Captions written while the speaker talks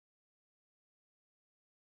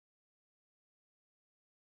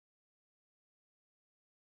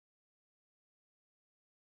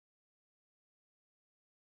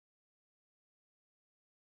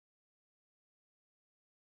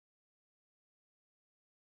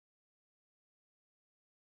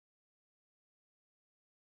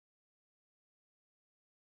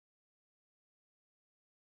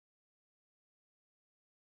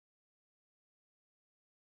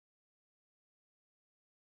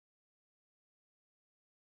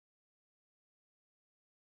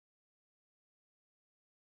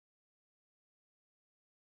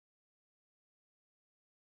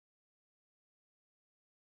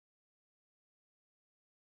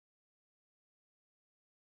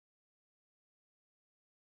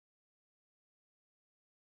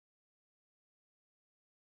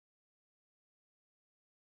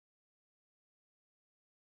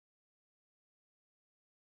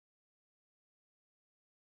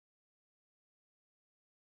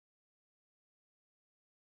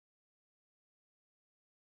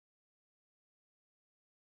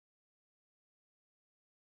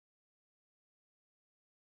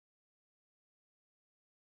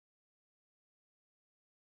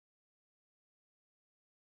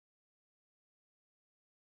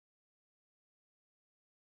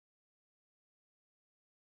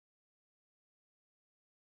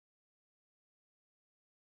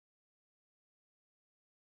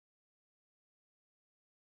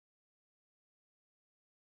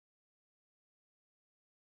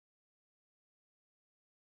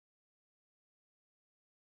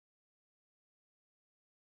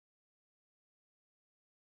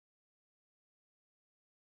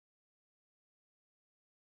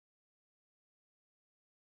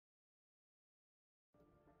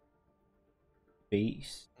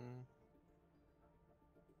base.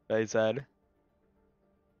 They said.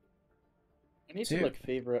 I need to like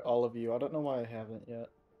favorite all of you. I don't know why I haven't yet.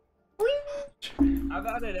 I've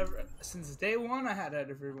added since day one. I had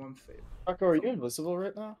everyone favorite. Marco, are you invisible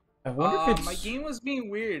right now? I wonder if it's... My game was being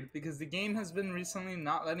weird because the game has been recently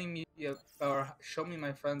not letting me or show me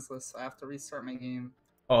my friends list. So I have to restart my game.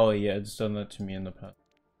 Oh yeah, it's done that to me in the past.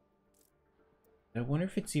 I wonder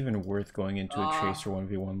if it's even worth going into a Tracer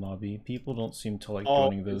 1v1 lobby. People don't seem to like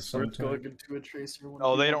joining those sometimes. Going into a Tracer 1v1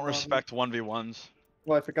 Oh, they don't lobby. respect 1v1s.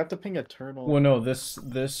 Well, I forgot to ping Eternal. Well, no, this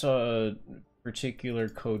particular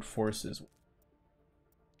code forces.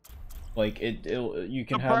 Like you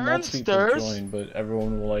can have multiple people join, but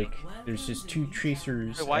everyone will like. There's just 2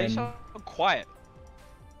 Tracers. Wait, why are you so quiet?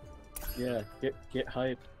 Yeah, get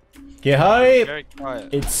hype. Get hype! Very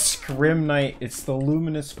quiet. It's Scrim night. It's the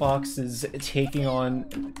Luminous Foxes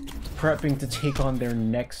prepping to take on their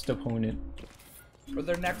next opponent. Or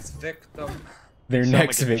their next victim. Their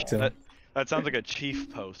next victim. That sounds like a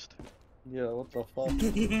chief post. Yeah, what the fuck?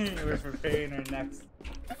 We're preparing our next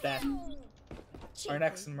death. Our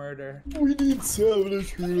next murder. We need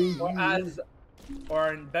Savage.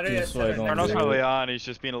 Or better yet, Arnold's not Leon, he's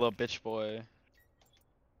just being a little bitch boy.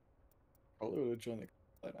 I'll literally join the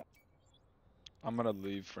lineup. I'm gonna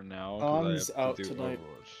leave for now. Khan's out tonight.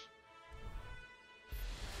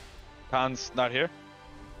 Khan's not here?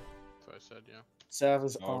 That's what I said, yeah. Sav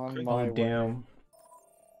is on my way. Damn.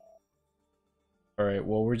 Alright,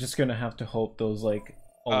 well we're just gonna have to hope those like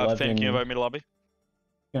 11... Finn, can you invite me to lobby?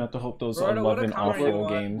 Gonna have to hope those 11 off-roll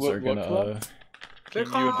games are gonna... Can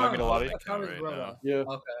you invite me to lobby? Yeah.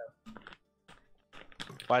 Okay.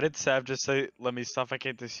 Why did Sav just say, let me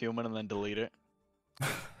suffocate this human and then delete it?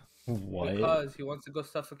 What? Because he wants to go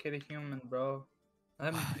suffocate a human, bro.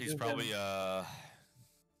 He's probably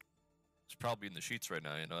in the sheets right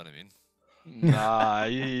now, you know what I mean? Nah,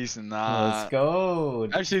 he's not. Let's go.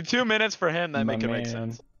 Actually, 2 minutes for him, that make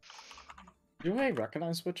sense. Do I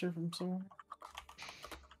recognize Witcher from somewhere?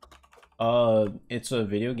 It's a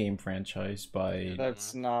video game franchise by...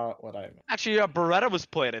 That's not what I meant. Actually, Beretta was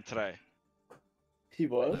playing it today. He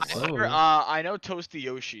was? I know Toasty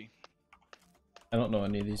Yoshi. I don't know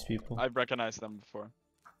any of these people. I've recognized them before.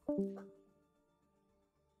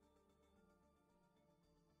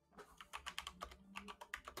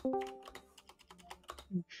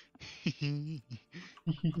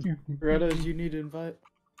 Beretta, you need to invite?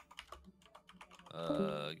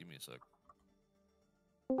 Give me a sec.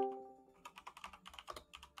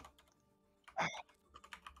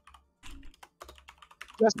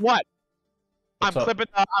 Guess what? I'm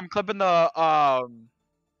clipping the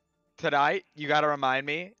tonight. You gotta remind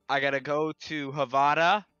me. I gotta go to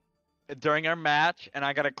Havana during our match, and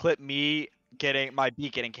I gotta clip me getting my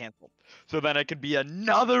beat getting canceled. So then it could be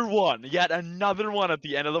another one, yet another one at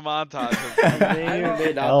the end of the montage. I may or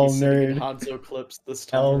may not be sending Hanzo clips this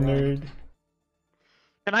time. Nerd.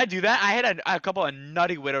 Can I do that? I had a couple of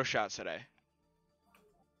nutty widow shots today.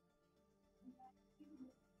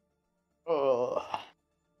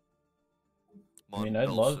 I mean, I'd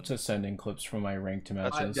love to send in clips from my ranked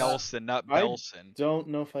matches. That's Delson, not Belson. I don't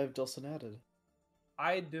know if I have Delson added.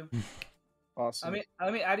 I do. Awesome.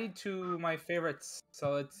 Let me add you to my favorites,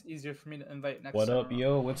 so it's easier for me to invite next. What up,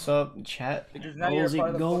 yo? What's up, chat? How's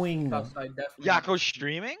it going? Yako's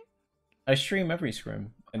streaming? I stream every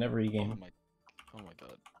scrim and every game. Oh my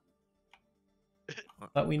god.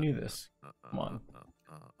 Thought we knew this. Come on.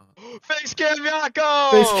 Face cam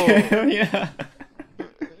Yako! Face cam, yeah.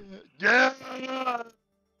 Yeah!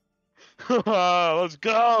 Let's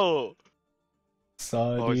go!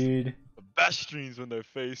 Saw, dude. The best streams when they're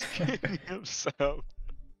face cam himself.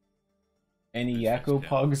 Any Yako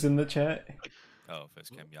pogs in the chat? Oh, face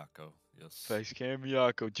cam Yako. Yes. Face cam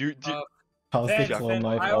Yako. How's the clone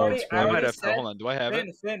life odds, I might have to. Hold on, do I have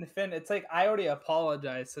it? Finn, it's like I already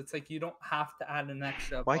apologized, so it's like you don't have to add an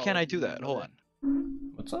extra. Why can't I do that? Hold on.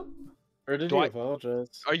 What's up? Or did you apologize?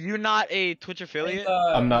 Are you not a Twitch affiliate?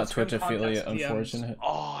 I'm not Twitch affiliate, unfortunately.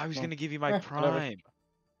 Oh, I was gonna give you my Prime.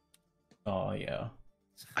 Oh, yeah.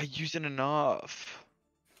 I used it enough.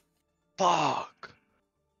 Fuck.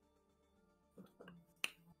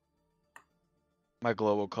 My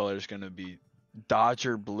global color is gonna be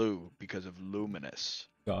Dodger Blue because of Luminous.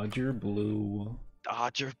 Dodger Blue.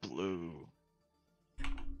 Dodger Blue.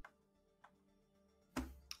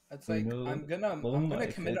 It's like I'm gonna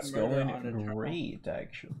commit a murder on a great,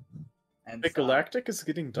 actually. And Galactic is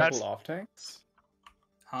getting double off tanks.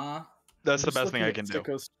 Huh? That's the best thing I can do.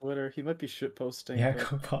 Sicko's Twitter. He might be shitposting.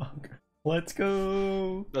 Yakko Pog. Let's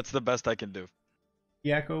go. That's the best I can do.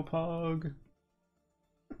 Yakko Pog.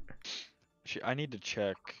 I need to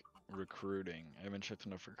check recruiting. I haven't checked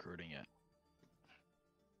enough recruiting yet.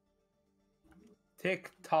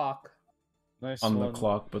 Tick tock. Nice On one. the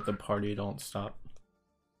clock, but the party don't stop.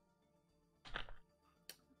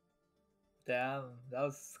 Damn, that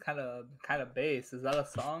was kind of bass. Is that a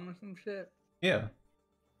song or some shit? Yeah.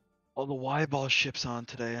 Oh, the Y-ball ship's on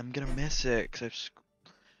today. I'm gonna miss it because I've.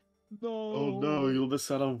 No. Oh no, you'll miss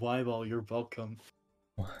out on Y-ball. You're welcome.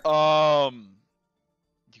 You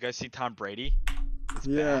guys see Tom Brady?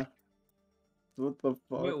 He's back. What the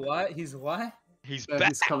fuck? Wait, what? He's what? He's Yeah, back.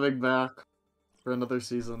 he's coming back for another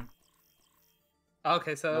season.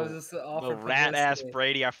 Okay, so it was just all The for rat ass publicity.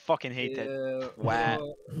 Brady. I fucking hate that.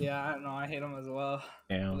 twat. Yeah, I don't know. I hate him as well.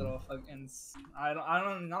 Damn. Little fucking. I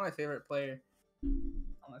don't. Not my favorite player.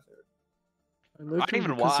 Not my favorite. I don't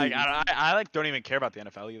even watch. I like don't even care about the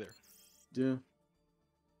NFL either. Yeah.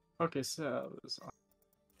 Okay, so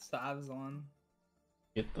Sav's on.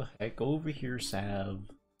 Get the heck over here, Sav.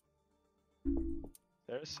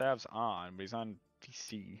 There's Sav's on, but he's on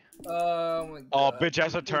PC. Oh my Oh, god. bitch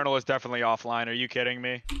ass Eternal is definitely offline. Are you kidding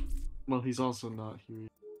me? well, he's also not here.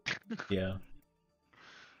 Yeah.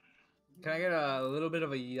 Can I get a little bit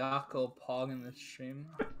of a Yako Pog in the stream?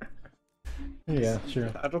 Yeah,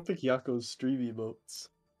 sure. I don't think Yako's stream emotes.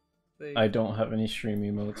 I don't have any stream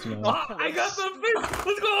emotes, no. Oh, I got the face!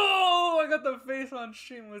 Let's go! I got the face on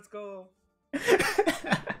stream. Let's go.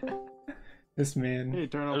 This man. Hey,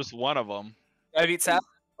 Eternal. There's one of them. I beat Sap.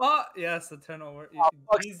 Oh yes, Eternal.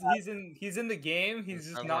 fuck He's in the game. He's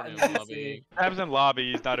just I'm not in already the in the VC. lobby. Sav's in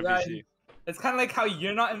lobby. He's not a Yeah, VC. It's kind of like how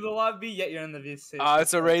you're not in the lobby, yet you're in the VC.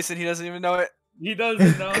 It's a race and he doesn't even know it. He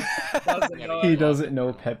doesn't know. Doesn't know He it. doesn't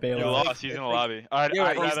know Pepe. You Lock. lost. He's in the lobby. I'd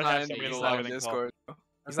Yeah, but rather have somebody in the lobby than call. Discord.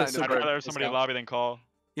 He's not in I'd Discord. rather have somebody in the lobby than call.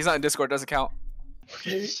 He's not in Discord. Doesn't count.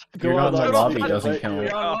 You're not in the lobby, doesn't You're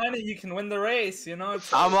count. online and you can win the race. You know.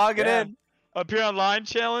 It's I'm logging Yeah. in. Appear online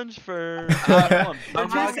challenge for. I'm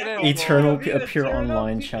logging in. Eternal Bro, appear Eternal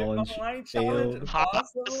online appear challenge. online Failed. is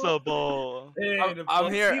possible. Possible. Hey, the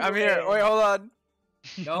I'm here. I'm here. possible. Wait, hold on.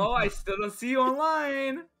 No, I still don't see you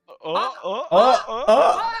online.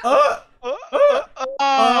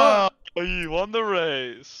 Oh, you won the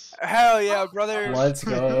race. Hell yeah, brother. Let's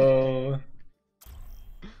go.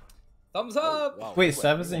 Thumbs up. Wait,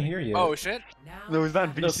 Sav isn't here yet. Oh shit. No, he's not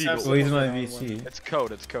in VC. Sav's Oh, he's also not on VC. one. It's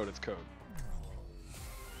code.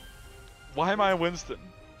 Why am I in Winston?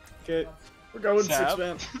 Okay, we're going Sav?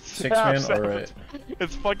 6-man. Six man, Sav, alright.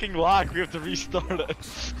 It's fucking locked. We have to restart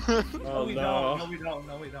it. Oh we no. don't. No, we don't.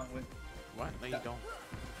 No, we don't. Wait. What? No, you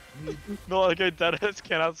don't. No, like a deadass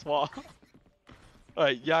cannot swap.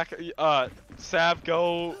 Alright, Yak, Sav,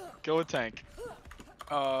 go a tank.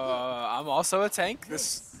 I'm also a tank.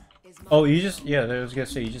 This. Oh, you just, yeah, I was gonna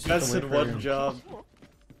say, you just have That's to wait in for one job.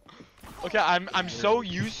 Okay, I'm so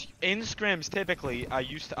used in scrims typically. I'm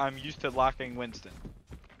used to locking Winston.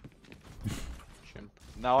 Chimp.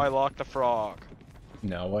 Now I lock the frog.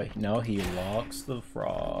 Now he locks the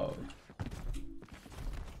frog.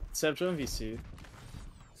 Sav, join VC.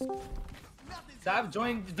 Sav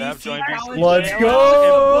joined Sav VC joined VC. challenge. Let's Yeah.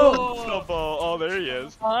 go! Oh, there he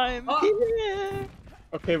is. I'm Oh.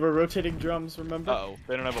 Okay, we're rotating drums, remember? Uh-oh,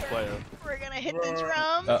 they don't have a player. We're gonna hit the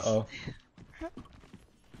drums. Uh-oh.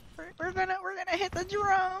 We're gonna hit the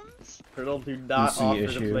drums. Turtle, do not VC offer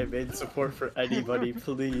issue. to play main support for anybody,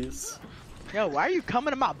 please. Yo, why are you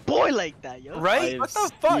coming to my boy like that, yo? Right? What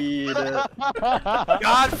the fuck?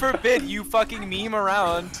 God forbid you fucking meme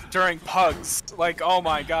around during pugs. Like, oh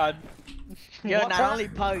my god. Yo, not only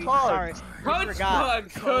pug. Sorry, we Coach forgot.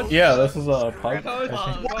 Pug. Coach. Yeah, this is a pug. Coach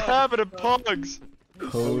Pug. What happened to Pugs?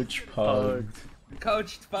 Coach Pug.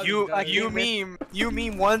 Coach Pug. You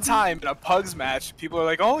meme one time in a pugs match. People are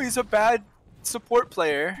like, oh, he's a bad support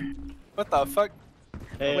player. What the fuck?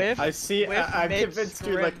 Hey, With- I see. with I'm mid convinced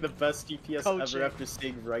you're like scrim the best DPS coaching. ever after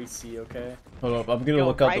seeing Ricey, okay? Hold up, I'm gonna Yo,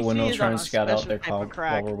 look out the Ricey window and is try on and a scout out special their type of cog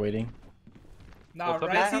crack. while we're waiting. Nah, What's up,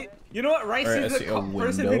 Ricey. You know what? Ricey Alright, I is the see a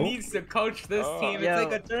person who window. needs to coach this team. It's Yo,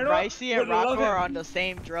 like Eternal. Ricey and would love Rocco it. are on the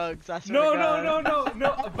same drugs. I swear No, to God.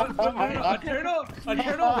 no. But no.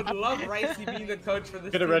 Eternal would love Ricey being the coach for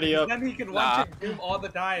this Get it team. ready because up. Then he can watch him doom all the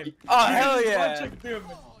time. Oh, He hell can yeah. watch him doom.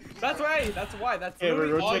 That's right. That's why. That's Hey, we're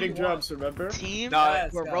literally all rotating you want. drums, remember? Team, Nah,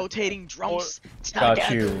 we're Yes, rotating drums. Got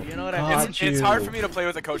together, you. You know what Got I mean? It's hard you. for me to play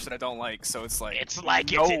with a coach that I don't like, so it's like. It's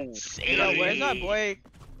like no. it's insane. Yo, where's our boy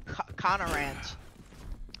Connor Ranch?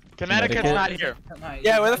 Connecticut's Connecticut? not here. Tonight.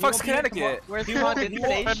 Yeah, where the He fuck's won't be here Connecticut? Where's He won't-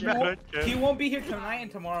 condensation? He won't be here tonight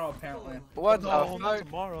and tomorrow, apparently. What No, the not fuck?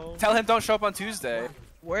 tomorrow. Tell him don't show up on Tuesday.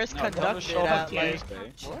 Where's No, tell him to conducted show up at? on Like,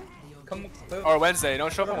 Tuesday. come. Or Wednesday.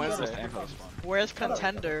 Don't show up on Wednesday. Where's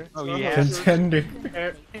contender? Oh yeah. Contender.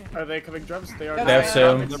 Are they coming drums? They are. They have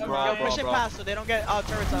some. Yo, push it past so they don't get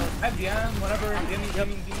turrets out. At the end, whatever. Give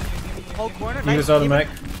me. Whole corner. He was on the mic.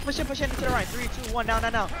 Push it into the right. 3, 2, 1. Now.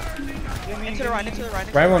 Into the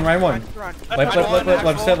right. Ryan one.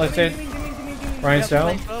 Left set. Ryan's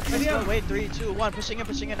down. Wait, 3, 2, 1. Pushing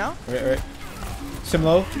in now. Right. Sim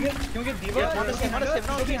low. Can we get Diva? On the sim. No, Tim.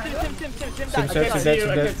 Sim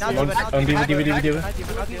dead. On Diva.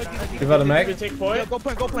 Diva the mic. Take point. Go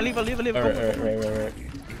point. Leave. Alright.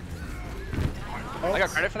 I got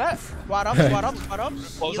credit for that. Squad up.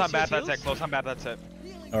 Close on bad, that's it.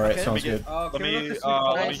 Alright, Okay. sounds good. Let me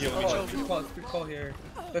heal. Good call here.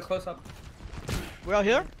 They're close up. We're all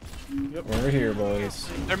here? We're here, boys.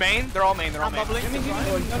 They're all main. I'm bubbling.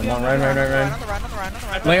 Come on, Ryan. On the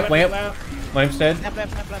right. Lamp's dead. Lamp.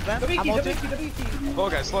 I'm ulting. Slow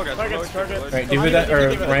guys. Alright, Diva dead,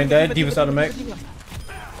 or Ryan dead. Diva's out of mech.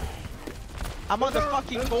 I'm on the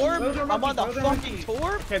fucking torb.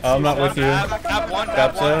 I'm not with you.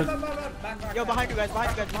 That's it. Yo, behind you guys.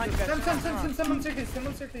 Someone circles.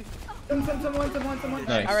 Someone.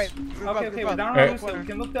 Nice. Alright. Okay, we're down Alright. on We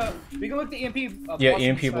can look the EMP. Yeah,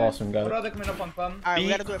 EMP Blossom, got What it. are they coming up on Plum? Alright, we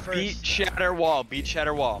gotta do it Beat first. shatter wall.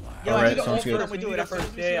 Yo, Alright, I sounds good. We do it. As soon as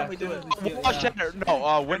we see them, we do it. Wall shatter.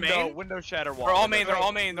 No, main? window shatter wall. They're all main. They're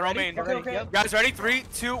all main. Okay. Guys, ready? 3,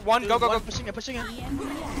 2, 1. Go. Pushing in.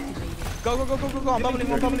 Go. I'm bubbling.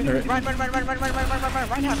 Run. Right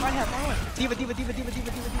half. Diva.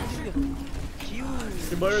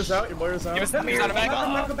 Huge. Your motor's out. He's out of back.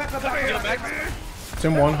 Back.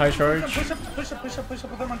 Sim 1, high charge. Push up with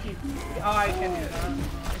the monkey. Oh, I can't do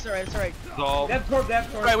that. It's alright. So, They have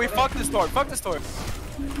torb. Right, we fucked this door.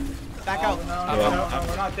 Back out. No,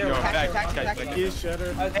 we're not there. Yo, We're back. He is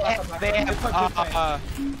shattered.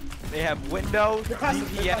 they have window,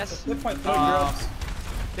 DPS. Good point.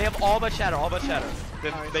 They have all but shatter.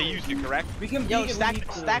 They used you, correct? We can Yo, beat it, stack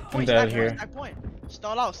we need to. point. I'm dead here. Stack point.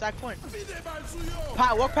 Stall out. Stack point.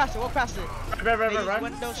 Walk past it. Right.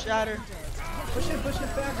 Window shatter. Push it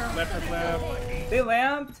back. Left. They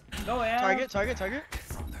lamped. No lamp. Target.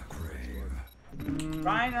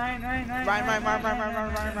 Ryan.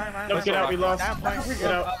 Don't get out. We lost. Down point.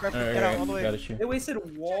 Get out. Get out all the way. Got you. They wasted a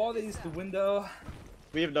wall. They used the window.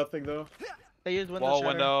 We have nothing though. They used window Wall shatter.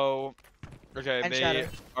 window. Okay, And they shatter.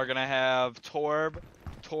 are gonna have Torb,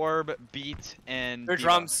 Beat, and They're Diva.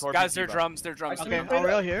 drums. Torb Guys, and they're Diva. drums. Okay, are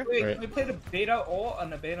we all here? Wait, Right. we played a beta ult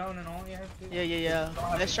and a beta and an ult. Yeah.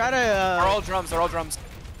 Let's try They're to. all drums.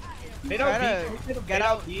 Beta Try B. to We played a get beta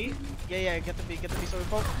out. B. Yeah. Get the B. So we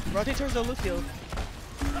rotate towards the loot field.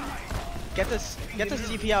 Get this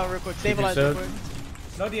CP out real quick. Stabilize real quick.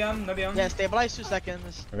 No DM. Yeah, stabilize 2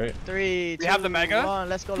 seconds. Alright. 3, 2, We have the mega? 1.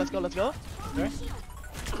 Let's go. It's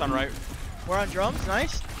on right. We're on drums.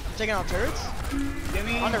 Nice. Taking out turrets. Give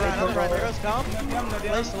me. On the right. Turrets come. No Play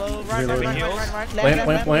DM. slow. Reloading. Run.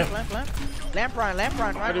 Lamp.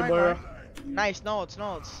 Bora. Nice. Notes.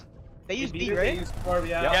 They use B, They right? use torb,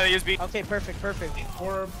 Yeah, they use beat. Okay, perfect.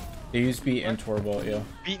 Torb. They use beat and Torbo, yeah.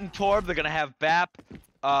 Beat and Torb. They're gonna have Bap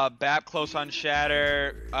close on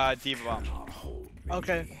shatter, Diva bomb.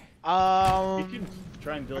 Okay. We can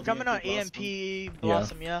try and build. We're coming on Blossom. EMP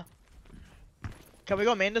Blossom, yeah. Can we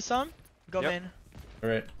go main to some? Go Yep. main.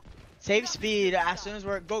 Alright. Save speed as soon as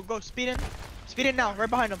we're go speed in. Speed in now, right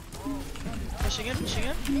behind them. Pushing in.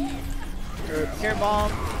 Care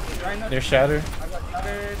bomb. They're shatter.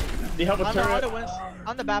 They have a On the turret. other ones.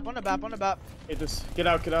 On the BAP. Hey, just get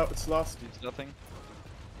out. It's lost. It's nothing.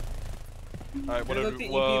 Alright, what Look do the did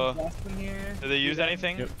Blossom here. they use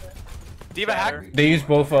anything? Yep. Diva hack. They use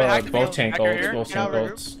both Hacker tank here. ults. Both Get tank out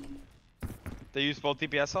of ults. They use both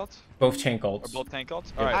DPS ults? Both tank Or ults. both tank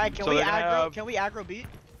ults? Yeah. Alright, Alright, can so we they're gonna aggro? have Can we aggro beat?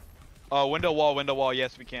 window wall,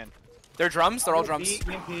 yes we can. They're drums. They're all drums.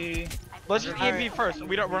 EMP. Let's just Alright. EMP first. I'm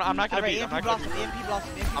not gonna Alright, beat. I'm EMP not gonna Blossom.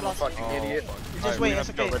 beat. EMP Blossom. idiot. Just wait, it's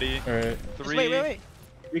okay. Ready? Alright. Just 3. wait.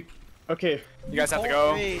 Okay. You guys have to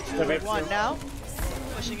go. 3, 2, 1 now.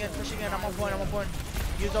 Pushing in. I'm on point.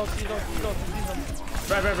 Use those.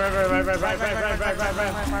 Right.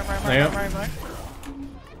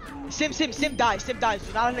 Sim dies. Do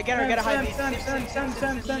not let her get a high beat.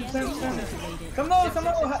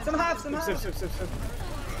 Some half. Sip.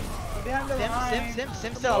 They have the line.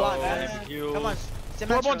 Sim still alive, guys. Heals. Come on. Sim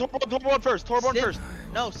Torb extra. on first.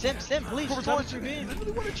 No, Sim, please. Just level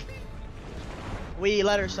 3B. We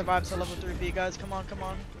let her survive to level 3B, guys. Come on.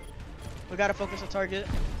 We gotta focus on target.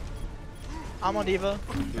 I'm on Diva.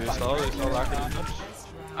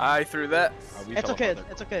 I threw that. It's okay.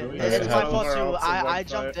 Alright, It's my fault too. Alright, I I'll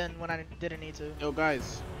jumped in when I didn't need to. Yo,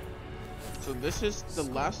 guys. So this is the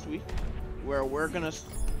last week where we're gonna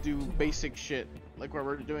do basic shit, like where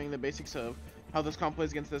we're doing the basics of how this comp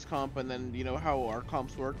plays against this comp, and then you know how our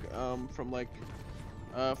comps work from like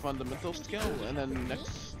fundamental skill, and then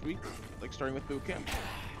next week, like starting with boot camp,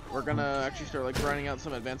 we're gonna actually start like grinding out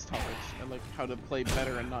some advanced topics and like how to play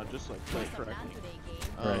better and not just like play correctly.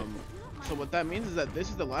 So what that means is that this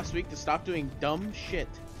is the last week to stop doing dumb shit,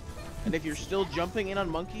 and if you're still jumping in on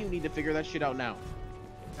Monkey, you need to figure that shit out now.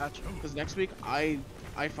 Gotcha. Because next week I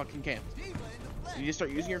fucking can't. You need to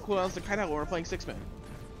start using your cooldowns to kite out when we're playing 6-man.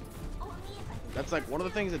 That's like one of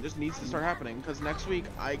the things that just needs to start happening, because next week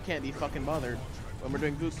I can't be fucking bothered when we're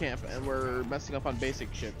doing boot camp and we're messing up on basic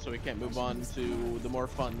shit, so we can't move on to the more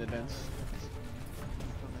fun events.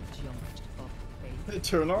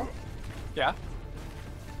 Eternal? Yeah.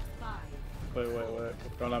 Wait.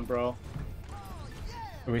 What's going on, bro?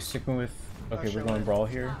 Are we sticking with? Okay, we're going brawl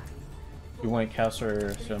here. You want cast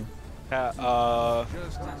or sim? We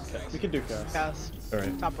can do cast. Cast. All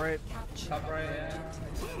right. Top right. Top right, yeah.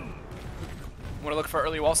 Want to look for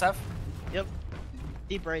early wall, Seth? Yep.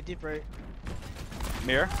 Deep right.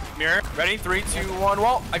 Mirror. Ready? 3, 2, 1,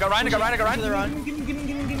 wall. I got Ryan. Into the run.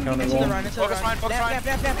 Counter Into the wall. run. Focus Ryan. Lamp.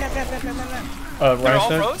 They're all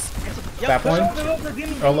Ryan froze. set. Tap one.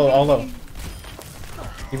 All low.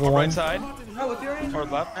 Evil one. Side. Oh, Or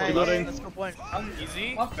left. Nice. Reloading. Let's go point.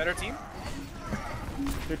 Easy. Better team.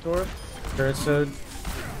 Good tour. Turret set.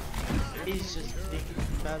 He's just being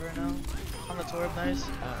bad right now. On the torp, nice.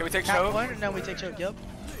 Can we take Tap choke? point, and then we take choke, yep.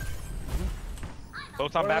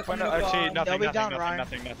 Both on back window. Actually, They'll nothing. be down, Ryan.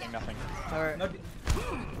 Nothing. Alright. I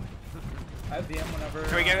have DM whenever.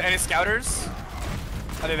 Can we get any scouters?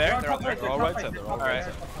 Are they there? They're all there. They're all right side. They're all right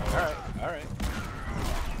side. Alright.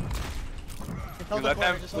 Hold We the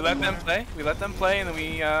corner, just hold the corner. play. We let them play, and then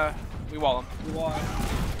we wall them. We won.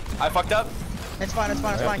 I fucked up. It's fine.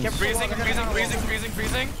 Keep Freezing.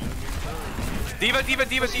 Diva.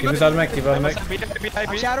 Diva's out of mech.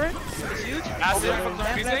 I'm shattering. It's huge. Acid.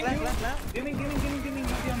 Freezing. Give me.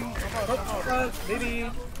 Baby.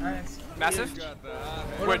 Nice. Massive.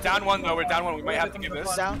 We're down one though. We might have to give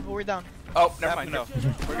this. Down. We're down. Oh, never mind. No.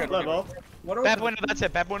 We're good. Level. What are we Bad window. That's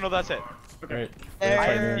it. Bad window. That's it. Right. There.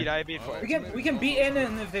 I beat for it. We can beat in,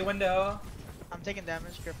 and if they window, I'm taking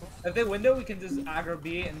damage. Careful. if they window, we can just aggro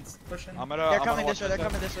B and push in. They're coming this way. They're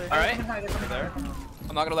coming this way. All right. They're coming there.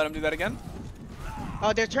 I'm not gonna let him do that again.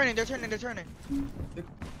 Oh, they're turning. It's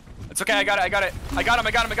okay. I got it. I got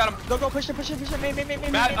him. Go. Push it. Main.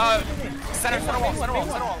 Matt, center wall.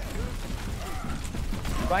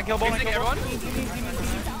 Blind kill bowling. Freezing, everyone.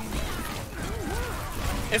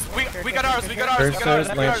 We got ours. Turret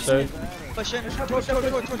set. Push in.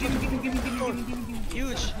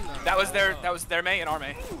 Huge. That was their May and our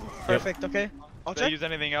May. Perfect. Okay. I'll Did they check. use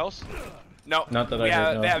anything else? No. Not that I heard,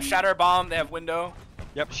 have, no. They have shatter bomb. They have window.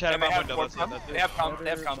 Yep. Shadow And they have window. warp That's it. pump. That's it. They have comp.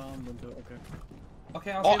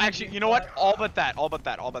 Okay. Oh, actually, you know what? All but that.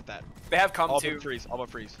 They have comp All too. but freeze. All but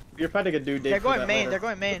freeze. You're fighting a dude. They're going main.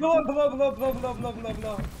 Below.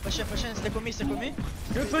 Push in. Stick with me.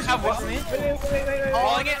 Good push. Have Push me. I'm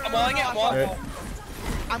walling it. Right.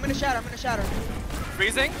 I'm gonna shatter.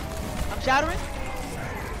 Freezing. I'm shattering.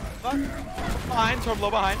 Fuck. Behind. Torb low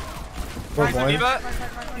behind. Torp one. Diva.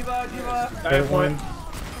 Turret one.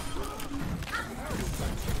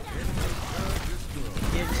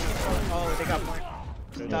 Yeah, just keep going. Oh, they got point.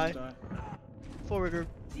 Just die. Forward group.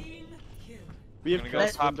 We Gonna go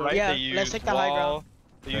top right. yeah, They let's used take the high wall. ground.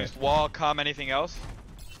 They used wall. Anything else?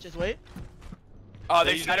 Just wait. Oh,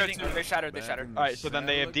 They they use shattered anything- too. They shattered. All right. So then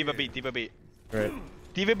they have Diva beat. Right.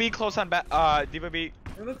 Diva beat close on back. Diva beat.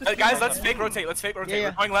 Guys, let's fake rotate.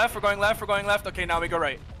 Yeah. We're going left. Okay, now we go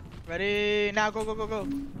right. Ready? Now go.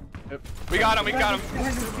 We got him. We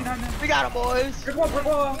got him, boys. Careful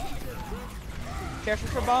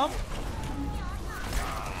for bomb.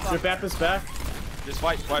 Your BAP is back. Just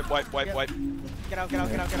wipe. Get out.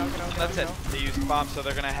 That's it. They used bomb, so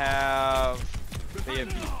they're gonna have. They have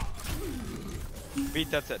beat.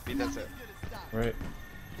 That's it. Right.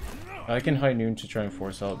 I can high noon to try and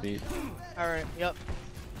force out beat. Alright, yep.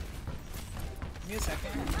 Give me a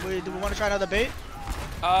second. Wait, do we want to try another bait?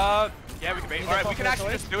 Yeah, we can bait. You All right, guys we can want actually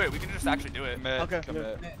to just do it. We can just actually do it. Commit. Okay.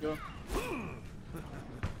 Go.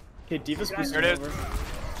 Okay, Diva's boosting There it is. over.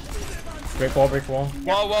 Break wall.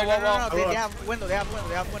 No, they have window.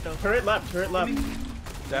 Turret left.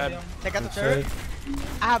 Dead. Take out the turret.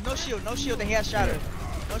 I have no shield, then he has shatter.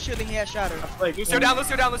 Like, Lucio down.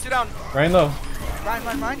 Ryan low.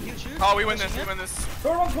 Ryan, you shoot. Oh, we win this.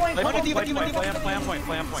 Go 1 point. Play Diva, on Diva, point.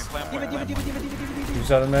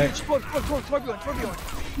 Who's out of mech? Scorpion.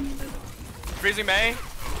 Freezing May.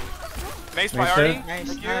 Mace Mace priority. dead. Nice,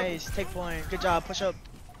 Thank you. nice. Take point. Good job. Push up.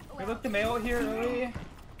 We look the mail here early.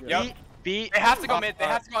 Yep. Beat. They have to go mid. They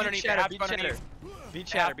have to go beat underneath. They Shatter, have to go beat Shatter. underneath. Beat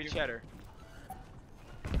Shatter. Beat Shatter.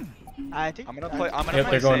 I think. I'm gonna play. I'm gonna Yep,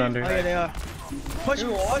 play they're going safe. under. Oh yeah, they are. Push,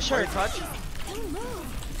 push her. Touch.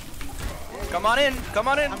 Come on in. Come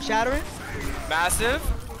on in. I'm shattering. Massive.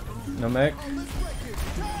 No mech.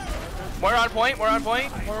 We're on point. We're on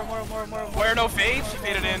point. More. We're no fade. She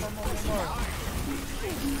faded in.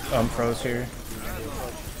 I'm froze here.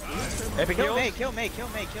 Epic Kill heals. May.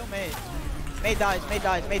 May dies.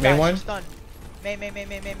 May one? She's stunned. May.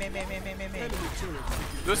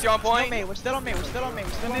 Lucy on point. We're still on May.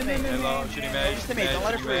 Hello, shooting May. Just the May. Don't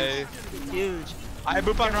let her May. freeze. Huge. I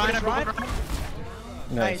boop on Ryan. I boop on Ryan.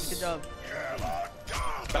 Nice. Good Nice. job.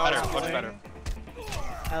 Better. Much better.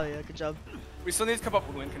 Hell yeah. Good job. We still need to come up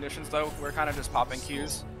with win conditions though. We're kind of just popping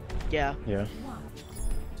Qs. Yeah. Yeah.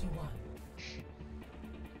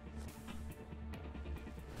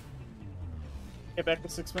 Get back to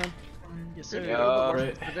 6-man. Yes sir.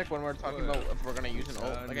 Yeah, predict when we're talking about if we're gonna use an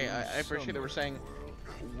ult. Like I appreciate that we're saying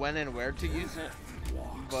when and where to use it,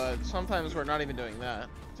 but sometimes we're not even doing that.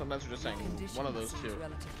 Sometimes we're just saying one of those two.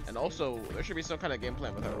 And also, there should be some kind of game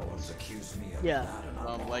plan with our ults. Yeah.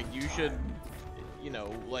 Like you should,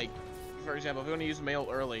 like for example, if we want to use mail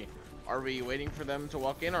early, are we waiting for them to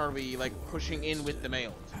walk in, or are we like pushing in with the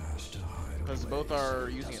mail? Because both are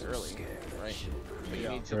using it early, right? But you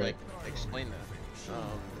need to like explain that.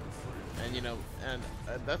 And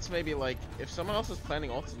that's maybe like if someone else is planning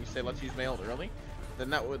ults and you say let's use mail early, then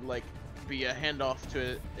that would like be a handoff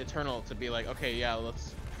to Eternal to be like, okay, yeah,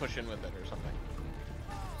 let's push in with it or something.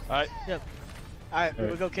 Alright. Yep. Alright,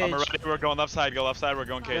 we go cage. I'm ready. We're going left side. Go left side. We're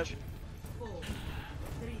going cage.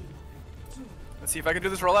 Let's see if I can do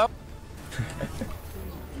this rollout.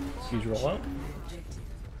 Huge rollout.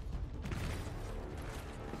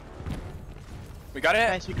 We got it.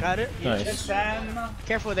 Nice, we got it. Nice.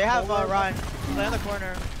 Careful, they have Ryan. Play on the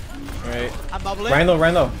corner. Alright. I'm bubbling. Ryan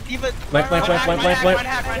low. Diva. Blank. Run hack.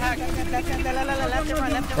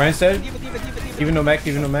 Ryan's dead. Diva. Even no mech.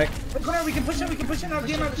 We can push it now.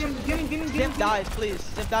 Get him. Sim dies, please.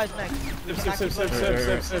 Sim dies next.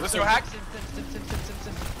 Sim. Lucy hack.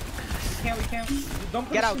 We can't. Don't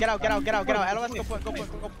push Get out. him. LOS, go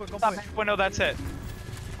point. Well, no, that's it.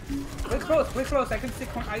 Play close. I can stick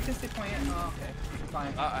point. Oh, okay.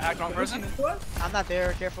 Fine. Hacked wrong person. I'm not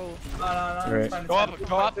there, careful. No. Right. It's fine, Go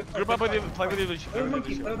up. Group up with you. Play with you.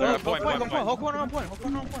 Point. Hold corner on point.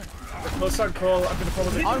 Close on Cole. I'm gonna follow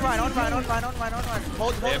the On Ryan.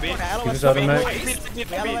 Hold the corner. He LOS. was out of mech.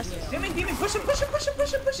 LOS. Demon, push him.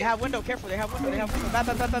 They have window, careful. Back.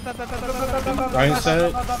 Ryan's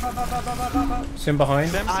dead. Sim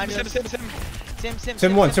behind. Sim.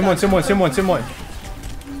 Sim one.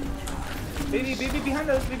 Baby behind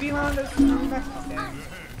us. Okay.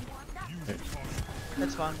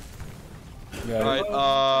 That's fine. Alright,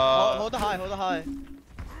 Hold the high.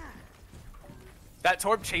 That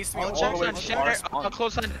torp chased me all check the way on from Shatter, our spawn.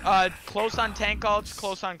 close on tank ults,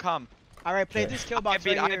 close on com. Alright, play this kill box I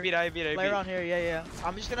right beat. here. Play around here, yeah.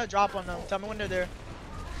 I'm just gonna drop on them. Tell me when they're there.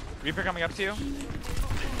 Reaper coming up to you.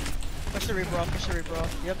 Push the Reaper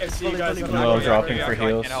off. Yep, I it's see you guys fully on No, Yeah, dropping Yeah, for I can't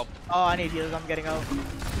heals. help. Oh, I need heals. I'm getting out.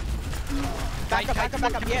 Back up.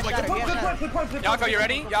 Yeah, shatter. Good point. Yako, you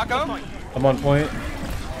ready? Yako? I'm on point.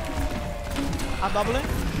 I'm bubbling.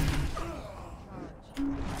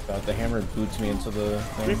 God, the hammer boots me into the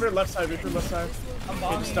thing. Reaper left side. Okay,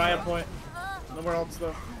 just die at point. Nowhere else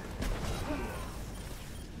though.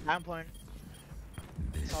 I'm point.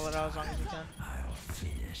 Solid out as long as we can.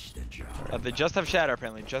 They just have shatter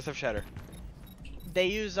apparently. They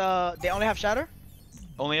use they only have shatter?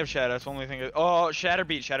 Only have shatter. That's the only thing. Oh, shatter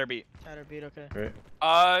beat. Shatter beat, okay.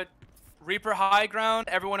 Right. Reaper high ground.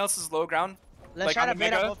 Everyone else is low ground. Let's Like try on to the bait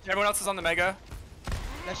out mega. both. Everyone else is on the mega.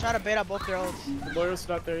 Let's try to bait out both their ults. The lawyer's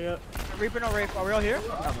not there yet. Reaper no Wraith. Are we all here?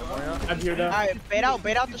 I'm here now. Alright, bait out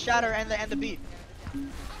the shatter and the beat.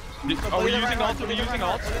 Are we using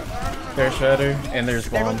ults? There's shatter and there's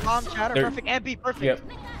There bomb. goes bomb, shatter, There- perfect, and beat, perfect. Yep.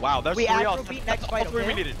 Wow, that's We 3 aggro ults. beat That's next all fight, 3 we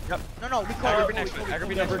okay? needed. Yep. No, we call Aggro it. beat next fight. Aggro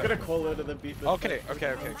beat Yeah, next we're fight. gonna call it the beat. Okay.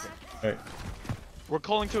 Right. We're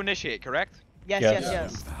calling to initiate, correct?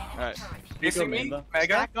 Yes. Alright. Facing me. though.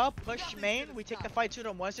 Mega. Stack up, push main, we take the fight to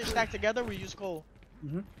them. Once they're stacked together, we use Cole.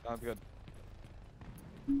 Sounds good.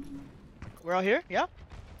 We're all here? Yeah?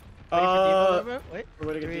 Wait. We're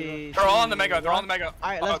waiting at Three. They're all on the mega.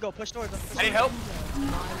 Alright, let's go. Push towards them. Any help?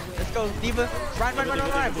 Let's go, Diva. Run.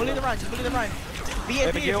 Bully the run. Just bully the run. Beat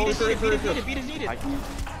is needed. I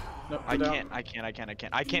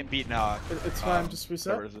can't beat now. It's fine, just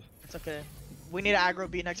reset. Where is it? It's okay. We need an aggro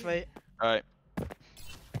beat next fight. Alright.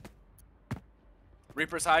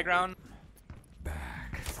 Reaper's high ground.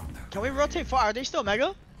 Can we rotate far? Are they still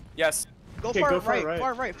mega? Yes. Go far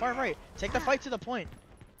right, far right. Take the fight to the point.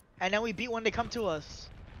 And then we beat when they come to us.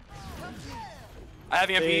 I have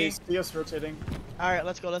EMP. See us rotating. Alright,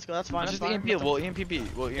 let's go. That's fine. Just That's fine. EMP. We'll EMP B.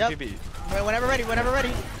 We'll EMP B. Whenever ready.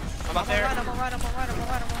 I'm up there. I'm alright.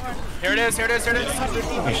 Here it is.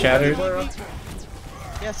 He shattered.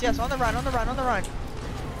 Yes, on the run.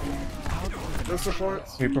 No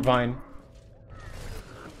supports. Reaper Vine.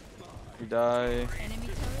 We die.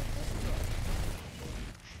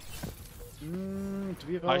 Do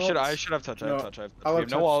we have I should have touch. I have touch. We I'll have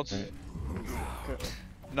no ults. Okay.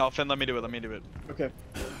 No, Finn, let me do it. Okay.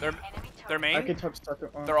 They're main. I can touch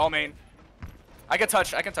second one. They're all main. I can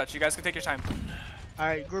touch. You guys can take your time.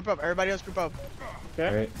 Alright, group up. Everybody else group up. Okay.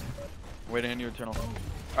 Alright. Waiting on you, Eternal.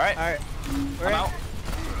 Alright. We're I'm in. out.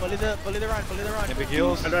 Bully the run. Any big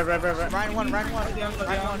heals? Right. Ryan one.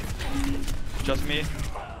 Just me.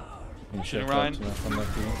 You should Shooting have Ryan. talked enough on that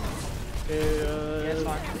view. Yeah, it's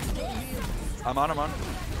fine. I'm on.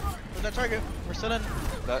 Who's that target? We're still in.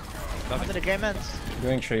 That. Until the game ends. I'm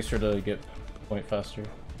doing Tracer to get point faster.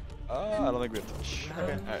 I don't think we have touch.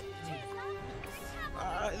 Okay.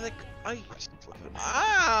 Alright.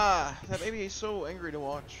 That made me so angry to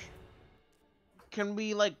watch. Can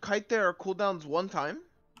we like kite their cooldowns one time?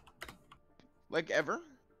 Like ever?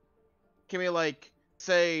 Can we like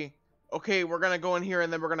say, okay, we're gonna go in here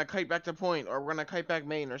and then we're gonna kite back to point, or we're gonna kite back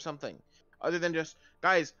main or something? Other than just,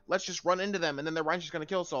 guys, let's just run into them and then their Ryan's just gonna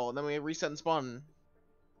kill us all and then we reset and spawn.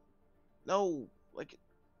 No, like,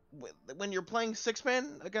 when you're playing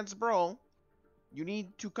 6-man against Brawl, you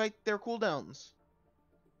need to kite their cooldowns.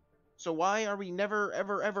 So why are we never,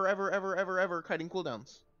 ever kiting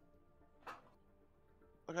cooldowns?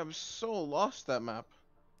 Like, I'm so lost that map.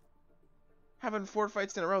 Having 4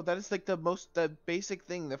 fights in a row, that is like the basic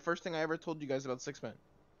thing, the first thing I ever told you guys about 6-man.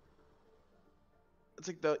 It's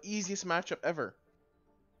like the easiest matchup ever.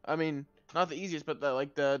 I mean, not the easiest, but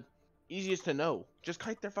the easiest to know. Just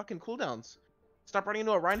kite their fucking cooldowns. Stop running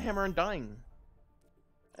into a Reinhammer and dying.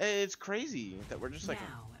 It's crazy that we're just like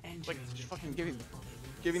just fucking giving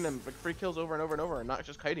them like free kills over and over and not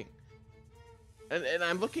just kiting. And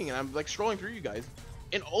I'm looking and I'm like scrolling through you guys,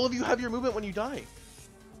 and all of you have your movement when you die.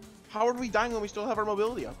 How are we dying when we still have our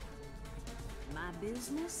mobility up? My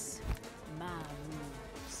business, my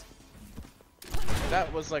rules.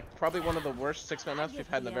 That was like probably one of the worst 6-man maps we've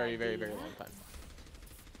had in a very long time.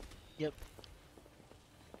 Yep.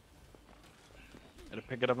 Gotta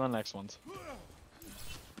pick it up on the next ones.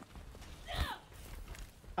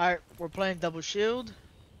 Alright, we're playing double shield.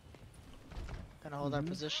 Gonna hold our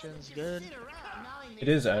positions good. It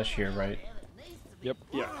is Ash here, right? Yep.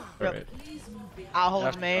 Yeah. Alright. I'll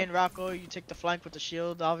hold main, Rocco, you take the flank with the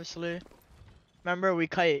shield, obviously. Remember, we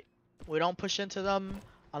kite. We don't push into them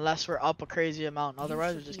unless we're up a crazy amount.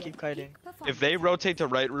 Otherwise, we just keep kiting. If they rotate to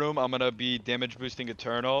right room, I'm gonna be damage boosting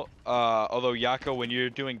Eternal. Although Yako, when you're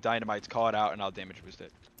doing dynamites, call it out and I'll damage boost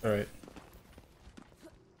it. Alright.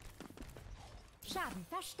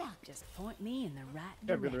 Just point me in the right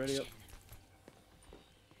Yeah, really ready direction.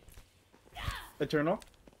 up. Eternal?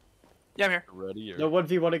 Yeah, I'm here. Ready? Or... No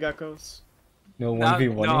 1v1 Geckos. No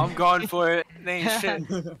 1v1. No, I'm going for it. They ain't shit.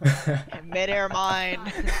 Mid-air mine.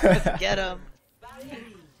 Let's get him.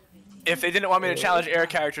 If they didn't want me to challenge air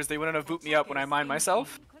characters, they wouldn't have booped me up when I mined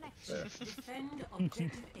myself.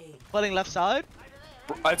 Pulling left side.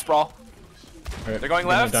 It's Brawl. Right, They're going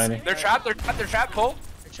left. They're trapped. They're trapped. Pull.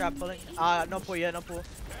 They're trapped. Pulling. No pull yet. No pull.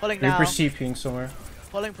 Pulling now. Reaper CPing somewhere.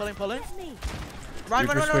 Pulling. Ryan,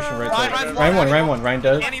 Reaper's pushing right Ryan, side. Ryan one. Ryan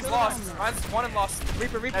does. And he's lost. Ryan's one and lost.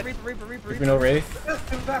 Reaper. Reaper no Wraith.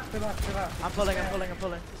 I'm pulling.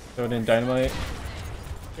 Throw it in Dynamite.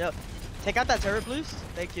 Yep. Take out that turret, please.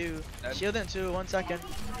 Thank you. Shielding too. 1 second.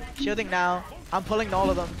 Shielding now. I'm pulling all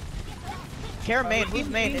of them. Care main. Who's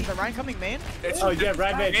main? Is the Ryan coming main? Oh yeah,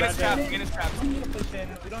 Ryan main. Main is trapped. Main is trapped. We don't need to push in.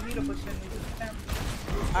 We don't need to push in.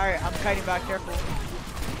 Alright, I'm kiting back. Careful.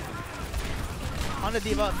 On the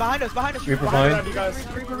D.Va. Behind us. Reaper behind Vine. us.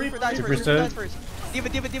 Reaper dies first. dead. D.Va.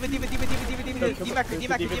 D-backer.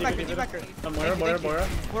 Moira.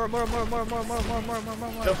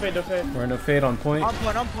 No fade. We're no fade on point.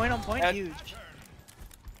 On point. Huge.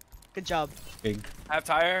 Good job. Big. I have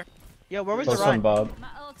tire. Yeah, where was Close the on Ryan? Bob. My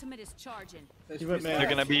ultimate is charging. They're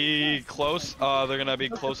gonna be close. They're gonna be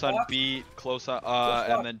close on B, close on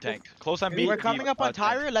and then tank. Close on B. We're coming up on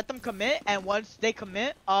tank. Tyre, let them commit, and once they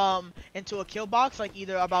commit into a kill box, like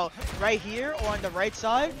either about right here or on the right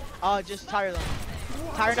side, just tire them.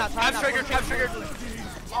 Tire not. Cap trigger.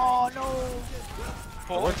 Oh no.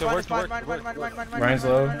 It worked. Run. Ryan's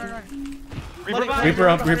low. Reaper behind.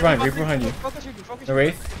 Reaper behind you. Focus Reaper, focus The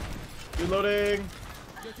Reaper. Wraith. Reloading.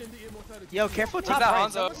 Yo, careful top that right.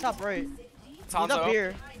 Hanzo? Someone's top right. He's Hanzo? up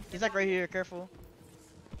here. He's like right here, careful.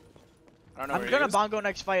 I don't know I'm where gonna he is. bongo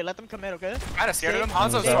next fight. Let them commit, okay? Kinda scared of him. Save-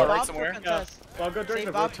 Hanzo's save far Bob right for somewhere. contest. I'll go during Save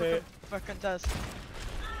the Bob rotate. for contest.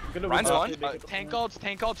 Ryan's on. Tank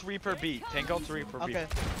ults, Reaper beat. Tank ults, Reaper beat. Okay.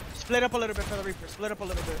 Split up a little bit for the Reaper. Split up a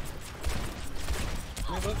little bit.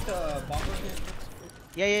 Can we look to bongo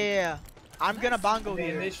here? Yeah. I'm gonna bongo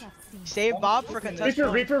here. Save Bob for contest.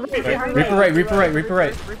 Reaper right. Reaper right.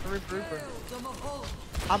 Reaper.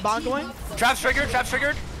 I'm bongoing. Trap's triggered.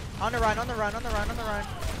 On the run. I'm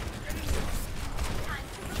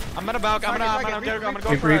gonna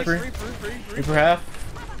go for it. Reaper half.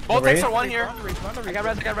 Both Wraith? tanks are one here. I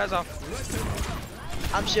got res off.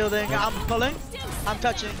 I'm shielding. I'm pulling. I'm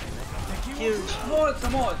touching. Huge.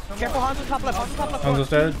 Some more. Careful, Hanzo top left. Hanzo's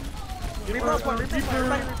dead. Reaper on point.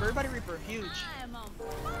 Everybody Reaper. Huge.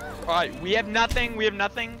 Alright, we have nothing.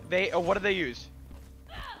 They what did they use?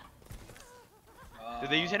 Did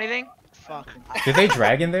they use anything? Fuck. Did they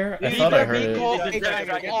drag in there? I thought I heard it.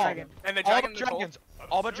 Dragon. And the All dragon but dragons.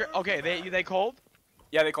 All but okay, they cold?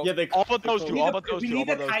 Yeah, they called. Yeah, they. All but those two. We need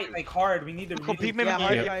to kite like hard. We need to. Compete me. Yeah,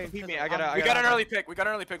 hard, Yeah, hard. compete me. We got an early pick. We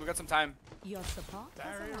got some time. Your support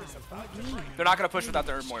They're not gonna push without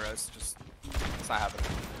their Moira. It's not happening.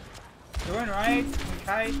 Doing right.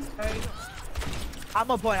 Kite. I'm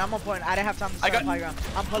on point. I didn't have time to start high ground.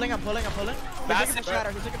 I'm pulling. He's looking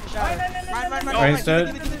for shatter. Run. Ryan's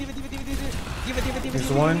dead. Diva. Here's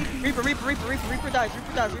the one. Reaper dies.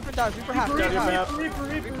 Reaper half. Reaper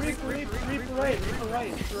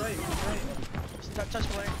right. Touch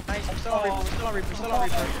point. Nice. We're still on Reaper.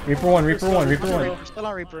 Reaper one. Still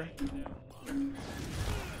on Reaper.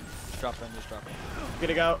 Just drop them.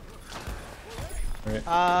 Getting out.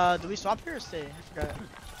 Do we swap here or stay? I forgot.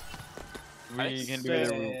 We can do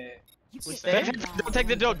it. We stay? Don't take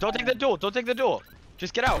the duel.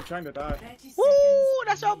 Just get I'm out. trying to die. Woo!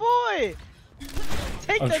 That's our boy!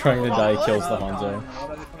 Take I'm the trying to duel, die boy. kills the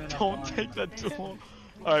Hanzo. Don't take the duel.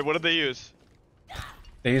 Alright, what did they use?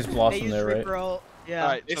 They use They Blossom use there, right? Reaper ult. Yeah.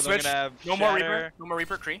 Alright, They so they're switched. gonna have No more Shatter, Reaper. No more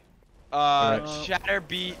Reaper. Cree. Shatter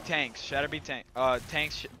beat tanks.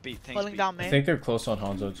 Tanks beat. Pulling down I main. think they're close on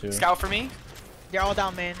Hanzo too. Scout for me. They're all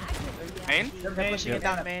down main. Main. They're pushing it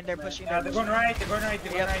down main. They're pushing They're down. going right.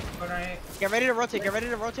 Get ready to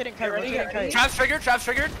rotate and kite. Traps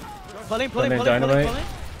triggered. Pulling. Dynamite.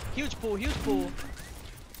 Huge pool.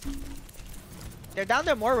 They're down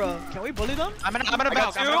there, Moro. Can we bully them? I'm gonna got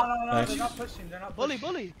bounce. two. No, they're not pushing. Bully.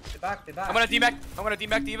 They're back. I'm gonna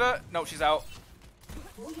D-back Diva. No, she's out.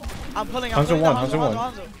 I'm pulling. Hanzo one.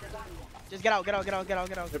 Hanzo. Just get out.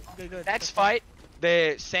 Good. Next fight,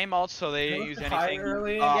 the same ults, so they didn't use anything.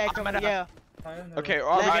 Yeah. Okay,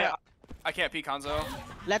 I can't peek Hanzo.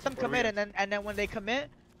 Let them commit, and then when they commit,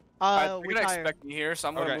 They're we gonna tire. expect me here, so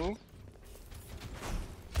I'm gonna Okay. move.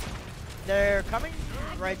 They're coming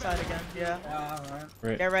right side again. Yeah.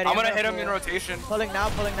 Right. Get ready. I'm gonna gonna hit him in pull. rotation. Pulling now.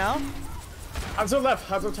 Hanzo left.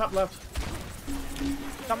 Hanzo top left.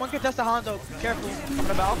 Someone can test the Hanzo. Careful. I'm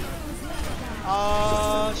gonna bounce.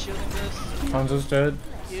 Shielding this. Hanzo's dead.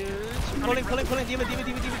 Huge. Pulling. Diva.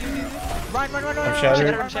 Run.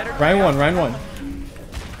 I'm shattered. Ryan one.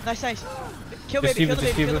 Nice. Kill Just baby. Diva, Kill the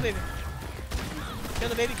just baby. Diva. Kill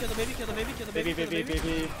the baby.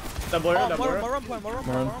 Baby. Oh, More more on point.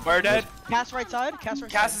 We're dead. Cass right side.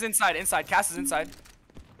 Cass is inside. Cass is inside.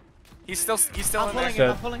 He's still I'm in there. pulling Dead. him.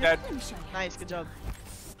 I'm pulling Dead. him. Nice. Good job.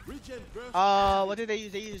 What did they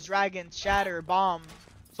use? They used Dragon, Shatter, Bomb.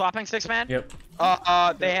 Swapping 6-man. Yep.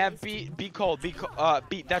 They have beat cold. Beat.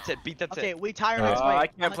 That's it. Okay, it. we tire Alright. next fight. I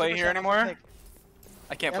can't play here 100% anymore. pick.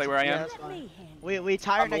 I can't play where I am. that's fine. We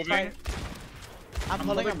tire I'm next moving. fight. I'm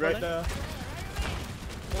pulling. right now.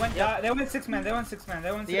 They went 6-man. Yeah,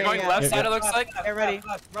 You're going yeah. left Yeah, side, yeah. it looks like. Get ready.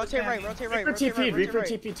 Rotate right. Reaper TP. Reaper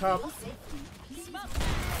TP top.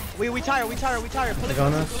 We tire. Pull They're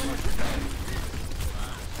on us.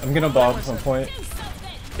 I'm gonna bob at some point.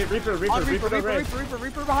 Hey, Reaper behind us. Reaper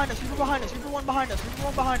one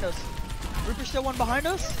behind us. Reaper still one behind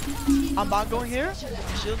us. I'm bot going here.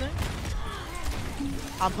 Shielding.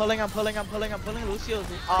 I'm pulling. Lucio's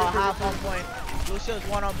half on point. Lucio's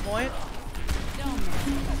one on point.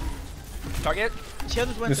 Target.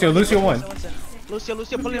 Shield's Lucio one. Lucio,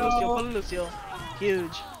 pulling Lucio.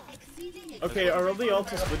 Huge. Okay, our only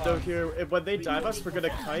ult is window here. When they dive us, we're gonna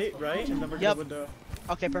kite, right? And then we're gonna window.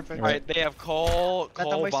 Okay, perfect. Alright, they have Cole Let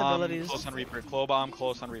them waste bomb abilities. close on Reaper. Claw bomb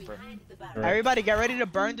close on Reaper. Right. Everybody get ready to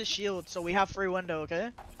burn the shield so we have free window, okay?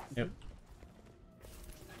 Yep.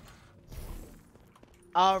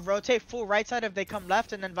 Rotate full right side if they come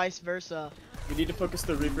left and then vice versa. We need to focus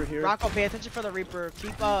the Reaper here. Rocco, pay attention for the Reaper.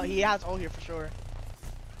 Keep he has ult here for sure.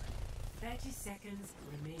 30 seconds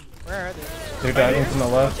remaining. Where are they? They're diving from the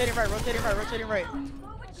left. Rotating right, rotating right, rotating right.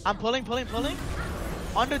 I'm pulling.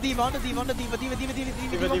 Under diva.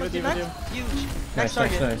 Huge. Next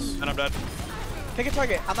target. Nice. And I'm dead. Pick a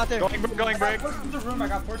target. I'm not there. Going break. The room. I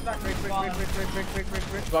got forced back. Break.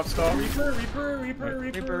 Box stall. Reaper.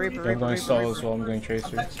 I'm going stall as well. I'm going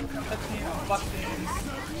tracer.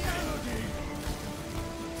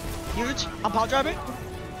 Huge. I'm power driving.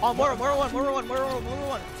 Oh, more one.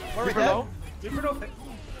 We're Reaper low. Reaper no fix.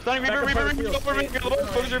 Stunning Reaper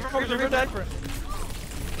Focus Reaper dead.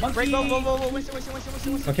 Break, go.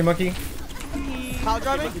 Winston. Monkey. Power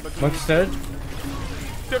driving. Monkey's dead.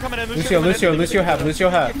 Still coming in. Lucio half.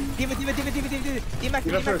 Diva.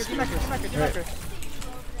 D-Macker.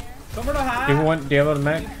 Somewhere to have. Do you have a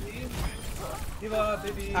mech? Diva,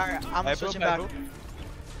 baby. Alright, I'm switching back.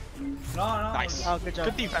 No. Nice. Oh, good job.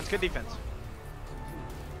 Good defense.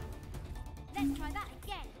 Let's try that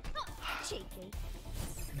again. Cheeky.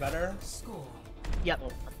 Better. Yep.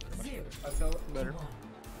 I feel better.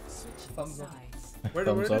 Thumbs up. Where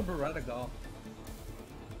did Beretta go?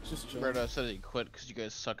 Just chill. Beretta said he quit because you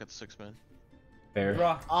guys suck at the 6-man. Fair.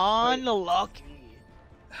 Bruh. Unlucky.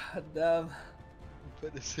 Damn.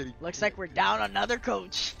 Looks like we're down another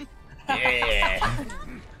coach. Yeah.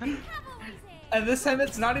 And this time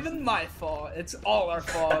it's not even my fault. It's all our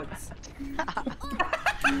faults.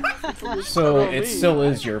 So it still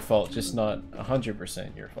is your fault, just not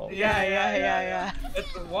 100% your fault. Yeah. It's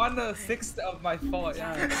 1/6 of my fault.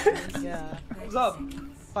 Yeah. What's up?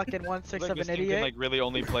 Fucking 1/6 of This an team idiot. can like really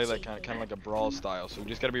only play like kind of like a brawl style, so we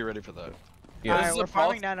just gotta be ready for that. Yeah. Alright, we're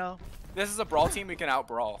farming Nano. This is a brawl team. We can out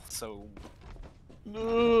brawl. So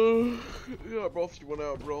Yeah, bro, if you want to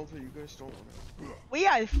outbrawl, you guys don't want We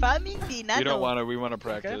are farming the Nano. We don't want to. We want to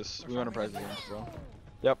practice. We want to practice games, bro.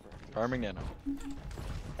 Yep. Farming Nano.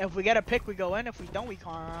 If we get a pick, we go in. If we don't, we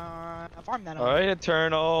can't farm Nano. All right,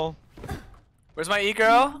 Eternal. where's my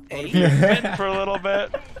e-girl? In for a little bit.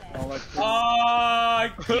 Oh,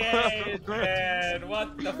 okay, man.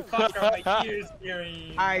 What the fuck are my ears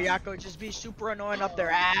hearing? Alright, Yako, just be super annoying up their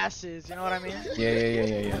asses. You know what I mean?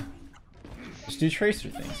 Yeah. Just do tracer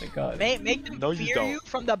things, like God. Make them No, you fear don't. you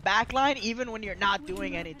from the back line even when you're not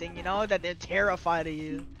doing anything, you know? That they're terrified of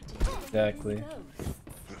you. Exactly.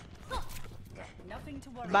 Nothing to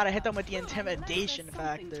worry I'm about to hit them with the intimidation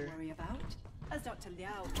Something to factor. worry about. As Dr.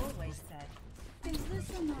 Liao always said.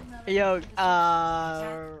 Yo,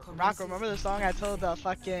 Rocco, remember the song I told the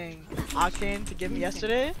fucking Octane to give me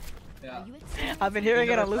yesterday? Yeah. I've been hearing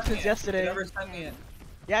it on loop since You yesterday. never sent me it.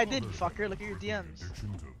 Yeah, I did, fucker. Look at your DMs.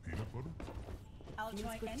 I'll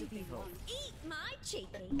try anything. Eat my cheeky.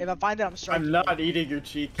 If I find it, I'm striking. I'm not eating your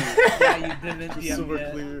cheeky. Yeah, you didn't DM Super me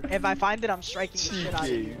it. clear. If I find it, I'm striking the shit out of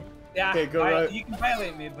you. Yeah, Okay, go right. you can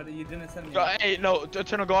violate me, but you didn't send me it. Hey, no,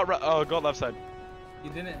 Eternal, go out. Go out left side. You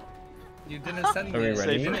didn't send me Are we it.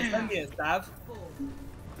 ready? You didn't send me it, Stav.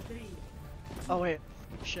 Oh, wait.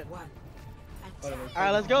 Shit. Whatever.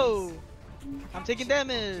 Alright, let's go. I'm taking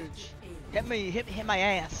damage. Hit my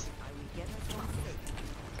ass.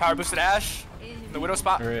 Power boosted Ash. The Widow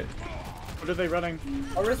spot. Alright. What are they running?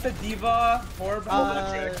 Orisa, Diva, Orb,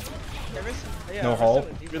 No halt.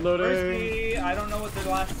 Reloading. Firstly, I don't know what their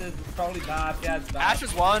last is. It's probably bad. Yeah, it's bad. Ash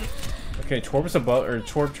is one. Okay, Torp's above, or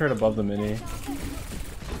Torp turret above the mini.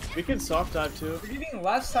 We can soft dive too. You're giving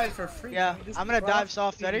left side for free. Yeah, You just I'm gonna drop dive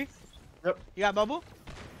soft. these. Ready? Yep. You got bubble?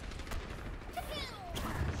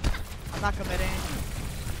 I'm not committing.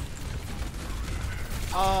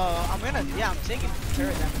 I'm taking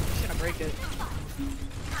turret then. I'm just gonna break it.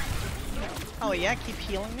 Oh yeah, keep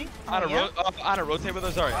healing me. On a rotate with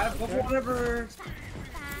us. Sorry. Whatever.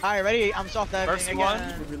 Alright, ready? I'm soft diving Mercy again.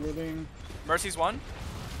 one. Reloading. Mercy's one.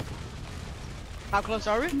 How close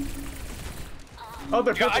are we? Oh,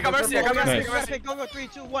 they're I got Mercy. I got Mercy. I got Mercy. Go, 3,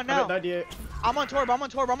 2, 1 I'm at now. 98. I'm on Torb. I'm on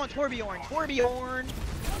Torbjorn.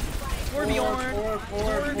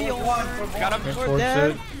 Got him. Torb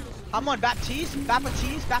dead. I'm on Baptiste, Bap 1.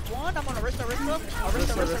 I'm on Arista 1,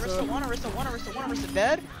 Arista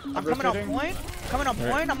dead. I'm coming on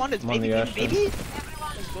point. I'm on this baby. Let's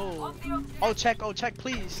go. Oh, check,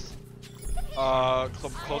 please.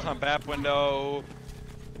 Close on BAP window.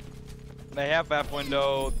 They have BAP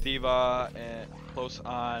window, Diva, and close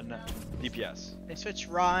on DPS. They switch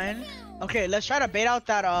Ryan. Okay, let's try to bait out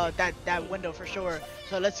that that window for sure.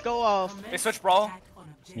 So let's go They switch brawl.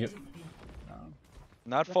 Yep.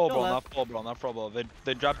 Not full brawl.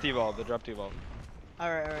 They dropped Diva.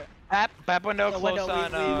 Alright. BAP window The close window,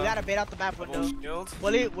 on. we gotta bait out the map window. Shield.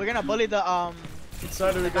 We're gonna bully the Which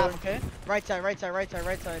side are we going? Okay. Right side, right side, right side,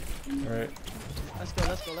 right side. Alright. Let's go,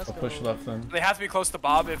 let's go, let's I'll go. push left then. They have to be close to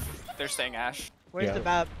Bob if they're staying Ash. Where's Yeah. the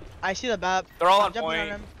BAP? I see the BAP. They're all I'm on jumping point.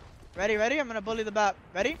 him. Ready, ready? I'm gonna bully the BAP.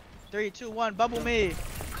 Ready? 3, 2, 1, bubble me.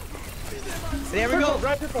 There we go.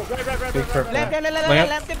 Right, purple, right, Big purple. Left, left, left, left, Lamp.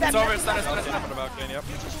 left, left, It's over. left, It's done. left, It's done. left, It's done. Yep.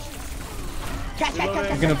 Catch, catch,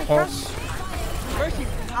 catch, I'm gonna catch, pulse. Mercy,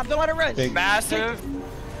 I'm the one to rush. Big. Massive.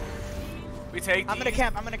 We take. I'm gonna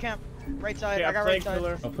camp, I'm gonna camp. Right side, Okay, I got right side.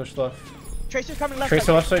 killer. I'll push left. Tracer's coming left Tracer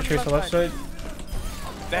side. left side, coming tracer left side.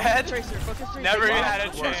 Dead. Tracer, focus Tracer. Never even Wow. had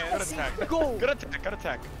a Good chance. attack. Go. Good attack. Good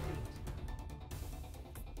attack.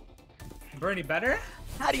 Bernie, better?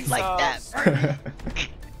 How do you like So- that?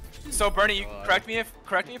 So Bernie, you correct me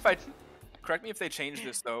if they change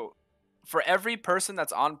this though. For every person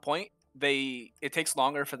that's on point, it takes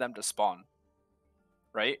longer for them to spawn.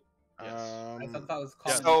 Right? I thought that was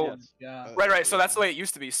called. So- yeah. Right. So that's the way it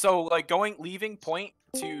used to be. So like leaving point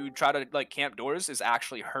to try to like camp doors is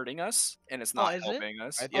actually hurting us, and it's not is it? helping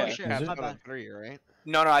us. I Yeah. thought shit, Cap's my got a bad. 3, right?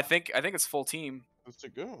 No, I think it's full team. Let's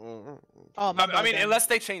go. Oh, my I bad, mean, then. unless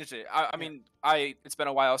they changed it. I mean, it's been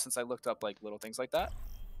a while since I looked up like little things like that.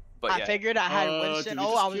 But I yeah. figured I had did Winston. we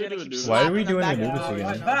Oh, just I was do gonna it keep or do it? Why are we slapping them doing back the and Luminous forth.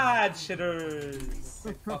 My again? bad,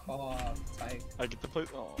 shitters. Fuck off. Like, I get to play.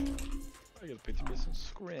 Oh, I get to play some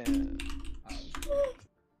Scrim.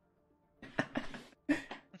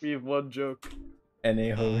 We have one joke.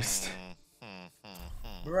 NA host.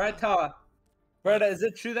 Beretta. Beretta, is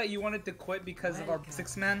it true that you wanted to quit because of our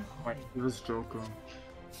 6-man? He was joking.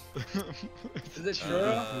 Is it true?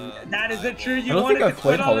 Nat, is it true you I don't wanted think I've to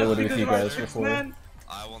played quit on us Hollywood with because you of our guys before. 6-man?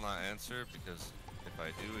 I will not answer because if I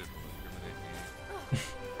do, it will incriminate me.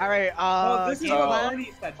 Alright, Oh, this is game what plan.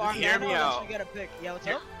 Bernie said. Farm Hear down, me unless out. we get a pick. Yeah, what's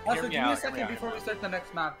up? Also, Hear give me me a out, second hear me out. before we start the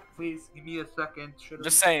next map. Please, give me a second. I'm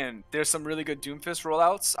just saying, there's some really good Doomfist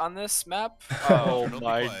rollouts on this map. Oh Don't be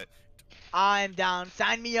my! quiet. I'm down.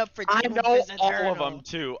 Sign me up for I Doom know Fist all of Eternal. them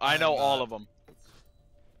too. I know all of them.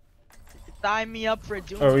 Sign me up for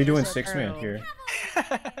Doom Oh, are we doing Fist 6-man Eternal. here?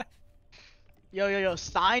 Yo,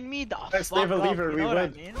 sign me the Guys, fuck leave a up, lever, you we know what I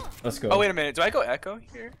win. mean? Let's go. Oh wait a minute, do I go Echo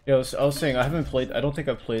here? Yeah, I was saying I don't think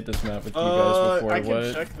I've played this map with you guys before. I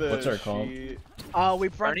can check the What's our comp? sheet. We run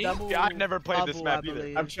Bernie? double. Yeah, I've never played this bubble, map I either.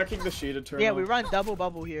 believe. I'm checking the sheet, Eternal. Yeah, we run double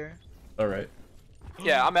bubble here. Alright.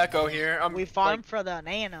 Yeah, I'm Echo here. We farm for the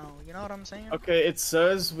nano. You know what I'm saying? Okay, it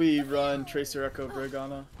says we run Tracer Echo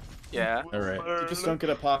Brigana. Yeah. Alright. You just don't get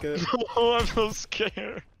a pocket. Oh, I'm so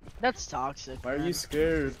scared. That's toxic. Why are man. you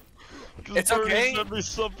scared? It's okay. Sent me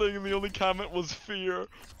something, and the only comment was fear.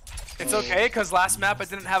 It's okay, cause last map I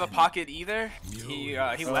didn't have a pocket either. He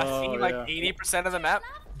left me Oh, like yeah. 80% of the map.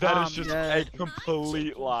 That is just yeah. a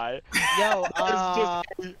complete lie. Yo, That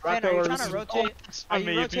is Ben, just are you Rocco, trying to rotate? Are on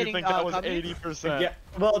me you if you rotating think that was Cubby? 80%. Yeah,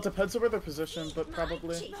 well, it depends on where they're positioned, but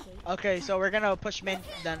probably. Okay, so we're gonna push main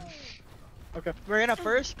then. Okay. We're gonna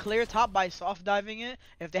first clear top by soft diving it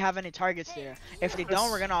if they have any targets there. If they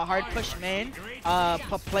don't, we're gonna hard push main.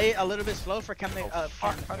 Play a little bit slow for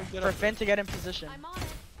for Finn to get in position. I'm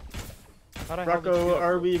on it. Rocco,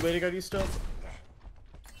 are we waiting on you still?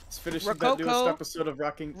 Let's finish that newest Rococo. episode of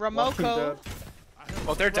Walking Romoco. Dead.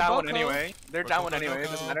 Well, they're down one Rococo. anyway. They're down one anyway. It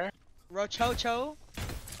doesn't matter. Rochocho.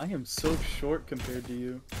 I am so short compared to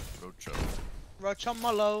you. Rocho.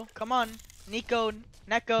 Rochomolo. Come on. Nico.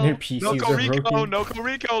 Their Neko. PCs Noko are Rico, broken. Noko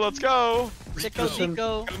Rico, let's go! Chico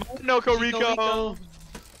Zico. Noko Rico. Rico!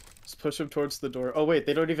 Just push him towards the door. Oh wait,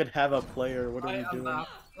 they don't even have a player. What are we doing?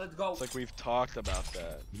 Let's go. It's like we've talked about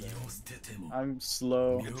that. I'm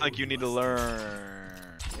slow. It's like you need to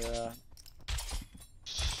learn Yeah.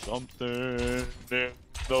 something in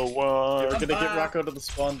the Okay, one. we're gonna get Rocco to the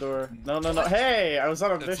spawn door. No. Hey, I was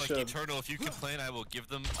on a It's mission. like Eternal. If you complain, I will give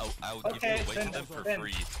them. I will Okay, give you away then- to them for then-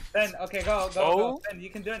 free. Ben, okay, go. Oh? Ben, you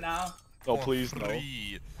can do it now. Oh, For please no.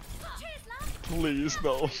 free. Please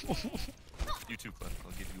no. You too, Clint.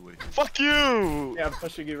 I'll give you away. Fuck you! Yeah, I'm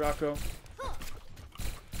pushing you, Rocco.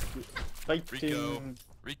 Fighting.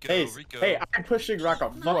 Rico, Hey, Rico. hey, I'm pushing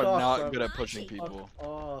Rocco. Fuck You are off, not bro. good at pushing people. Fuck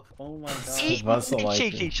off. Oh my god. Eat That's a like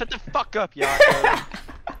cheeky. it. Shut the fuck up, Yako.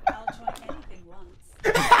 I'll try anything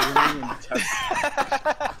once.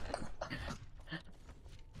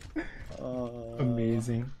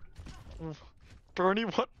 Amazing. Bernie,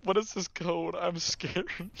 what is this code? I'm scared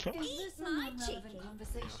now. Is this a non-relevant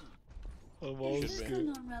conversation? I'm all Is this a scared.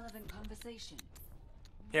 non-relevant conversation?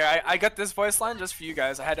 Here, I got this voice line just for you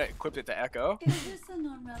guys. I had to equip it to Echo. Is this a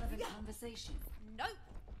non-relevant conversation? Nope.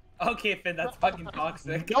 Okay, Finn, that's fucking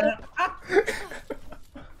toxic.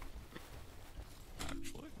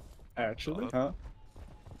 Actually? Huh?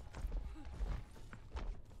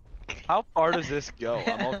 How far does this go?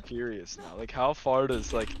 I'm all curious now. Like, how far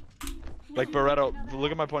does like Barretto?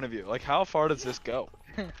 Look at my point of view. Like, how far does this go?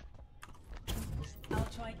 I'll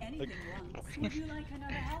try anything once. Would you like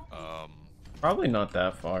another help? Probably not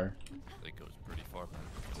that far. It goes pretty far back.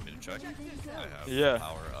 Want me to check? I have Yeah. the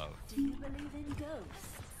power of. Do you believe in ghosts?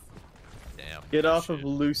 Damn. Get that off shit. of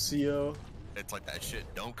Lucio. It's like that shit.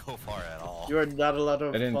 Don't go far at all. You are not allowed to.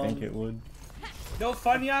 I didn't think it would. No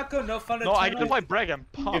fun, Yako. No fun. No, I Eternal? didn't play Breg. I'm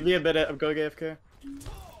Give pumped. me a minute. I'm going AFK.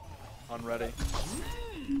 Unready.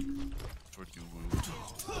 Do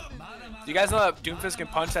you guys know that Doomfist can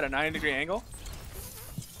punch at a 90-degree angle?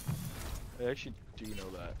 I actually do know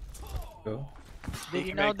that. Go. Did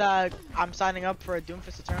you know that I'm signing up for a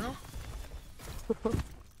Doomfist Eternal?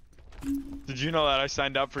 Did you know that I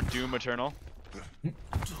signed up for Doom Eternal?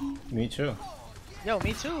 Me too. Yo,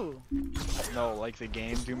 me too. No, like the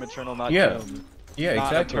game Doom Eternal, not Yeah. Doom. Yeah, Not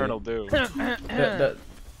exactly. Eternal Doom.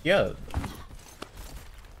 Yeah.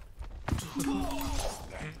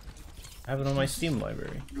 I have it on my Steam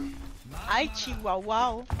library. I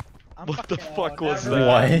chihuahua. I'm What the fucking- fuck was never,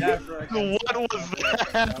 that? never What was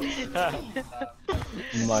that?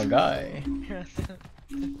 My guy.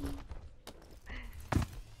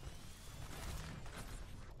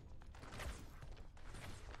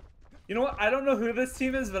 You know what? I don't know who this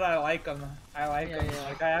team is, but I like them. I like them. Yeah.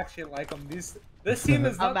 Like, I actually like them. This team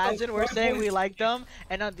is not Imagine those we're poor saying boys. we like them,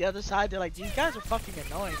 and on the other side they're like, these guys are fucking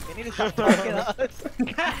annoying. They need to stop talking to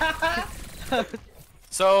us.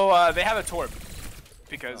 So they have a Torb.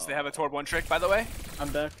 Because they have a Torb 1 trick, by the way. I'm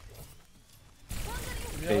back.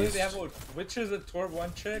 Really? They have which is a Torb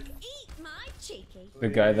 1 trick? Eat my cheeky. The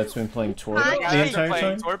guy that's been playing Torb Hi, the guys. entire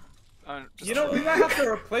Playing time? Torb. Just You know, we might have to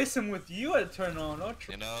replace him with you, Eternal. No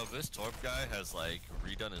You know, this Torp guy has like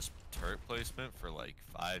redone his turret placement for like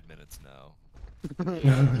 5 minutes now.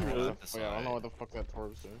 Yeah, I don't know what the fuck that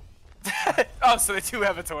Torb's doing. Oh, so they do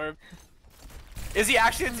have a Torb. Is he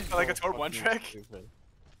actually like a Torb 1 trick? Stupid.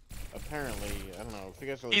 Apparently, I don't know. If you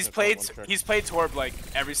guys are He's listening to played Torb 1 trick- he's played Torb like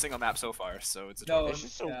every single map so far, so it's a No, Torb. It's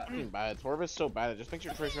just so fucking bad. Torb is so bad. It just makes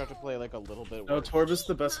your Tracer have to play like a little bit No, worse. Torb is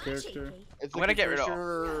the best character. It's I'm like gonna get rid of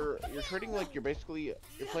You're trading like you're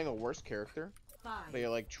playing a worse character, but you're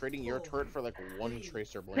like trading your turret for like one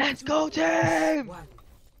Tracer blade. Let's go, team!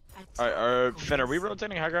 Alright, Finn, are we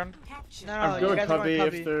rotating high ground? No, I'm you going guys are Cubby going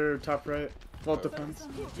if Cubby. they're top right. Well, it depends.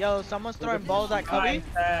 Yo, someone's throwing balls at Cubby.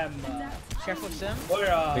 Them. Careful, Sim. Or, Pick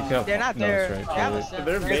up. They're not No, there. that's right. They have a They're- Sim.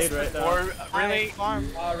 They're made right now. Or really? Farm.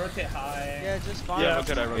 rotate high. Yeah, just farm. Yeah,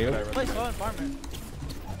 rotate, I rotate, I Yep. rotate. Play slow and farm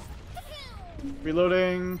it.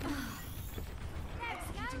 Reloading.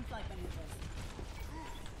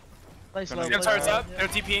 Play slow. Their play turret's slow. up. They're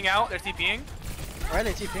TPing out. They're TPing. Why are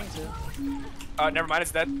they TPing to? Never mind.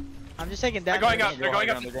 It's dead. I'm just taking They're damage. going up. They're going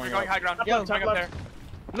up. They're They're going going up. high ground. Yo, Going up there.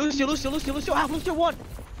 Lucio. Ah, Lucio won.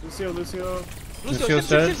 Lucio. Lucio, Lucio Sim,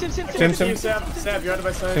 said. Sim. Sim. Sab, you're out of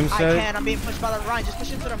my sight. Sim I said. can't. I'm being pushed by the Ryan. Just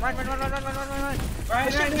push into them. Ryan. Push in.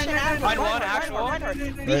 Ryan won, actual. Reinhardt. Be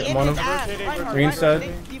Right, in one his of- ass. Rotating, Reinhardt, Green Reinhardt.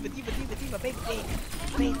 said. Diva, baby.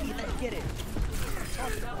 Baby, let's get it.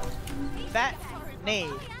 Fat nade.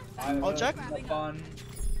 I'll check. Fun.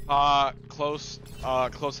 Close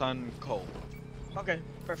on Cole. Okay,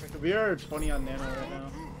 perfect. We are 20 on Nano right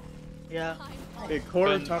now. Yeah. Okay,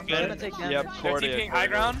 quarter Finn, top gonna right. take damage. Yep, They're Cordy. TPing high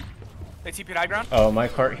ground. They TP'd high ground. Oh, my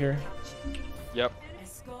cart here. Yep.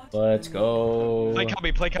 Let's go. Play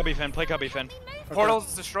Cubby, Finn.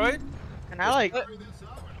 Portal's destroyed. Can I like? You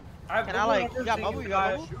You got bubble? You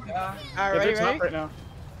got bubble? Yeah. Alright, Yeah, they're ready? top right now.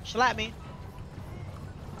 Slap me.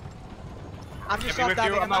 I'm just If soft with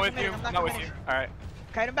diving. you, I'm not with you. committing, I'm not with you. All right.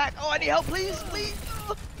 Kite him back. Oh, I need help, please.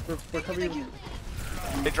 We're coming. Thank you.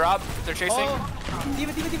 They dropped. They're chasing. Oh,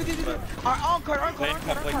 Diva. Arm card. Run.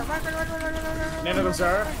 Nano the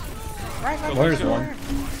Zara. Where's one?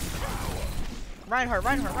 Reinhardt.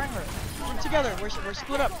 We're together. We're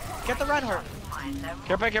split up. Get the Reinhardt.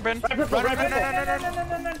 Care Ben.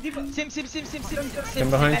 Sim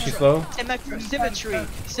behind, she's low.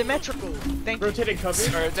 Symmetrical. Thank you. Rotating Cubby.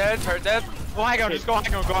 Turret dead. Go high ground, just go high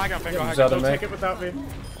ground, Finn, go high ground. Zelda Don't mech. take it without me.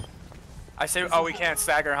 I say, oh, we can't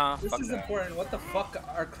stagger, huh? This Fuck is that. important. What the fuck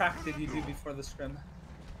crack did you do before the scrim?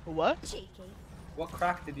 What? Cheeky. What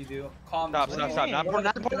crack did you do? Calm. Stop.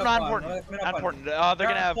 Not important. They're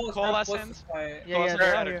gonna have coalescence. Yeah,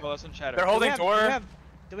 they're out here. Coalescence shatter. They're holding door.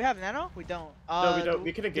 Do we have nano? We don't. No, we don't.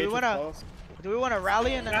 We could engage with balls. Do we want to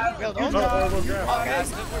rally and then build? Oh, we'll grab. Okay,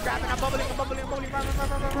 we're grabbing. I'm bubbling.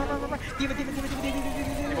 Run. Diva.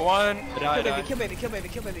 Number one. Kill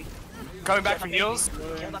baby. Coming back from heals.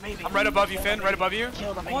 Kill the baby. I'm right above you, Finn. Right above you.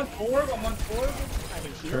 Kill the I'm baby. on forward.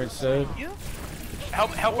 Turret said.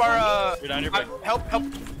 Help our You're down your back. help.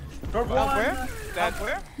 Door Well, one. where? That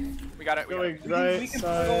where? We got it. We got Going it. right We can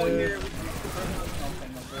side. go here. We can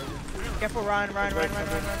go Careful, Ryan. Ryan.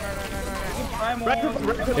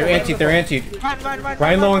 They're anti. They're anti.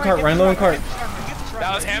 Ryan low on cart. Ryan low on cart.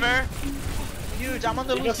 That was hammer. Huge. I'm on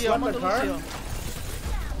the You just Lucio. I'm on left the the car? Lucio.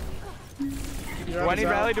 Do I need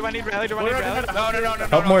rally? Do I need rally? Do I need rally? No.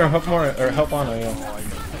 Help more. Help more. Or help on. Yeah.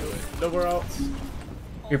 Nowhere else.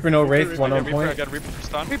 Reaper no wraith. One on I point. got Reaper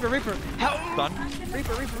stun. Reaper. Help. Stun.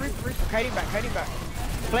 Reaper. Kiting back.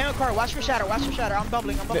 Play on car. Watch for shatter. I'm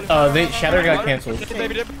bubbling. They shatter got canceled.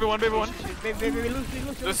 Baby one. Baby,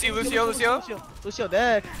 Lucio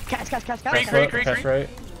dead. Cast. Pass right.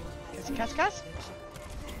 Cast.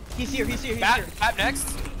 He's here. Bat next.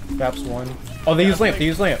 Baps one. Oh, they use lamp.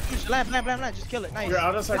 Lamp. Just kill it. Nice. You're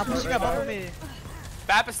out of sight. I'm pushing up over me.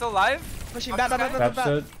 Bap is still alive. Pushing back. Baps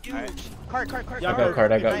dead. Huge. Cart. Yeah, I got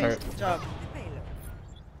cart. Nice. Good job.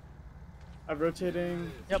 I'm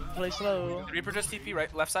rotating. Yep, play slow. Did Reaper just TP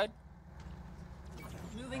right, left side?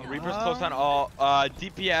 Reaper's close on all.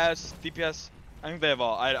 DPS. I think they have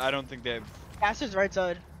all. I don't think they have. Cast is right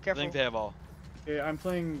side. I Careful. think they have all. Okay, I'm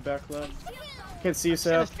playing back left. Can't see you, I'm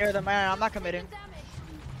gonna Seth. scare them, man. I'm not committing.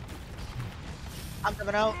 I'm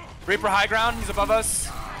coming out. Reaper high ground. He's above us.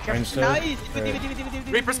 Range Nice.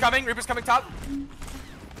 Reaper's coming top.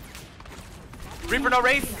 Reaper no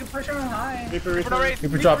wraith. You can push him high. Reaper. Reaper no wraith.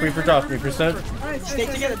 Reaper drop. Reaper dead. Stay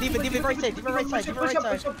together. Diva right side. Right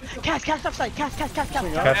side. Cast upside. Cast. Catch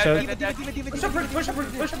dead. Push up.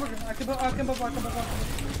 I can bubble.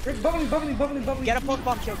 Bubbling. Get a post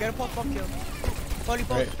bomb kill. Fully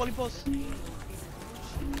post.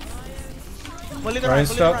 Fully the Ryan right.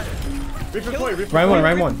 stop. Reaper point.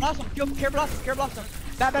 Ryan one. Blossom. Care blossom.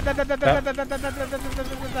 Back. Cast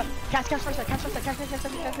right side. Cast.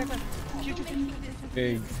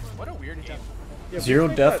 Big. What a weird jump. Yeah, Zero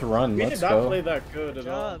we death did run. We Let's did not go. play that good at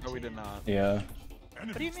all. No, we did not. Yeah.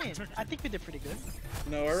 What do you mean? I think we did pretty good.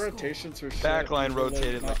 No, our rotations were shit. Backline We were, like,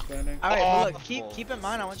 rotated, not like- planning. All right, but look, Awful. keep in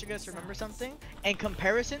mind. I want you guys to remember something. In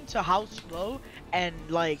comparison to how slow and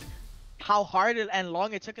like how hard and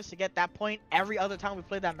long it took us to get that point, every other time we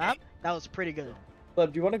played that map, that was pretty good.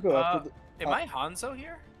 Leb, do you want to go up? Am I Hanzo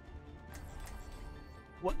here?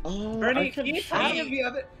 Oh, Bernie, I can any of the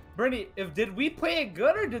other. Bernie, did we play it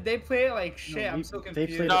good or did they play it like shit? I'm so they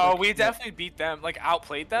confused. played No, we definitely beat them. Like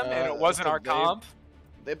outplayed them, and it wasn't our comp.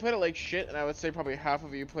 They played it like shit, and I would say probably half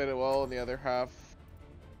of you played it well, and the other half.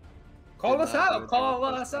 Call us out. Call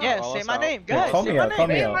us out. Yeah, Call say us my out. name. Yeah, Guys, call say me my out, name. call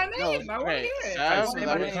me Say out. my name. I want to Okay, hear it. Sav, Say that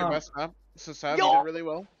my was your name. best map. So Sav, Yo. you did really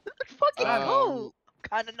well. Fucking Um, cool.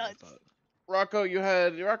 Kinda nuts. Rocco, you're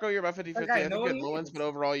about 50-50. That guy I think know you what had he moments, is. but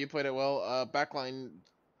overall you played it well. Backline,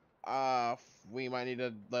 we might need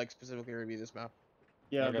to like specifically review this map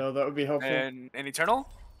Yeah, Okay. no, that would be helpful. And Eternal.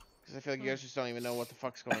 because I feel like you guys just don't even know what the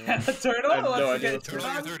fuck's going on. Turtle? I have no Let's idea get what's going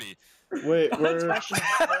Turtle. 30. Wait,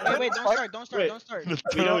 we're. Wait, don't start.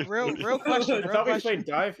 We don't. Real question. I thought we played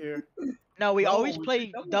dive here. No, we No, always we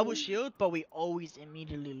play played double shield, but we always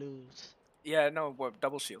immediately lose. Yeah, no, what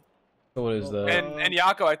double shield. So what is that? And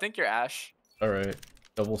Yako, I think you're Ash. All right.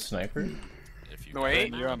 Double sniper. If you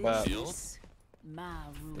Wait. You're on bad. shield,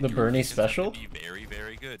 The Bernie it's gonna special. be very,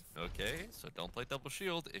 very good. Okay, so don't play double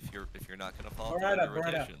shield if you're not gonna follow Beretta, the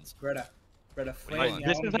rotations. Beretta, do you flame want? me.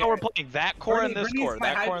 This I is wanna how we're hear it. playing. That core and this Bernie's core.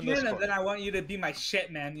 my That core and this hype man, core. and then I want you to be my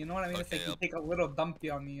shit, man. You know what I mean? It's like Okay, you take a little dumpy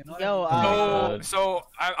on me. You know what Yo, I mean? Oh, So,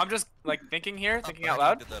 God. so I'm just like thinking here, thinking out I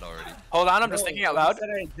loud. did that already. Hold on, I'm just No, thinking out you loud. said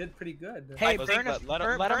I did pretty good. Hey, Let- burn let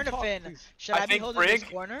him talk, Burnafin. please. Should I I be think holding this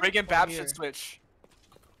Brig, corner? Brig and or Bab here? should switch.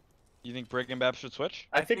 You think Brig and Bab should switch?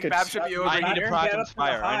 I think Bab should be over I need here. to proc Get up to the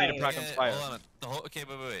inspire. I need to high. proc Yeah, inspire. hold on. The whole, okay,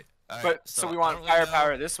 wait. All right, But so we I want don't really know-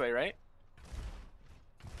 firepower this way, right?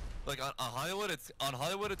 Like on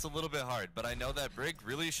Hollywood, it's a little bit hard, but I know that Brig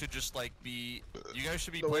really should just like be. You guys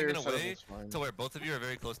should be The playing in layer a setup way is fine. to where both of you are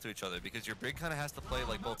very close to each other, because your Brig kind of has to play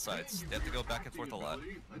like both sides. You have to go back and forth a lot,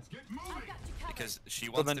 because she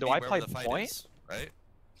wants then to do be I wherever play the fight point? is, right?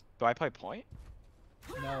 Do I play point?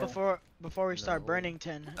 No. Before we start No.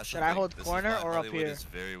 Burnington, That's should the I thing. hold This is corner why or up Hollywood here? is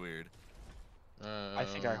very weird. I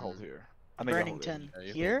think I hold here. I think I hold here. Burnington Yeah, you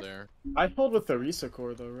hold here. there. I hold with the Risa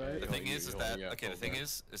core though, right? The thing is that yeah, okay. The hold thing there.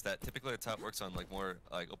 is that typically it's how it works on like more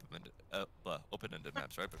like open-ended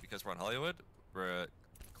maps, right? But because we're on Hollywood,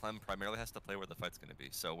 Clem primarily has to play where the fight's gonna be.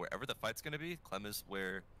 So wherever the fight's gonna be, Clem is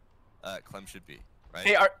where Clem should be, right?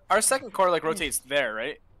 Hey, our second core like rotates there,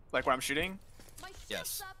 right? Like where I'm shooting.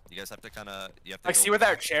 Yes. You guys have to kind of Like see where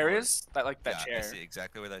that chair is? That like that Yeah, I chair. see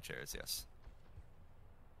exactly where that chair is. Yes.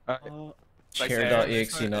 Like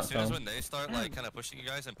Chair.exe As not soon as found. when they start like kind of pushing you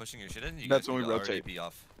guys and pushing your shit in, you That's guys when we need to already rotate. be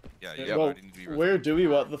off. Yeah, you Yeah, well, already need to be where do we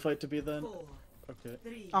want the fight to be then?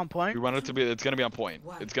 Okay. On point. We want it to be. It's gonna be on point.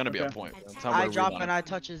 It's gonna be on point. That's how I we drop want and it. I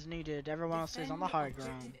touch as needed. Everyone else is on the high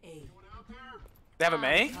ground. They have a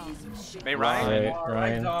May? May Ryan?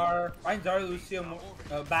 Ryan. Ryan Dar, Lucio,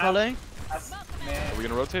 Bab. Pulling. Man. Are we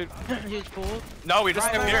gonna rotate? Huge pull. No, we just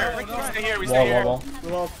stay here. Right, We stay here. We Wall, stay here. wall.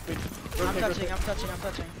 I'm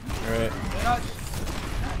touching. Alright.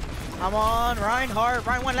 I'm on Reinhardt.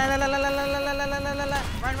 Ryan one. Ryan.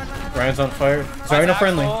 Ryan's on fire. Sorry, no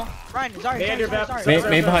friendly. Ryan, sorry.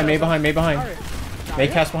 May behind, May behind, May behind. May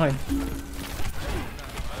cast behind.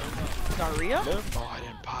 Daria? Oh, I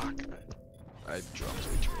didn't pock. I dropped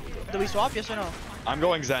way too early. Do we swap? Yes or no? I'm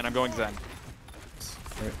going Zen. I'm going Zen.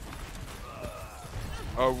 Right.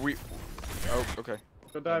 Oh, we. Oh, okay.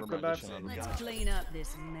 Go dive, Never go mind, dive. Let's clean up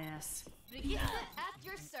this mess.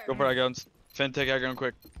 Go for Aggons. Finn, take Aggon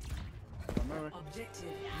quick. Objective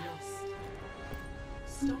lost.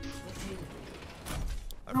 Stop.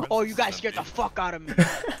 Oh, you guys scared the fuck out of me.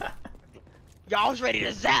 Y'all was ready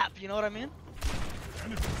to zap, you know what I mean?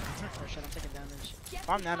 Oh shit, I'm taking damage.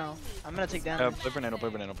 Farm nano. I'm gonna take damage. Play for nano, play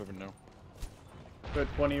for nano, play for nano. We're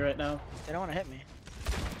at 20 right now. They don't wanna hit me.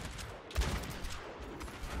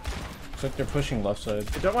 Looks like they're pushing left side.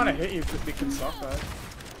 They don't want to hit you because we can soft dive.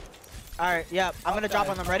 Alright, yeah, I'm gonna drop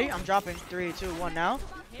on them. Ready? I'm dropping. 3, 2, 1 now.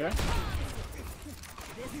 Okay.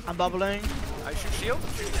 I'm bubbling. I shoot shield.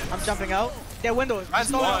 I'm jumping out. Their windows.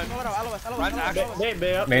 Ryan's one. LOS. Ryan's actual.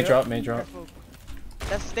 May up. May drop, May drop.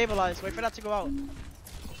 That's stabilized. Wait for that to go out.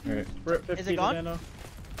 Alright. We're at 50 it gone? nano.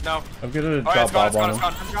 No. I'm gonna Alright, drop it's gone, Bob it's gone, on it's him.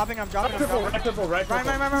 gone. I'm dropping. Right purple, right purple, right Run.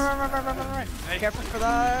 purple. Careful for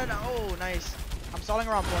that. Oh, nice. I'm stalling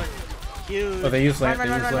around point. Huge. Oh, they use lamp, Run.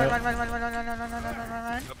 they use lamp.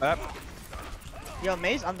 Run. Yo,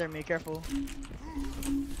 May's under me. Careful.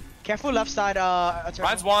 Careful left side.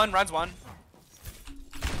 Ryan's one. Ryan's one.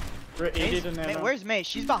 We're at 80 to nano. Where's May?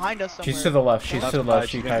 She's behind us somewhere. She's to the left, she's to the left,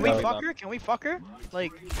 she Can kind we of. fuck her? Can we fuck her?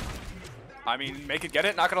 Like. I mean, make it get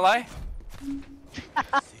it. Not gonna lie.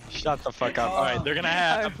 Shut the fuck up. Alright, they're gonna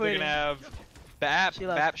have. Bap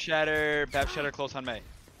left. Shatter close on May.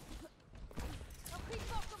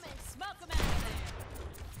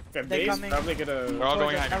 Okay, They May's coming. probably gonna. We're all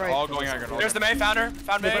going high ground. Alright. All going high ground. There's the May. Found her.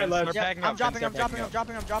 Found May. Left. Yeah, backing I'm up, dropping. Finn's backing up.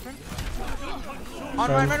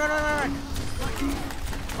 On run. Run.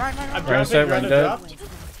 I'm Ryan said, dropping, Ryan Greta dead.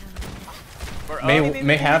 dropped.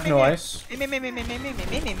 May have no ice. Me.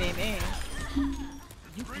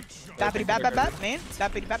 Bappity bap, man.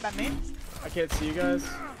 Bappity bap, man. I can't see you guys.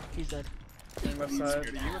 He's dead. Going left side.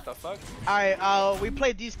 What the fuck? Alright, we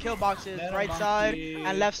played these kill boxes, Nano right side monkey.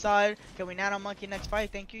 and left side. Can we nano monkey next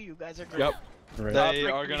fight? Thank you. You guys are great. Yep. Right. They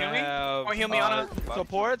Rick, are can you gonna heal me? have. Oh, heal me, Anna.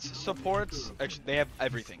 Supports. Actually, they have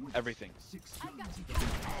everything.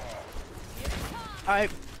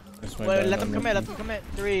 Alright, This might wait, die let them on commit. me.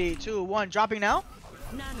 3, 2, 1. Dropping now.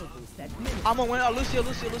 I'm gonna win. Lucio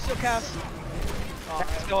cast.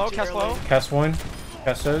 Hello, Too cast early. low. Cast one.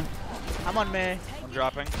 Cast dead. I'm on May. I'm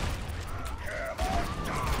dropping.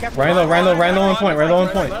 Careful. Ryan low on point, Ryan low on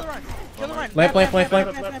point. Kill the Ryan. Lamp.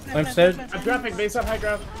 Lamp's dead. I'm dropping base on high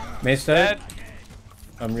ground. May's dead.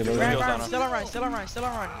 I'm reloading. Ryan, still on Ryan.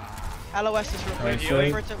 LOS this real quick. Ryan's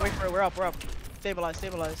Wait dead. for it. We're up. Stabilize.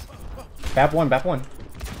 Bap one.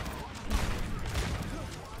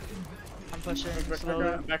 I'm pushing Back high slowly.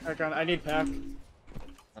 ground. Back high ground. I need pack.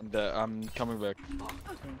 I'm coming back.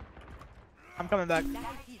 I'm coming back.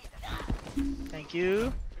 Thank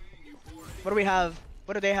you. What do we have?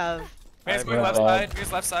 What do they have? May's I going have left Bob. side.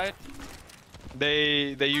 May's left side.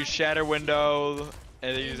 They use shatter window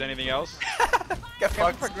and they use anything else. Get Careful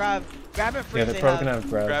fucked. for grab. Grab and freeze. Yeah, they're they probably have. gonna have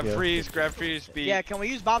grab. Grab freeze, speed. Yeah, can we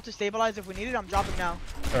use Bob to stabilize if we need it? I'm dropping now.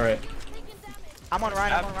 Alright. I'm on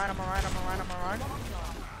Ryan. I'm on Ryan.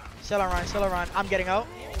 Still on Ryan. I'm getting out.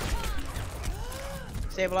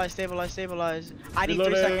 Stabilize. I need 3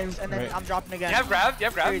 Reloading. seconds and then Right. I'm dropping again. You have grab.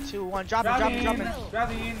 3, 2, 1. Dropping. Grabbing. Grab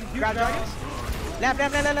dragons. Lamp.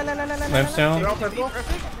 Lamps down. They're all purple.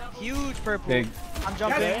 Huge purple. Big. I'm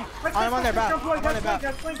jumping. I'm on their back.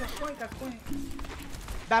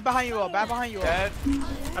 Back behind you all. Dead.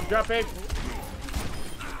 I'm dropping.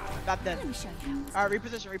 Back dead. Alright,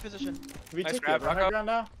 reposition. We Nice took grab, it. rock High up. ground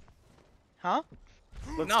now. Huh?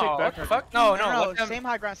 Let's No. take What back the high fuck? No. No, Let them. same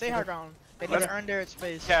high ground. They need to earn their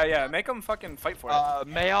space. Yeah. Make them fucking fight for it.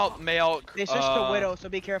 Mail. They switched to Widow, so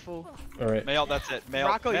be careful. Alright. Mail, that's it. Mail.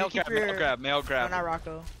 Rocco, mail you keep grab, mail your- grab, mail No, grab. not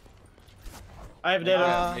Rocco. I have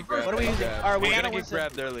data. What are we using? Alright, we We're nano gonna get Winston.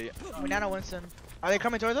 grabbed early. We nano Winston. Are they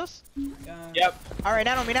coming towards us? Yep. Alright,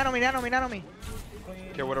 nano me.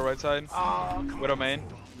 Okay, Widow right side. Oh, Widow main.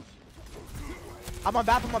 I'm on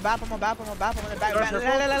BAP. I'm on the back. They're purple.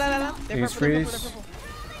 They're He's purple. freeze.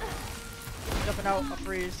 jumping out. A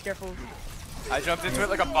freeze. Careful. I jumped into it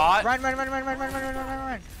like a bot. Run. Run.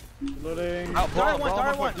 Loading. Oh,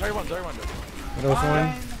 Zarya one. Zarya one. Widow's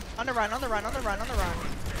one. On the run.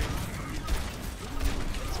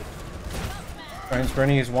 Ryan's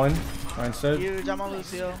burning, he's one. Ryan's dead. Huge, I'm on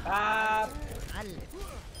Lucio.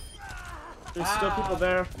 There's still people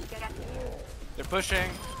there. They're pushing.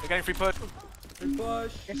 They're getting free push.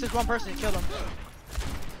 It's just one person, kill them.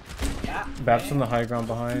 Bap's on the high ground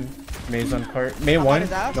behind. May's on cart. May one.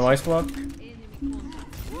 No ice block.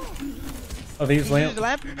 Oh, they use lamp.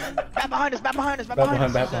 Lamp. Bat behind us. Bat behind.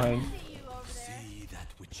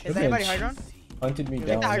 Is anybody high ground? Hunted me Take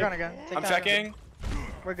down. the high ground again. I'm checking.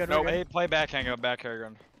 We're good. No, hey, play back hang up, back high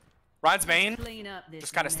ground. Ryan's main. Clean up this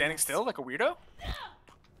Just kind of standing mess. still like a weirdo.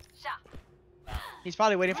 He's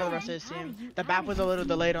probably waiting for the rest of his team. The Bat was a little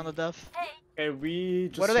delayed on the death. Okay, we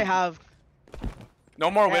just. What do they have?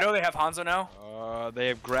 No more Widow. They have Hanzo now. They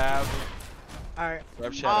have grab. Alright.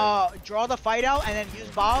 Grab shadow. Draw the fight out and then use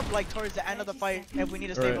Bob like towards the end of the fight if we need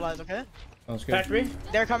to stabilize, okay? Sounds good. Factory?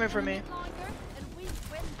 They're coming for me.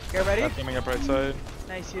 Get ready? Coming up right side.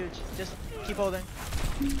 Nice, huge. Just keep holding.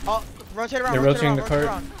 Oh, rotate around. They're rotating the cart.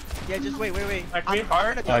 Around. Yeah, just wait. Factory?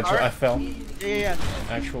 I fell. Yeah.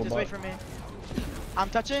 Actual Just bot. wait for me. I'm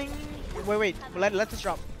touching. Wait. Let this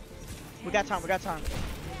drop. We got time.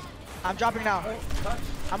 I'm dropping now.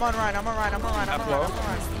 I'm on Ryan.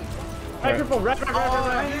 Microphone, right.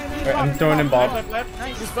 Alright, I'm throwing in Bob.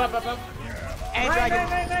 Nice. Just Bob. And Dragon.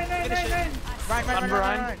 Finish it.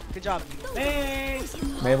 Ryan. Good job.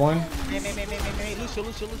 May one. May. Lucio.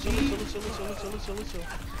 Lucio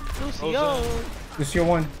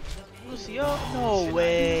one. Lucio. No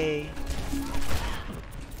way.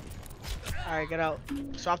 Alright, get out.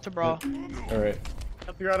 Swap to brawl. Alright.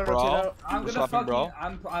 Help you out of Brawl. rotate out. I'm gonna swapping fucking. brawl.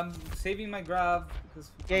 I'm saving my grab.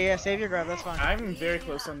 Yeah, save your grab. That's fine. I'm very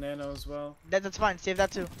close on Nano as well. That's fine. Save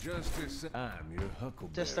that too. I'm your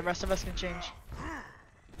huckleberry. Just the rest of us can change.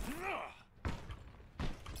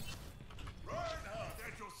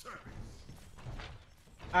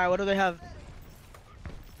 Alright, what do they have?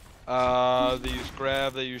 They use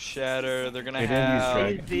grab, they use shatter, they're gonna They didn't use have.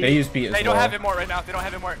 drag. They use beat as They well. don't have it more right now. They don't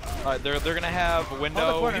have it more. Alright, they're gonna have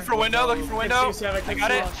window. corner. Looking for window. Looking for window. I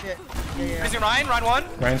got it. Oh shit. Yeah. Raising Ryan. Ryan one.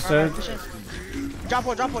 Ryan's dead. Drop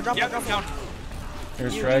one. Yep. Down.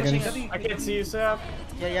 There's You- dragons. I can't see you, Sap.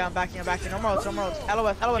 Yeah, I'm backing. No more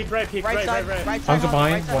ults. LOS. Peek Right right, side. right. Right side. Hanzo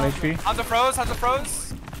behind, right side. 1 HP. Hanzo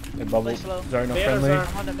froze. They bubbled. Play slow. Zarya no They friendly. are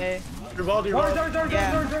On the May. Your ball. Zar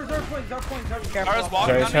point. Careful. Zara's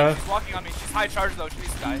walking Zarya's on me. half. She's walking on me. She's high charge though. She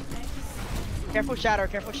needs to die. Careful shatter.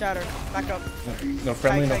 Back up. No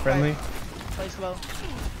friendly, no Kite. friendly. Play slow.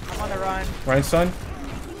 I'm on the run. Ryan's son.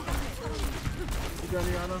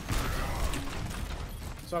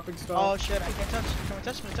 Swapping stall. Oh shit, I can't touch. Can we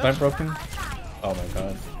touch? Lamp broken. Oh my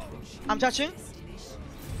god. I'm touching.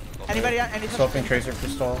 Anybody? Any touch? Swapping tracer for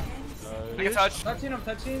stall. Take a touch. I'm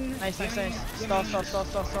touching. Nice. Stall.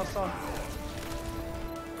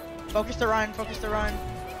 Focus the Ryan.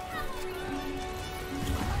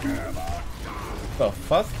 The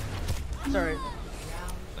fuck? Sorry.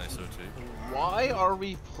 Nice OT. Why are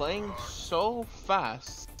we playing so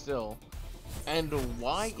fast still? And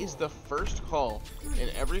why is the first call in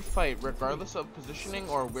every fight, regardless of positioning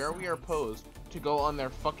or where we are posed, to go on their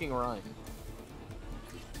fucking Ryan?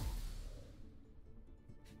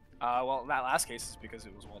 Well, that last case is because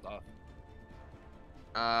it was walled off.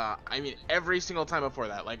 I mean, every single time before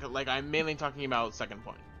that. Like I'm mainly talking about second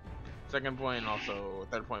point. Second point and also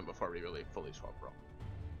third point before we really fully swap bro.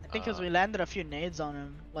 I think because we landed a few nades on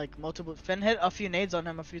him, like multiple. Finn hit a few nades on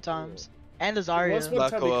him a few times, and the There was Zarya.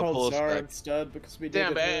 one time we Buckle up, called pull Zara spec. instead because we did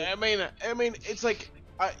Damn, get hit. I mean, it's like,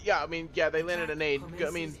 yeah, they landed a nade. I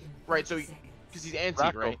mean, right? So, because he's anti,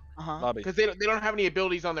 Racco. right? Lobby. Because they don't have any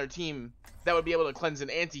abilities on their team that would be able to cleanse an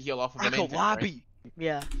anti-heal off of the main tank, lobby.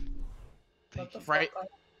 Yeah. right?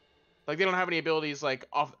 Like they don't have any abilities like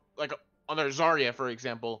on their Zarya, for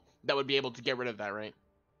example, that would be able to get rid of that, right?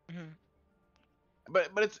 Mhm.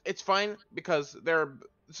 But it's fine because their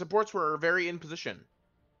supports were very in position,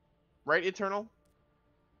 right? Eternal.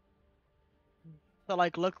 So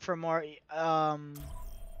like look for more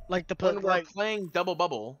like the When we're like playing double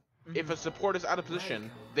bubble, if a support is out of position,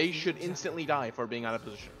 they should instantly die for being out of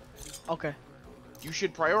position. okay. You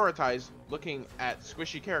should prioritize looking at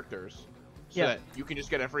squishy characters so Yeah. that you can just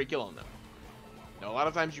get a free kill on them. Now, a lot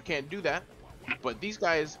of times you can't do that, but these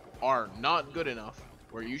guys are not good enough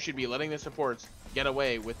where you should be letting the supports get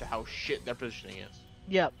away with how shit their positioning is.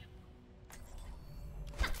 Yep.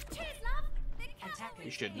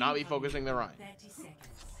 You should not be focusing the Ryan.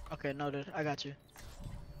 Okay, noted. I got you.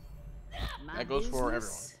 That goes for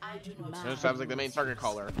everyone. It sounds like the main target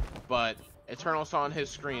caller, but Eternal saw on his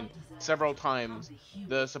screen several times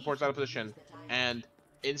the support's out of position, and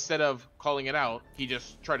instead of calling it out, he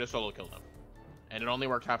just tried to solo kill them. And it only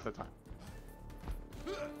worked half the time.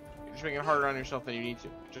 You're just making it harder on yourself than you need to.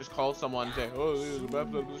 Just call someone and say, oh, the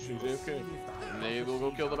map's out of position, he's AFK. And they will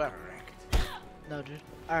go kill the map. No, dude.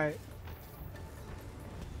 Alright.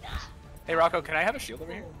 Hey Rocco, can I have a shield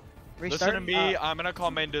over here? Listen to me, I'm gonna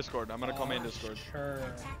call main Discord. Sure.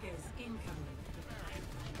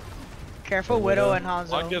 Careful, Widow and Hanzo.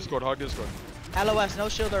 Hog Discord. LOS, no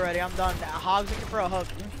shield already. I'm done. Hog's looking for a hook.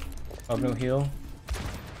 Hog no heal.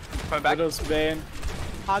 Coming back. Widow's Bane.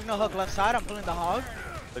 Hog no hook left side. I'm pulling the hog.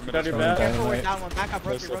 Got your back. Careful, we're down one. Back up,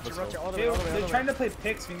 rotate, all the way. They're trying to play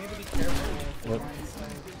picks. We need to be careful. What?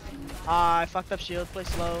 I fucked up shield. Play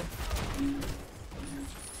slow.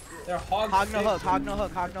 They're hogs. Hog no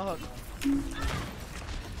hook.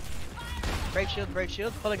 Break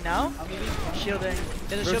shield. Pulling now. Shielding.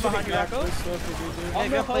 There's a shield behind you, Rocco. Yeah,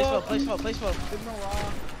 go. Play slow.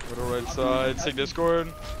 Widow right side. Sig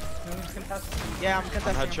Discord. Yeah, I'm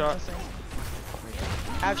contesting. Headshot.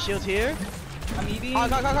 I have shield here. I'm eating. Hog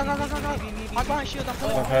behind shield. I'm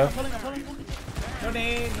pulling. No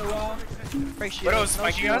nade, no wall. Break shield. Widow's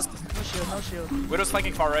flanking us. No shield. Widow's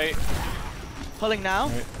flanking far right. Pulling now.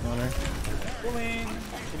 Right, on her. Pulling.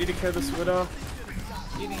 You need to kill this Widow.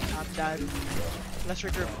 I'm dead. Let's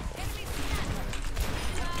regroup.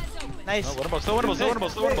 Nice. Still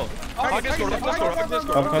winnable. Hog Discord.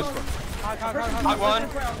 Hog one.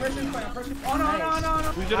 Oh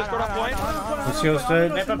no. Who's Discord on point? Lucio's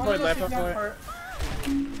dead. Left on point.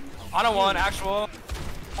 On a one, actual.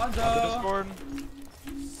 Discord.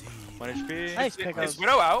 1 HP. Nice pick up. Is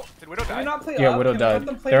Widow out? Did Widow die? Yeah, Widow died.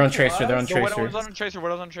 They're on Tracer. Widow's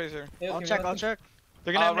on Tracer. I'll check.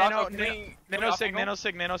 They're gonna have Rocco, Nano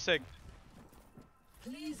Sig.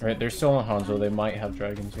 Right, they're still on Hanzo. They might have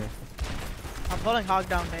dragons here. I'm pulling Hog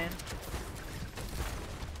down, man.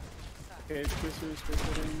 Okay, Tracer's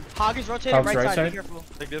hitting. Hog is rotating Hog's right right side. side? Be careful.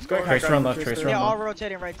 Sig Discord. Tracer on left. Tracer Yeah, on all left.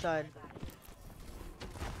 rotating right side.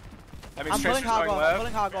 That means I'm pulling Tracer's Hog going off. left. I'm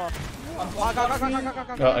pulling Hog off. Hog.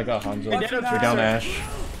 Oh, I got Hanzo. They're down Ash.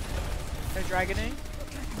 They're dragoning.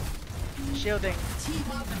 Shielding.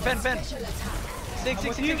 Ben. Six.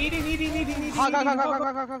 Eating. Hog.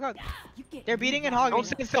 They're beating and hogging. Don't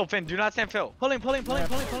stand still, Finn. Do not stand still. Pulling.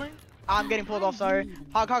 I'm getting pulled off, sorry.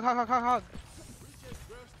 Hog.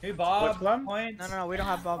 Hey Bob. Plum? Point. No, we don't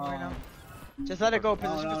have Bob right now. Just let it go,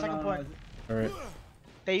 position for second point. Alright.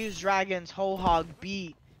 They use dragons, whole hog,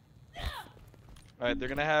 beat. Alright, they're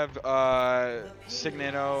gonna have Sig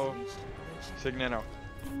Nano.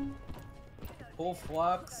 Full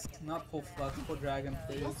flux, not full flux, full dragon,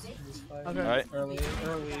 please. Just fight. Okay. Alright. Early.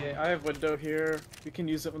 I have Window here. We can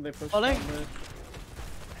use it when they push. Pulling.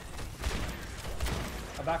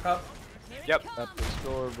 I'll back up. Yep. At the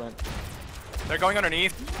store, but They're going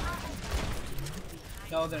underneath.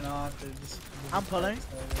 No, they're not. They're just. I'm pulling.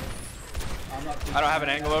 I'm not. I don't have an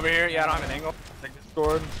angle over here. Yeah, I don't have an angle. Sig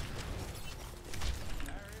Discord.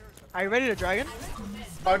 Are you ready to dragon?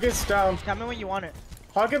 Hog is down. Tell me when you want it.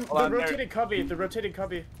 Hog him. on, The rotating cubby. They're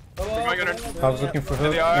going underneath. Hog's looking for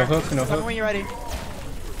hook. They are. No hook. Tell me when you're ready.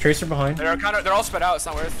 Tracer behind. They're all spread out. It's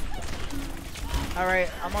not worth. Alright,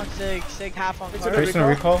 I'm on Sig. Sig half on card. Tracer no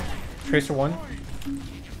recall. Tracer 1.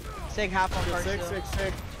 Sig half on card still.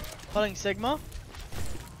 Sig. Pulling Sigma.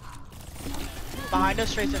 Behind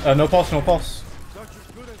us, Tracer. No pulse.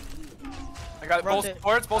 I got both Rotate.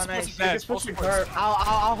 supports. Both Oh, nice. supports is bad. Both supports.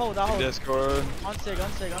 I'll hold. Discord. On Sig.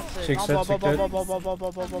 Sig On set, Sig dead.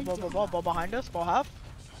 ball behind us, ball half.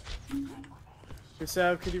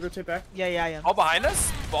 Yourself, could you rotate back? Yeah, I am. All behind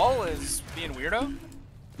us. Ball is being weirdo.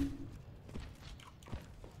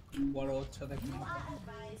 What else are they?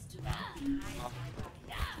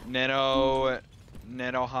 Nano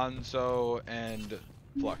Hanzo and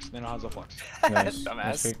Flux. Nano Hanzo Flux. Nice. Dumbass.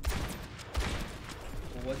 Nice pick.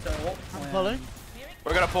 What's our ult I'm plan? pulling.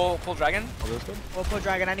 We're gonna pull dragon. We'll pull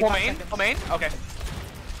dragon. I need Pull 5 main. seconds. Pull main. Okay.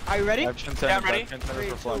 Are you ready? I have Shinsen. Yeah, I'm ready. 10 3,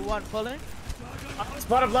 2, for Flux. 1, pulling.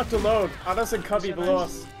 Spot left alone. Honest and cubby below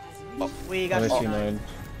us. We got Only C9.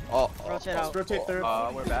 rotate Let's out. rotate third.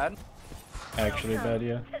 We're bad. Actually bad,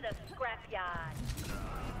 yeah.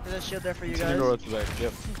 There's a shield there for you Continue guys. to rotate.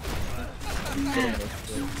 Yep.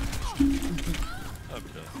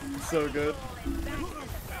 So good.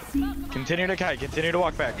 Continue to kite. Continue to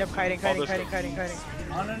walk back. Yep, kiting.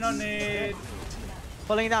 On no need.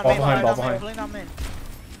 Pulling down Ball main, behind. pulling down main.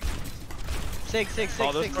 Sig.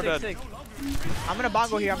 All those are dead. I'm gonna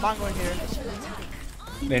bongo here, I'm bongoing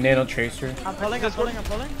here. They nano Tracer. I'm pulling.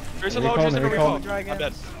 Tracer low, Tracer recall. Dragon. I'm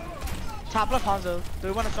dead. Top left Hanzo. Do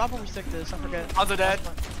we want to drop or we stick this? I forget. Hanzo dead.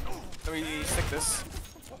 So we stick this.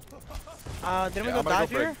 Didn't we go dive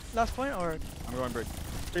here last point or? I'm going bridge.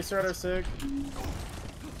 Restart our sig.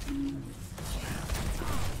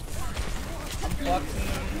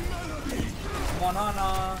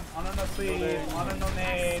 Banana, no sleep, no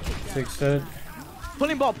nade. 6 dead.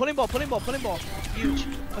 Pulling ball. Huge.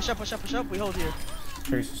 Push up. We hold here.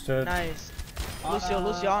 Trace is dead. Nice. Lucio,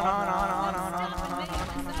 on.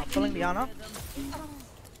 Pulling the Ana.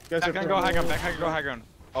 Guys Back can go high ground.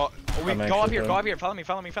 Oh, we I'm go up actually here. Follow me. You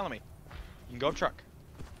can go up truck.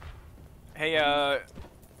 Hey,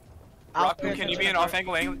 Raku, can you be an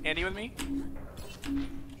off-angle Andy with me?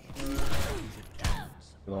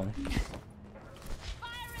 Long.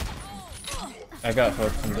 I got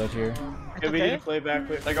hooked. I'm dead here. Okay, we need to play back.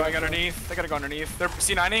 They're going underneath. They gotta go underneath. They're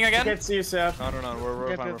C9ing again? I can't see you, Seth. No.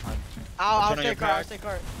 We're fine. I'll stay cart.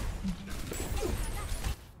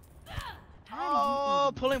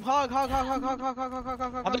 Oh, pulling hog.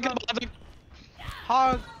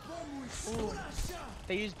 Hog. Ooh.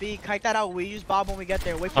 They use B. Kite that out. We use Bob when we get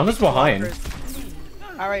there. Wait for Ana's behind.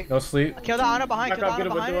 Alright. No sleep. Kill the Ana behind.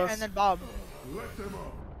 And then Bob.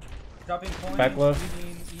 Dropping point. Back left.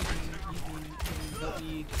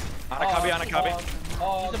 Ana copy. Use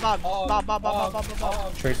the Bob.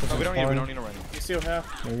 Bob. Trace is No, we don't need spawn. to run. You still have.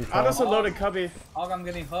 Maybe Ana's a fall. loaded cubby. Hog, I'm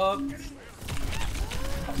getting hooked.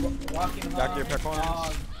 Walking hog. Back to your pick ones.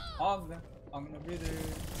 Hog. I'm gonna be there.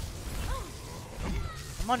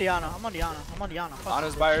 I'm on the Ana.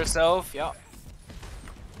 Ana's by herself. Yeah.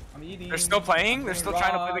 I'm eating. They're still playing. They're still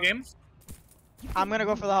trying to play the game. I'm gonna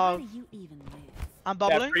go for the hog. I'm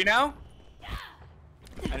bubbling. 3 now.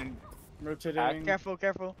 And Rotating. Careful.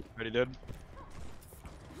 Ready, dude.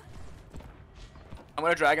 I'm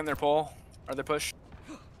gonna drag in their pull or their push.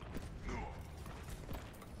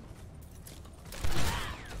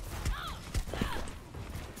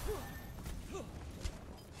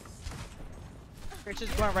 Rich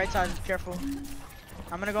is going right side. Careful.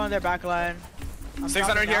 I'm gonna go in their back line.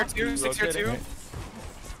 600 here too. 6 here too.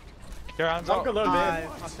 Here, hands Don't go up. low, man.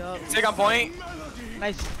 Fucked up. Sig on point.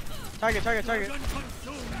 Nice. Target.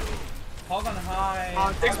 Hog on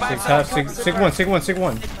high. Sig's by Sig one.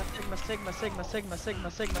 Sigma.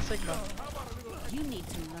 You need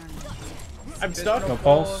to learn. I'm stuck. No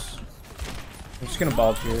pulse. I'm just gonna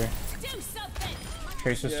bulb here.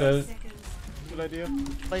 Trace is dead. Good idea.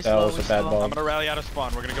 Play That slow, was we a bad slow. ball. I'm gonna rally out of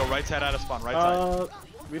spawn. We're gonna go right side out of spawn. Right side.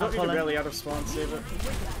 We don't need to rally out of spawn. Save it.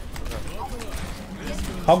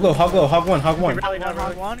 Hog low. Hog one. Rally now, Hog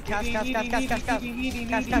rally. one. Cast.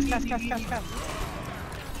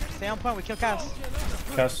 Stay on point. We kill cast.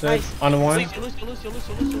 Cast it. Nice. On the one. Lucio.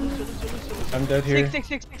 I'm dead here. Six.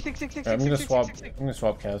 Alright, I'm gonna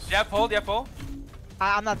swap cast. Yeah, pull.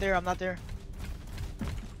 I'm not there.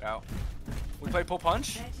 Out. We play pull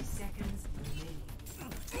punch. 30 seconds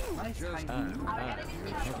remaining.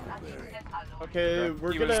 Okay,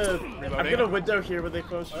 we're gonna. I'm gonna window here when they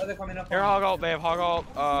close. Where are they coming up? Here, hog ult. They have hog ult.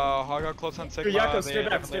 Hog ult close on Sigma. Here, Yako, They stay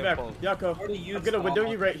back. definitely have pull. Yako, I'm gonna window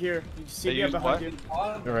you right here. You see They me used behind what? you.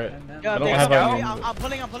 You're right. Yeah, I don't big have scout. any. I'm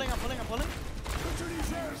pulling.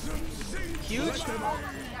 Huge.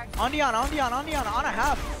 On the Ana. On a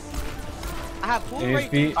half. I have pull It is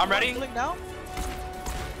right. beat. I'm ready. Pulling down.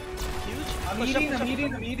 Huge. I'm Push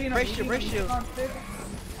eating. up. Brace you.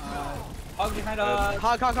 Hog behind us.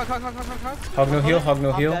 Hog. Hog no heal. I'm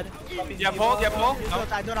dead. Yeah, pull.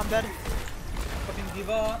 I do it, I'm dead. Fucking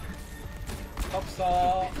diva. Top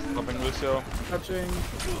saw. Helping Lucio. Touching.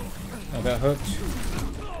 I got hooked.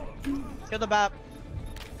 Kill the bat.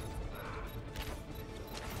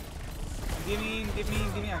 Give me.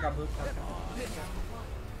 I got booped.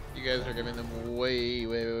 You guys are giving them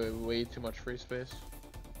way too much free space.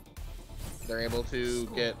 They're able to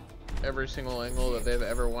get every single angle that they've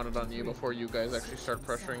ever wanted on you before you guys actually start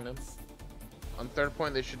pressuring them. On third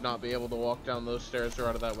point, they should not be able to walk down those stairs or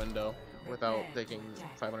out of that window without taking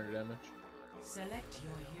 500 damage. Select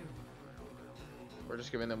your hero. We're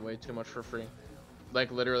just giving them way too much for free. Like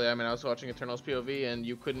literally, I mean, I was watching Eternal's POV and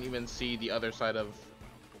you couldn't even see the other side of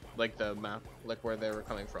like the map, like where they were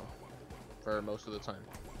coming from for most of the time.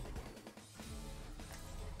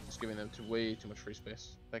 Just giving them way too much free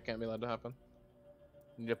space. That can't be allowed to happen.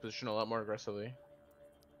 You need to position a lot more aggressively.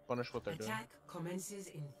 Punish what they're doing. Attack commences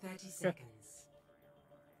in 30 seconds.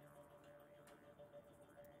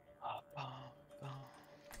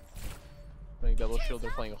 Playing double shield,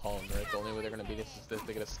 they're playing Holland, right? The only way they're gonna beat us is if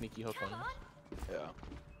they get a sneaky hook on us. Yeah.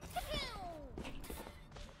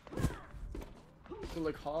 So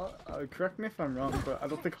like Hog, correct me if I'm wrong, but I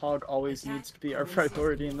don't think Hog always needs to be our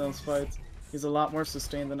priority in those fights. He's a lot more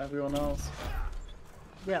sustained than everyone else.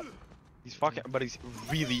 Yep. He's fucking, but he's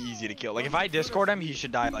really easy to kill. Like if I Discord him, he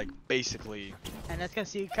should die like basically. And it's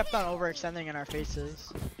because he kept on overextending in our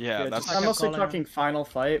faces. Yeah, that's. I'm mostly talking final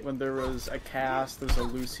fight when there was a Cass, there was a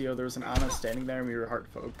Lucio, there was an Ana standing there, and we were hard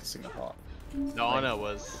focusing the Hawk. The Ana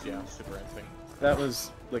was super insane. That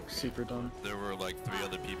was like super dumb. There were like 3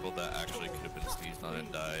 other people that actually could have been sneezed on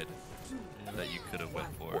and died that you could have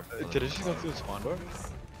went for. Did it just go through the spawn door?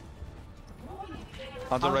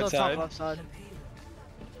 On the Hanzo right top side. left side.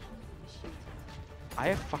 I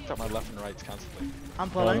have fucked up my left and rights constantly. I'm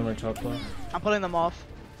pulling. Bottom or top left? I'm pulling them off.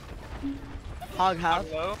 Hog half.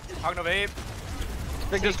 Hog low. Hog no vape.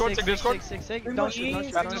 Big Discord, big Discord. Six. Don't shoot, don't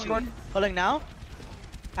shoot, Back don't Discord. shoot. Pulling now.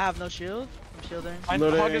 I have no shield. I'm shielding. Hog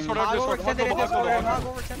Discord, Hog Discord. overextended in Discord. Hog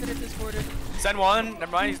overextended in Discord. Send one.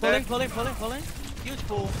 Never mind. He's dead. Pulling. Huge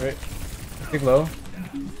pull. Right. Big low.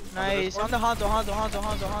 Nice. On the Hanzo.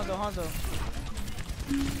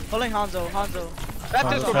 Pulling Hanzo. Back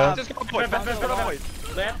Hanzo Discord, half. Discord point, back Discord point.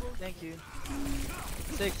 Thank you.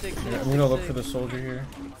 Six. Yeah, I'm gonna look for the soldier here.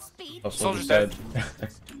 Oh, soldier's dead.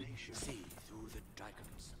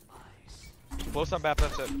 Close on BAP,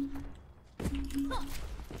 that's it.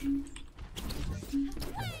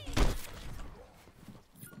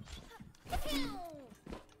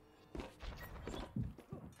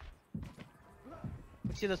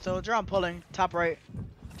 See the soldier? I'm pulling. Top right.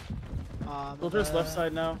 Soldier's left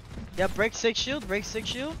side now. Yeah, break 6 shield. They're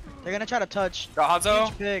gonna try to touch. Got Hanzo.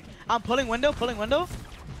 Huge pig. I'm pulling window.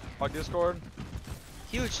 Hog Discord.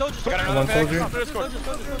 Huge soldier. Got One another soldier. pick. Discord.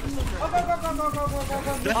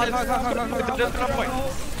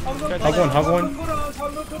 Hug one.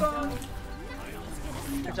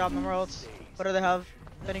 Good job, number ults. What do they have?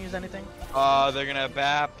 They didn't use anything. They're gonna have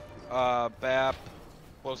BAP,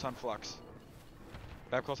 close on Flux.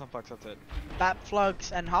 BAP, close on Flux, that's it. Bat,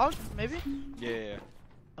 Flux, and Hog, maybe? Yeah.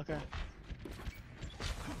 Okay.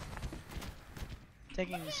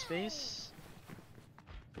 Taking space.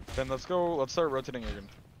 Then let's start rotating again.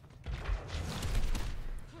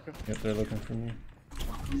 Yep, they're looking for me.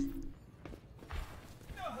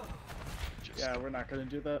 Yeah, we're not gonna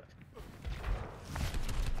do that.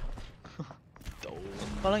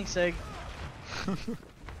 Pulling Sig.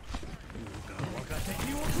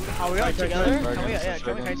 Are we all together?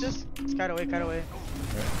 Can we kite this? Let's kite away.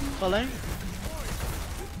 Pulling.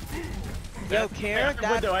 Yo, care I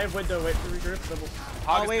have window, wait for regroup. Double.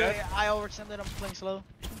 Oh, wait, I overextended, I'm playing slow.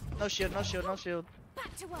 No shield. Back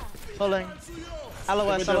to work. Pulling.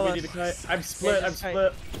 LOS. I'm split.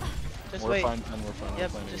 Just We're wait. fine, we're fine.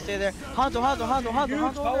 Yep, just stay there. Hanzo overextended.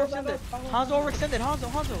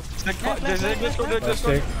 Hanzo. There's a Discord, Last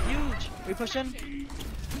Discord. stick. Huge. We pushing.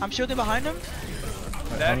 I'm shielding behind him.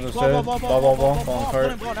 Hamza said. Ball. Ball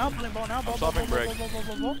card. Pulling ball now. I'm stopping break.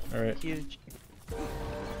 Ball. Alright. Huge.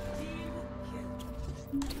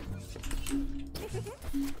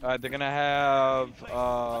 They're gonna have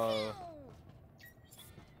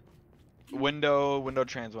window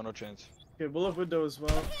trans. Okay, we'll have window as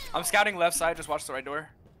well. I'm scouting left side. Just watch the right door.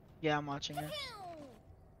 Yeah, I'm watching it.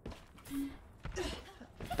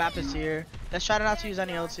 Bap is here. Let's try not to use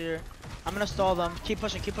any ults here. I'm gonna stall them. Keep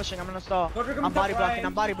pushing. I'm gonna stall. I'm body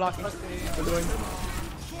blocking. Just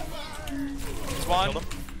one.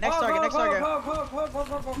 Next target.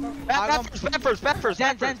 Back first.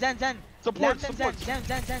 Zen. Support. Zen on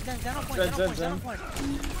point. Zen on point.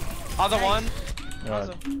 Hanzo one.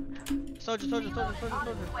 God. Soldier.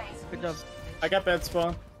 Good job. I got bad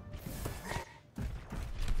spawn.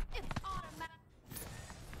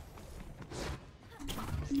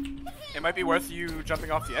 It might be worth you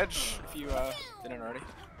jumping off the edge if you didn't already.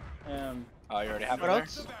 Oh, you already have it What there.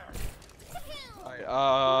 else?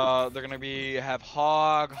 Alright, they're gonna have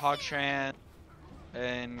Hog Tran,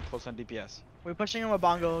 and close on DPS. We're pushing him with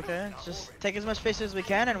bongo, okay? Just take as much space as we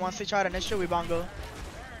can, and once they try to initiate, we bongo.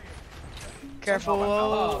 Careful.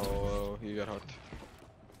 Oh, you got hooked.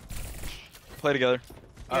 Play together.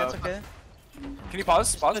 Yeah, it's okay. Can you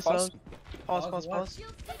pause? Pause. Pause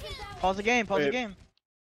the game.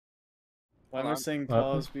 Why am I saying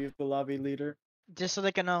pause? Be the lobby leader. Just so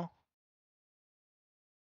they can know.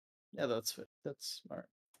 Yeah, that's smart.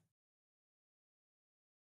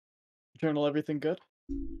 Eternal, everything good?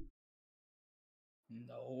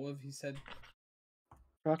 No, if he said.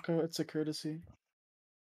 Rocco, it's a courtesy.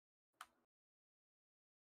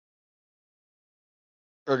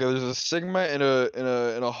 Okay, there's a Sigma and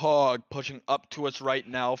a Hog pushing up to us right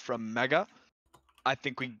now from Mega. I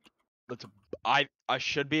think I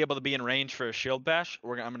should be able to be in range for a shield bash.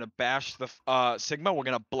 I'm gonna bash the Sigma. We're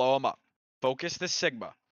gonna blow him up. Focus the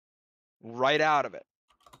Sigma right out of it.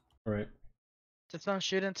 Alright. Just don't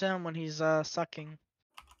shoot into him when he's sucking.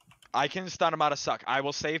 I can stun him out of suck. I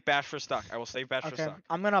will save Bash for stuck. I will save Bash for Okay, stuck.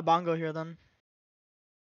 I'm gonna bongo here then.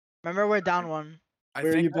 Remember, we're down one.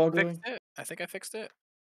 Where are you bongoing? I think I fixed it.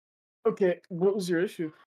 Okay, what was your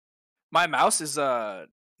issue? My mouse is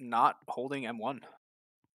not holding M1.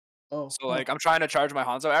 Oh. So like I'm trying to charge my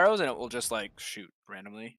Hanzo arrows and it will just like shoot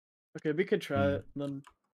randomly. Okay, we could try it. Then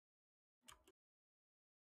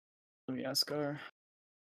let me ask our.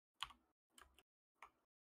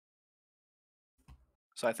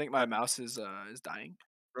 So I think my mouse is dying.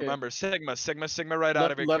 Remember, Sigma right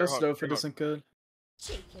out of your Let care us hook. know if it isn't good.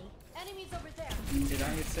 Cheeky. Enemies over there. Dude,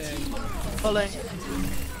 I need to Pulling.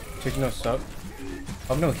 Take no suck.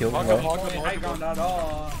 I'm no heal. Hog bro. him, hog him, hog high him. ground at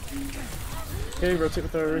all. Okay, rotate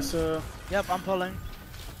with our Ursa. Yep, I'm pulling.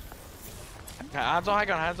 Hands on high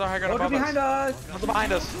ground Go above behind us. Hands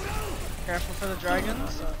behind us. Careful for the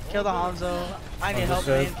dragons. Kill the Hanzo. I need Hanzo help,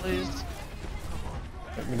 said- main, please.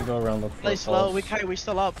 I'm gonna go around look for Play a slow. pulse. We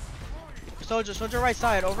still up. Soldier right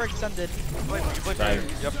side. Overextended.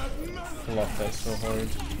 Dive. Yep. Pull off that so hard.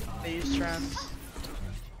 They use trans.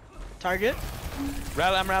 Target.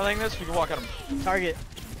 I'm rallying this. We can walk at him. Target.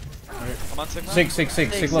 I'm on Sigma.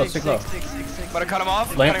 Sig low. Better cut him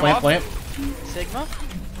off. Lamp. Sigma.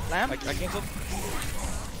 Lamp. I canceled.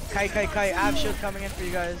 Kai. I have shield coming in for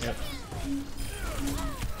you guys. Yep.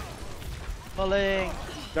 Pulling.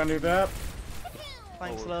 Down your that.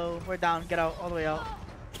 Playing slow. We're down. Get out. All the way out.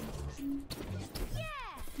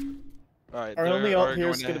 Alright. Our only ult here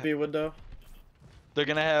is gonna be window. They're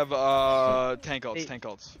gonna have tank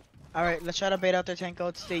ults. Alright, let's try to bait out their tank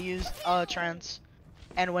ults. They used trans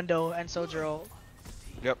and window and soldier ult.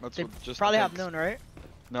 Yep, that's They what just probably the have tanks. noon, right?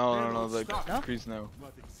 No, the No? Crease no.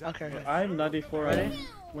 Okay. I'm 94 Ready? on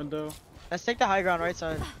window. Let's take the high ground right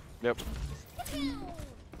side. Yep.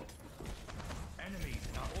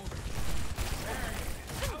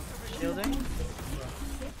 Shielding.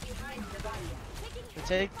 We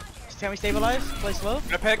take. Can we stabilize? Play slow.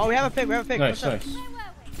 Oh, we have a pick. Nice. Push up.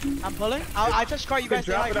 I'm pulling. I touch cart. You guys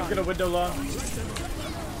stay Drop high it. I'm ground. gonna window long.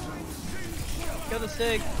 Kill the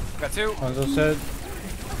Sig. Got two. Hanzo said.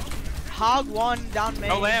 Hog one down main.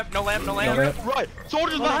 No lamp. Right.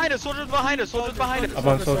 Soldiers behind us. I'm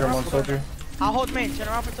on soldier. I'll hold main. Turn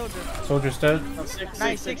around for soldier. Soldier's dead.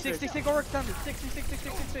 Nice. Six. Overextended. Six.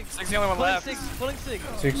 Six the only one left. Pulling Sig.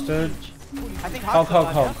 Sig's dead. I think Hog's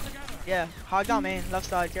Hog. alive, yeah? Yeah. Hog down main. Left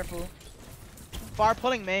side. Careful. Far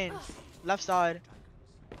pulling main. Left side.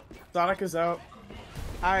 Sonic is out.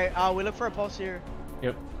 Alright, we look for a pulse here.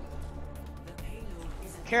 Yep.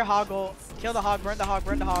 Care Hoggle. Kill the hog, burn the hog.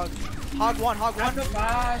 Hog one.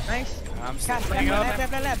 Nice. I'm Cast, still back playing up.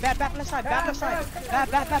 left side.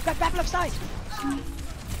 Back left side.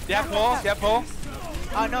 Yeah, pull.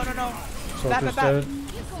 No. Soldier's dead.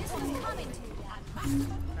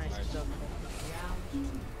 Nice. Good job.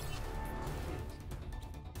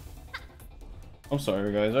 I'm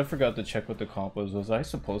sorry, guys. I forgot to check what the comp was. Was I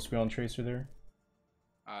supposed to be on Tracer there?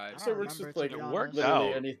 So it works with like worked literally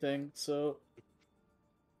out. anything. So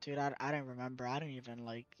Dude, I didn't remember. I didn't even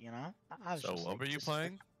I was So just, what were you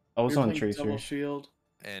playing? I was you're on playing Tracer. double shield.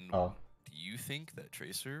 And Oh. do you think that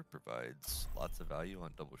Tracer provides lots of value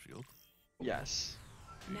on double shield? Yes.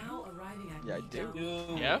 Now arriving at Yeah, I Midtown.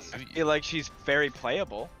 do. Yes? I feel like she's very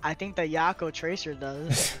playable. I think the Yako Tracer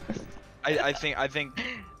does. I think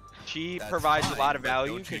she That's provides fine, a lot of but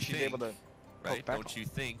value don't you because she's think- able to. Right? back Don't you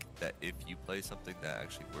think that if you play something that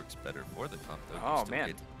actually works better for the comp, though, Oh, you still man.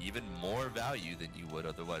 get even more value than you would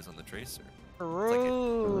otherwise on the Tracer?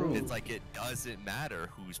 True. It's like it doesn't matter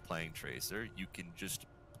who's playing Tracer. You can just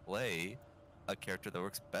play a character that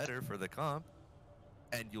works better for the comp,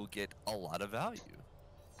 and you'll get a lot of value.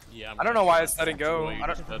 Yeah. I don't know why it's letting go. What you I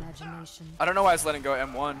don't, just said. Imagination. I don't know why it's letting go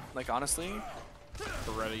M1. Like honestly.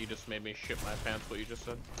 Beretta, you just made me shit my pants. What you just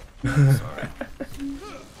said. Sorry.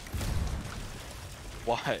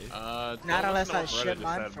 Why? Not unless I shit just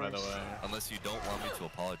mine said, by the first. way. Unless you don't want me to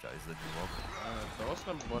apologize, then you're welcome. So what's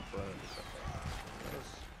number what Beretta just said?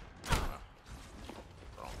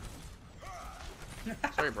 That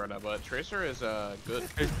was- Sorry, Beretta, but Tracer is good.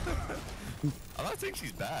 I'm not saying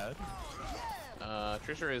she's bad.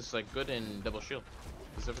 Tracer is like good in double shield.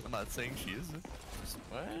 Specifically. I'm not saying she isn't. Just,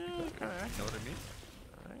 Well, okay. you know what I mean?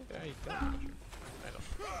 Alright, yeah, you can.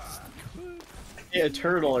 I know. Yeah,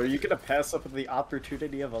 Turtle, are you gonna pass up the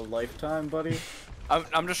opportunity of a lifetime, buddy?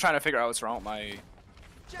 I'm just trying to figure out what's wrong with my.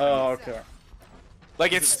 Oh, okay.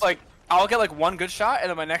 Like it's like I'll get like one good shot and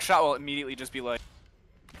then my next shot will immediately just be like.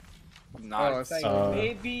 Not. Oh, It's like, Uh,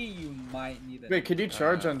 maybe you might need it. Wait, could you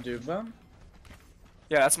charge on Doom then?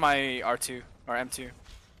 Yeah, that's my R2 or M2.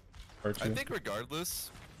 I think regardless,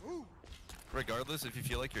 regardless, if you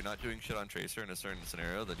feel like you're not doing shit on Tracer in a certain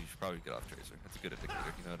scenario, then you should probably get off Tracer. That's a good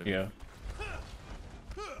indicator, you know what I mean?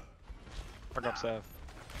 Yeah. Fuck up, Seth.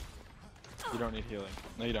 You don't need healing.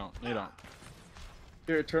 No, you don't. No, you don't.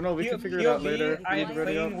 Here, Eternal, we can figure it out later. I am Need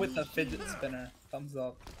ready playing up. with a fidget spinner. Thumbs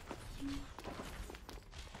up.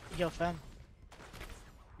 Yo, fam.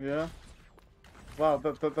 Yeah. Wow,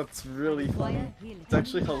 that's really funny. It's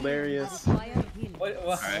actually hilarious.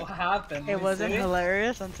 What happened? It wasn't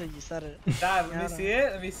hilarious until you said it. Dad, let me see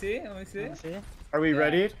it. Let me see. Let me see. See? Are we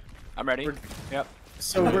ready? I'm ready. Yep.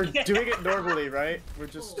 So we're doing it normally, right? We're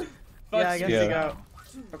just Yeah, I guess speeding so. out.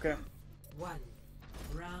 Okay.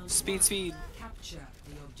 Speed.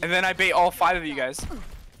 And then I bait all 5 of you guys.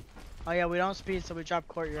 Oh yeah, we don't speed, so we drop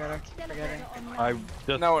courtyard. I keep forgetting. I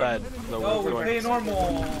just No, said. So No, we're we play normal.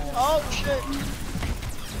 Oh shit!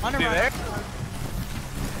 Under See there? Ryan.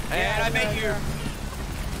 And I bait you.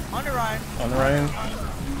 Under Ryan. On Ryan.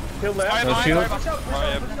 Kill left. No shield.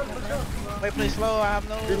 Wait, play slow. I have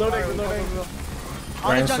no. Reloading, Alright, reloading. go.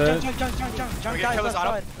 Ryan Jump, said. jump, We can guys, kill this left auto.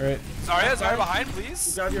 side. Alright. Zarya behind, You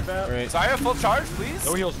please. got your back. Alright. Zarya, full charge, please.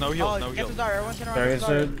 No heals, no heals, Oh, no get heals. to Zarya. Everyone's gonna Zarya run to Zarya.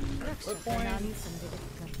 said. Good point.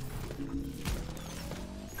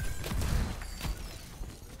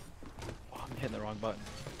 Oh, I'm hitting the wrong button.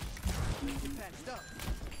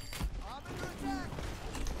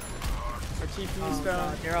 Our TP's Oh, down.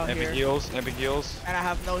 God, they're all Epic here. heals, epic heals. And I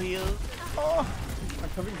have no heals. Oh, I'm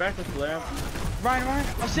coming back with lamp. Ryan.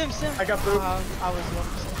 Oh, Sim. I got boop. I was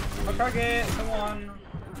looking. My target. Come on.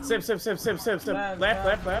 Sim. Lamp.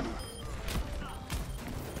 Lap.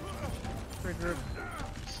 Regroup.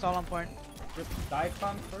 Stall on point.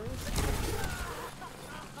 Daikon first.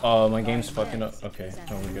 Oh, my game's fucking up. Okay,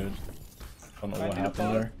 no, we're good. Don't know what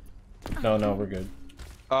happened there. No, we're good.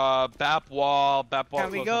 Bap wall. Can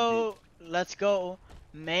we go? Let's go.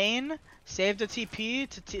 Main. Save the TP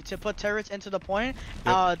to put turrets into the point.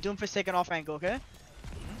 Yep. Doomfist taking off angle. Okay.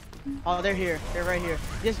 Oh, they're here. They're right here.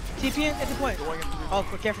 Just TP at the point. Oh,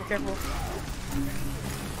 careful.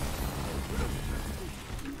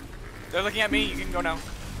 They're looking at me. You can go now.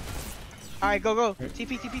 All right, go.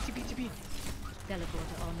 TP.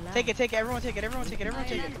 Take it. Everyone take it.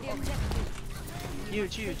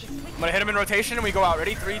 Huge. I'm gonna hit him in rotation and we go out.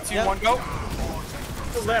 Ready? 3, 2, Yep. 1, go.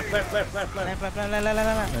 Left. Lamp.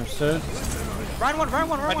 Understood. Run one.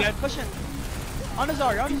 dead. Push in. On the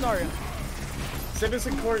Zarya. Sim is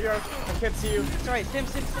in courtyard. I can't see you. It's alright. Sim.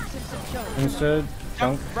 Chill. Understood.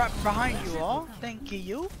 Jump Dunk. right behind you all. Thank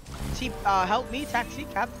you. Help me. Taxi.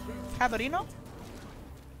 Cabarino.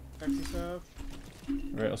 Taxi south.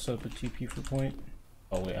 Alright, I'll set up a TP for point.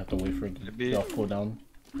 Oh wait, I have to wait for it to Be- drop cooldown.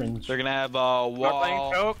 Cringe. They're gonna have Start playing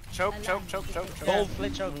wall. choke. Gold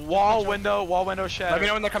flip choke. Wall window shadow. Let me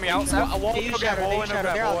know when they're coming out. Seth. Wall They use window grab, shadow. wall They window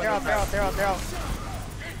shadow. grab, wall They're window grab. out.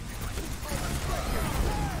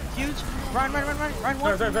 Huge. Run. One.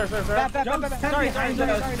 Sorry. Back. Sorry.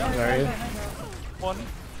 Sorry. One.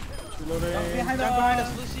 Reloading. Behind Jump behind us.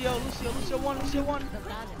 us. Lucio 1.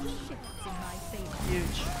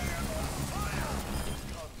 Huge.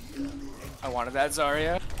 I wanted that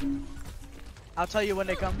Zarya. I'll tell you when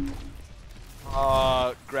they come.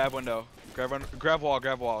 Grab window. Grab wall.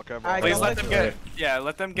 Alright, Please go let with them it.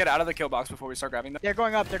 let them get out of the kill box before we start grabbing them. They're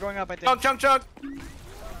going up. I think. Chunk.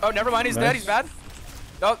 Oh, never mind. He's dead. Nice. He's bad.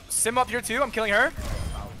 Oh, Sim up here too. I'm killing her.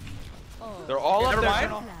 They're all up Never there.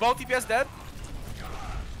 mind. Both DPS dead.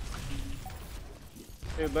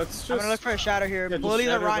 Okay, let's just. I'm gonna look for a shadow here. Yeah, just Bully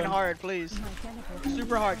the shadow Rhine them. hard, please.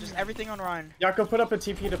 Super hard. Just everything on Rhine. Yako, put up a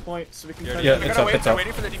TP to point so we can. Yeah, try yeah, to- it's They're up, it's they're up.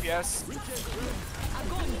 waiting for the DPS.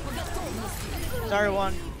 Sorry,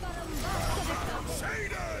 one.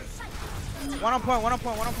 One on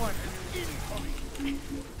point.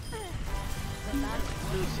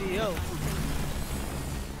 Lucio.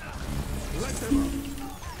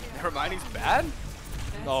 Never mind. He's bad.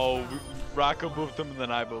 No, Rocco booped him and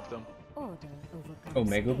then I booped him.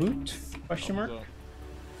 Omega boot? Question mark?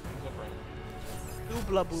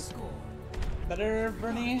 Dubla boop. Better,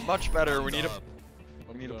 Bernie. Much better. We need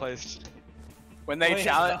a place. When they Wait,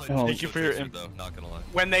 challenge, Oh, Thank you for your Though, not gonna lie.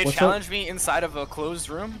 when they What's challenge me inside of a closed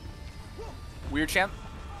room. Weird champ.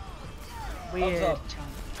 Weird. up.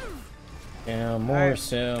 yeah, more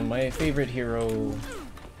Sim, my favorite hero.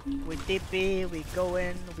 We TP, we go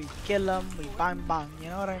in, we kill them, we bang. You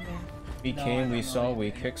know what I mean? We came, we saw,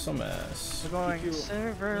 we kicked some ass. We're going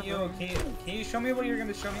server. Yo, can you show me what you were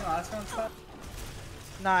gonna show me last time, Scott?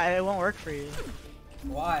 Nah, it won't work for you.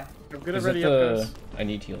 Why? I'm good Is already it up, guys. I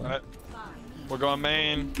need healing. Alright. We're going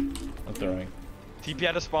main. I'm throwing. TP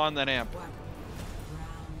at a spawn, then amp.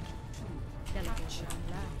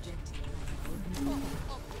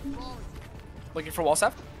 Looking for wall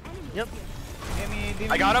staff. Yep.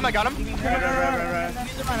 I got him. I got him. Use the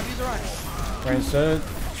run. Use the run. Ryan said,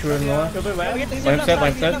 two in the left. Left Side,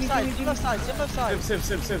 left side. Left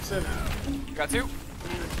side. Sip. Got two.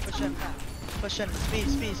 Push in.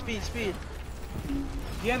 Speed.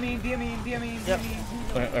 DM. Yep.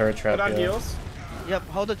 Or a trap, Put on yeah. heals. Yep.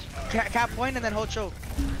 Hold the cap point and then hold choke.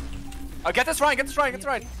 Get this Ryan.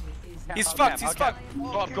 He's fucked.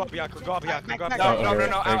 Go up, Yaku. Go up. No.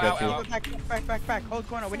 Back. Hold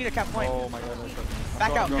corner. We need a cap point. Oh my god.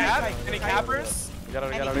 Back out. Cap. Any cappers? We got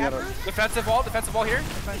it. Defensive wall here.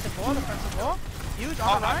 Defensive wall. Huge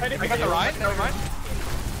on the line. I got the Ryan. Never mind.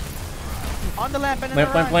 On the lamp and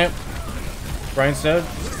then Lamp. Ryan said.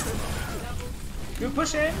 You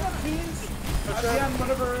push in, please. DM,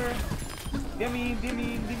 whatever. DM.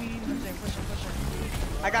 Push in.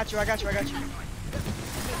 I got you.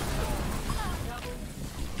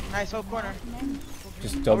 Nice, hold corner.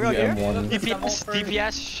 Just WM1.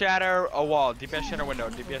 DPS shatter a wall. DPS shatter window.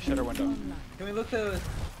 Can we look to...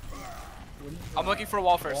 I'm looking for a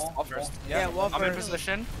wall first. Yeah, wall I'm in first.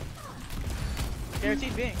 position.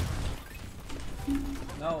 Guaranteed being.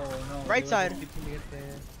 No. Right side.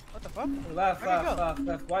 What the fuck? Left.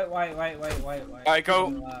 White. Alright,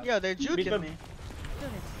 go. Yo, they're juking me.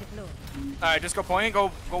 Alright, just go point.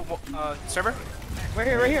 Go, server. Right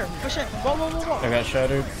here. Push in. Whoa. I got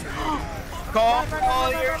shattered. Run.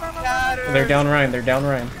 They're down Ryan.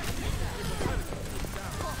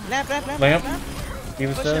 Lamp. He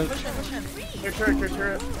was dead. Push in.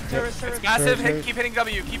 Turret. Turret. Massive. Keep hitting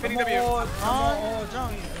W. Oh,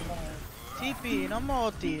 John. TP, no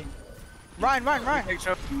multi. Ryan. Take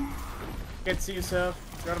choke. Can't see yourself.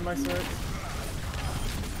 Got on my side.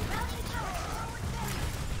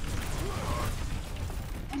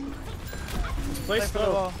 Play for the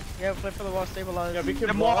slow. wall. Yeah, play for the wall. Stabilize. Yeah, we can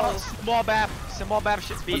Small bap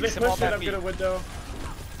should When be. they Small push it, bap I'm be. gonna window.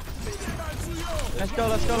 Let's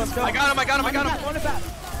go. I got him. On the back.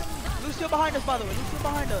 Lucio behind us, by the way.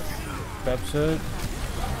 That's it.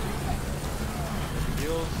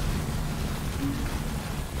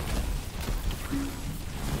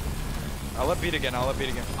 I'll let beat again.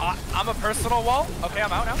 I'm a personal wall. Okay,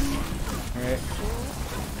 I'm out now. Alright.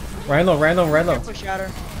 Ryan low. Push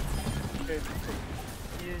shatter. Okay.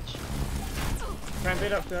 Huge. Try and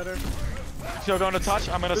bait up shatter. Still going to touch.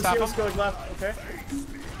 I'm gonna stop him. Lucio's going left. Okay.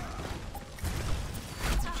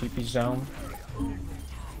 TP's down.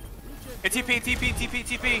 Hey, TP.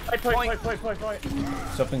 Point.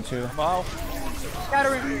 Something too. Wow.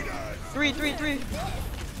 Shattering. 3.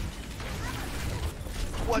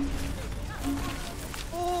 What?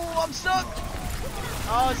 Oh, I'm stuck.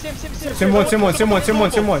 Oh, Sim. Sim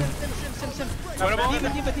one.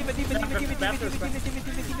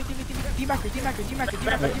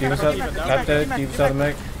 Diva's out dead. Diva's out of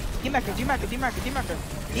mech.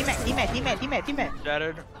 D-Mac.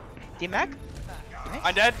 Shattered. D-Mac?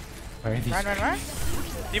 I'm dead. Alright, these Run.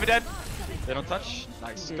 Diva dead. They don't touch.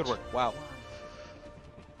 Nice. Good work. Wow.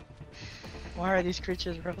 Why are these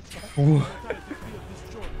creatures roll?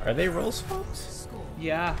 Are they roll swaps?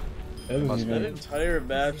 Yeah. That entire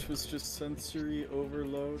match was just sensory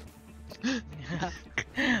overload.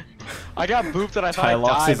 I got booped and I thought Tylox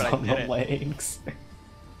I died, is but I on the didn't. legs.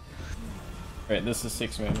 Right, this is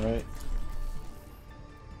 6-man, right?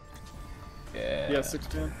 Yeah. Yeah,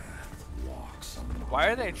 6-man. Why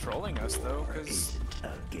are they trolling us though? Cause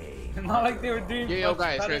Not like they were doing. Yo,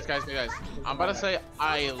 guys. I'm about to say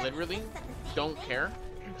I literally don't care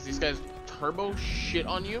because these guys turbo shit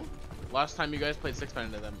on you. Last time you guys played 6-man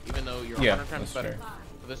into them, even though you're 100 times better.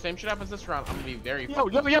 If the same shit happens this round, I'm gonna be very. Yo.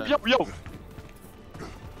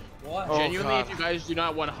 What? Genuinely, if you guys do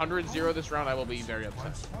not 100-0 this round, I will be very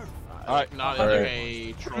upset. Alright. Not in like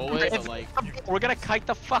a troll way, but like. We're gonna kite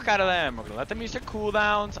the fuck out of them. We're gonna let them use their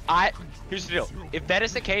cooldowns. Here's the deal. If that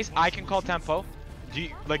is the case, I can call tempo.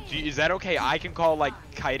 Is that okay? I can call like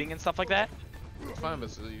kiting and stuff like that. It's fine,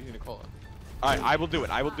 but you need to call it. Alright, I will do it.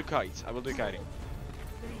 I will do kites. I will do kiting.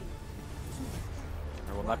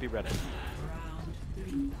 I will not be ready.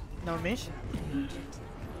 No me.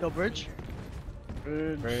 Go bridge.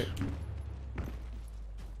 Right.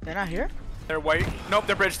 They're not here? they're white. Nope,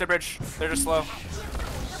 they're bridge. They're just slow.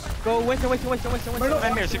 Go Winston. I'm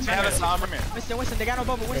here. 6 I have a Sombra. Winston, they got no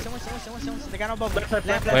bubble. Winston, they got no bubble.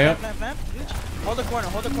 Lamp. Huge. Hold the corner.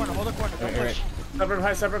 Don't push.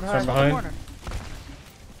 Separate behind. Behind.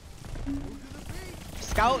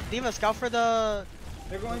 Scout, Diva, scout for the...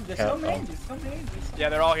 They're going. There's so many. Yeah,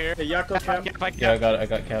 they're all here. Hey, Yako cap. Yeah, I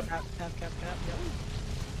got cap.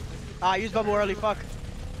 Cap. Use bubble early, fuck.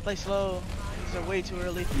 Play slow. These are way too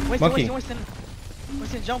early. Monkey. Winston.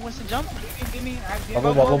 Winston jump, Winston jump. Give me.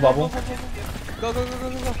 Bubble, bubble, bubble. Go.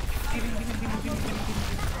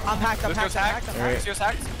 I'm hacked, I'm hacked. Lucio's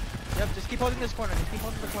hacked. Yep, just keep holding this corner,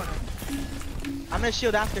 I'm gonna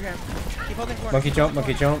shield after him. Keep holding corner. Monkey jump.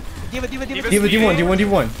 D1.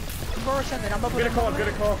 D1. I'm Get a call.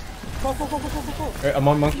 Go. Alright, I'm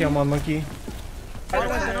on monkey. Hold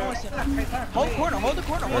the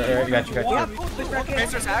corner. Alright, got you.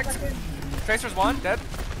 Tracer's hacked. Tracer's one, dead.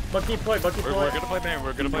 Monkey play. We're gonna play man.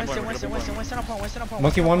 We're gonna play man. Winston upon.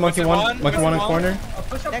 Monkey one in corner.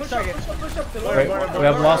 Next target. Alright, we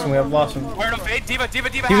have Blossom. Where no fade? Diva.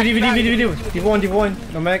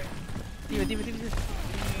 D1. No mech. D1.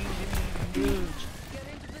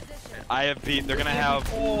 I have beat. They're gonna have.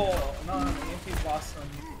 Oh, no, EMP Blossom.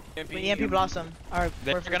 EMP Blossom. Alright,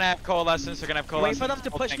 They're gonna have coalescence. Wait for them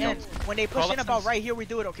to push in. When they push in about right here, we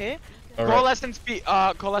do it, okay? Coalescence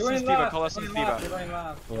Diva. They're going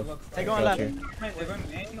left. What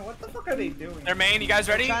the fuck are they doing? They're main. You guys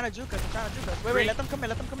ready? They're trying to juke us. Wait, let them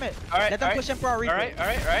commit. Alright. Let them push in for our Reaper.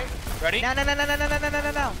 Alright. Ready?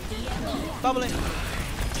 Now. Bubbling.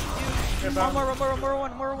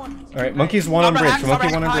 More one. Alright, monkey's one on bridge.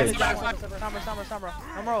 Monkey one on bridge. Sombra.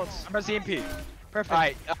 Number ults. Sombra's EMP. Perfect.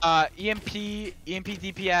 Alright, EMP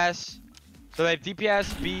DPS. So they have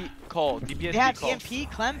DPS, B, Cole. DPS, they have Cole.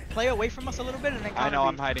 EMP, Clem, play away from us a little bit and then I know,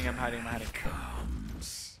 I'm B. hiding.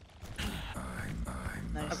 Nice.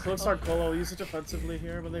 I close our call. I'll use it defensively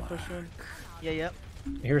here when they push in. Yeah.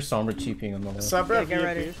 I hear Sombra TPing on the left. Sombra, get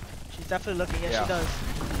ready. She's definitely looking. Yeah, she does.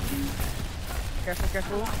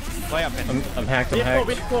 Careful. Play up, man. I'm hacked.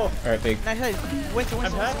 Alright, big. Nice. Winston.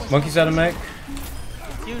 Monkey's out of mech.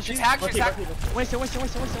 She's hacked. Winston.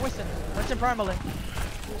 Winston primaling.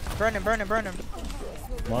 Burn him.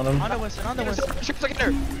 On him. On the Winston.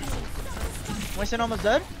 Winston almost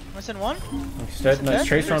dead. Winston one. He's dead. Nice.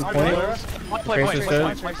 Tracer on point. Tracer's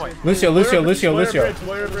dead. Lucio.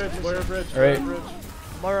 Warrior bridge. Alright.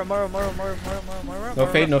 Mora. No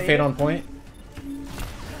fade on point.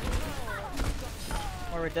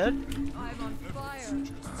 Mora dead.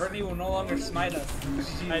 Brittany will no longer smite us.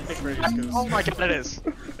 I think Brittany's good. Oh my god, it is.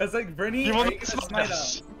 It's like Brittany You will will not smite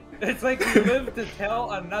us. It's like we live to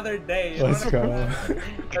tell another day. You Let's go.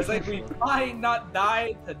 It's like we might not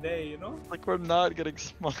die today, you know? Like we're not getting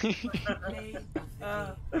smite.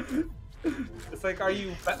 It's like, are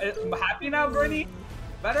you happy now, Brittany?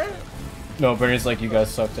 Better? No, Bernie's like, you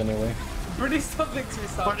guys sucked anyway. Brittany still thinks we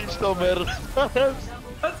suck. Brittany still matters.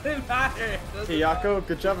 Doesn't matter. Hey, Yako,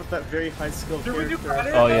 good job with that very high skill Did we do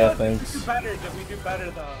character. better? Oh yeah, Did thanks. we do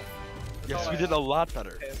better though? Yes, we did a lot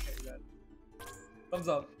better. Okay, good. Thumbs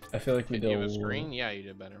up. I feel like we Did you did. have a screen? Yeah, you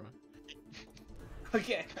did better.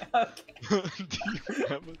 Okay.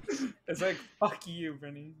 It's like, fuck you,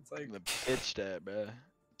 Brittany. It's like The bitch that, bruh.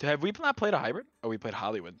 Have we not played a hybrid? Oh, we played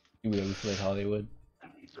Hollywood. We played Hollywood.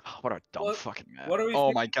 Oh, what a dumb What- fucking map. what are we Oh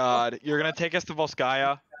thinking? my god. You're gonna take us to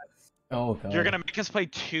Volskaya? Oh god. You're gonna make us play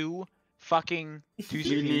two You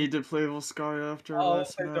CP? need to play Volskaya after our Oh,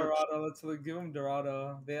 last play match. Dorado. Let's give them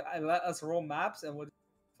Dorado. I let us roll maps and we'll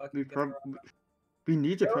fucking get Dorado. We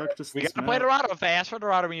need to practice We this gotta play map. Dorado. If they ask for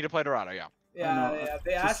Dorado, we need to play Dorado, yeah. Yeah.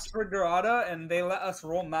 They asked for Dorado and they let us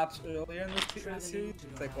roll maps earlier in this series.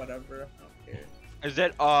 It's like, whatever. I don't care. Is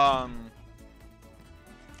it,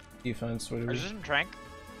 Defense, what is this in Trank?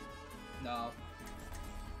 No.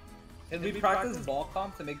 Can we practice ball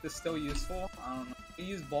comp to make this still useful? I don't know. We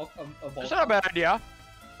use ball comp. That's not a bad idea.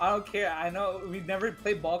 I don't care. I know we never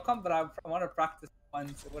played ball comp, but I want to practice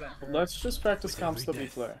once. It wouldn't hurt. Let's just practice comps to be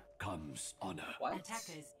fair. Comes honor. What?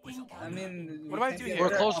 I mean, What do I do here? We're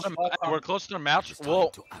close to the match.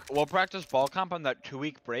 We'll practice ball comp on that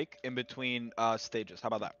 2-week break in between stages. How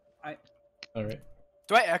about that? Alright.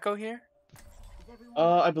 Do I echo here?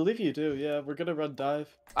 I believe you do, yeah. We're gonna run dive.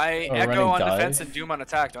 I Oh, echo running on dive? defense and Doom on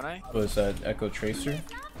attack, don't I? Was that Echo Tracer?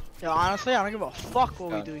 Yo, honestly, I don't give a fuck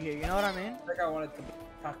what we do here. You know what I mean? I think I wanted to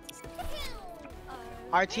practice.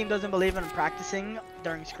 Our team doesn't believe in practicing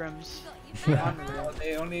during scrims. Unreal.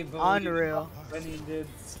 They only Unreal. when he did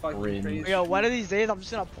fucking Cringe. crazy. Yo, one of these days I'm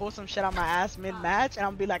just gonna pull some shit out my ass mid-match and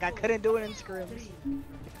I'm be like, I couldn't do it in scrims.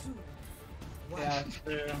 Yeah,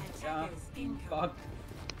 true. Yeah. Fuck.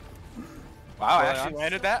 Wow, I actually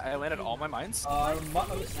landed that. I landed all my mines.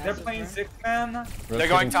 They're playing 6-man. They're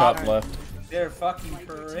going top. left. They're fucking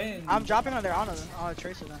cringe. I'm dropping on their on a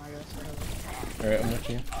tracer then, I guess. Alright, I'm with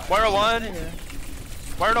you. Moira 1.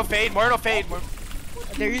 Moira no fade. Moira no fade.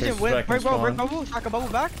 They're using Tracer's whip. back in Break spawn. bubble. Shock a bubble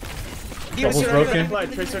back. Double's broken.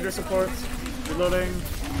 Tracer under support. Reloading.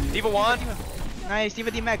 Diva 1. Nice,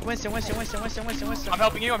 Diva D-Mac. Winston. I'm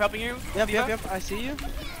helping you. Yep. I see you.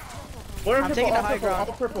 I'm taking the high ground.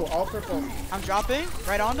 All purple, all purple. I'm dropping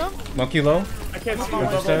right on them. Monkey low. I can't see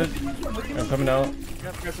I'm just dead. I'm coming out.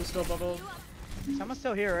 Yep, guys are still bubbled. Someone's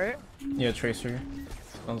still here, right? Yeah, Tracer.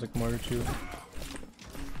 Sounds like Moira too.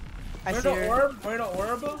 I see her. Where the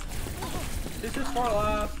orb? This is far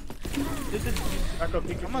left. This is Echo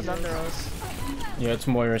peek. Someone's under us. Yeah, it's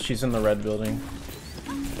Moira. She's in the red building.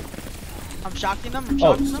 I'm shocking them. I'm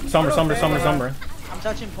Oh, shocking them. Summer. I'm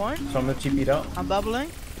touching point. Summer TP'd out. I'm bubbling.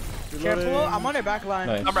 Careful. I'm on their back line.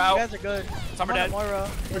 Nice. Summer You out. guys are good. Summer dead. Moira.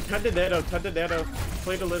 We're 10 to Nano, 10 to Nano.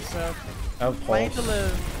 Play to live, Sam. I have Playing pulse. to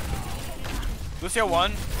live. Lucio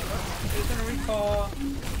 1. He's gonna recall.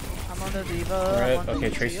 I'm on the Diva. Alright, I'm on okay,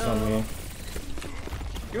 the Tracer's Lucio. on me.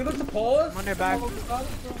 You look to pause? I'm on their back.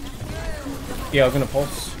 Yeah, I was gonna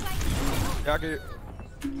pulse.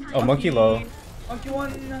 Oh, monkey low. Monkey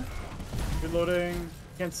 1. Reloading.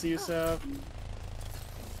 Can't see you, Sam.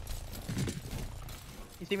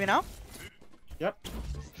 You see me now? Yep.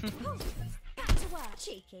 Back to work,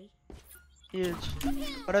 cheeky. Huge.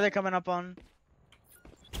 What are they coming up on?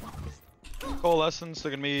 Coalescence,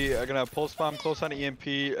 they're gonna have pulse bomb, close on EMP,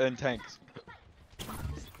 and tanks.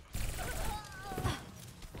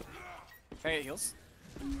 Hey, heals.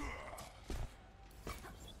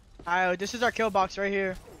 Alright, this is our kill box right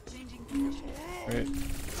here. Right.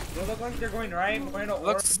 They look like they're going right. We're gonna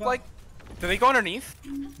Looks like. Do they go underneath?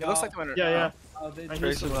 It looks like they went. Yeah. Oh, they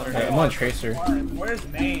Tracer's on Alright, I'm on Tracer. Where's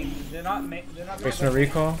main? They're not main. They're not. Tracer no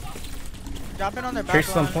recall. Dropping on their back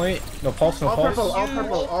Tracer's on line. point. No pulse, no All purple, pulse. all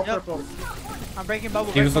purple, all Yep. purple. I'm breaking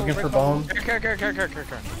bubble. He was break looking for bubble, bomb. Care.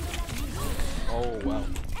 Oh wow.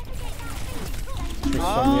 Tracer's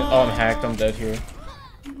on me. Oh, I'm hacked. I'm dead here.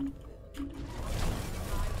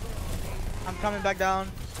 I'm coming back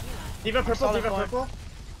down. Diva purple, solid Diva point. purple.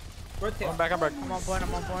 Rotate. I'm back. I'm on point.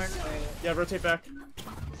 I'm on point. Yeah, rotate back.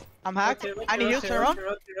 I'm hacked. Rotate, I need heals. Turn around.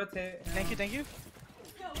 Rotate. Thank you. These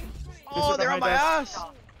Oh, are they're on my behind ass.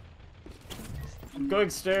 I'm going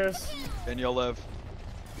stairs. And you'll live.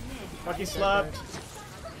 Monkey slapped.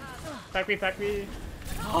 Pack me.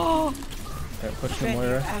 Oh, Alright, push the man, you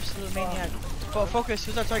Moira. absolute maniac. Focus.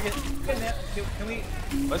 Who's our target? Can we?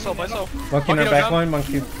 Myself. Monkey in our no back jump. line.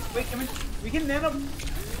 Monkey. Wait, we can nano.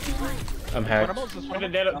 I'm hacked. Wait a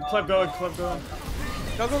Nano. Club going. Go.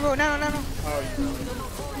 No.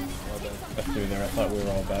 I threw there. I thought we were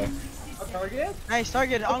all back. A target? Nice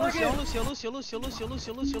target. On Lucio. target. Lucio.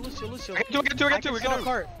 I get two. We can do.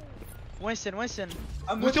 Cart. Winston.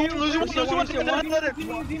 I'm Lucio one.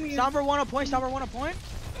 Somber 1 a point.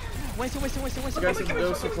 Winston. You guys have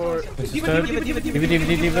no support. This is dead. Diva.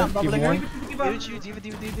 Diva 1.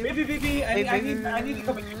 Baby, I need to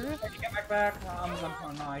come in. I can get back.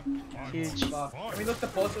 Huge. Can we look the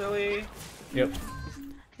pulse early? Yep.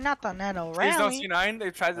 Not the nano There's no rally. C9.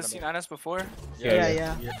 They've tried the C9 us before.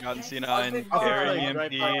 Yeah. You've gotten C9. Oh, Care right,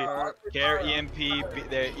 EMP. Care EMP.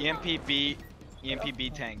 The EMP B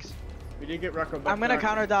tanks. We did get Recco back. I'm gonna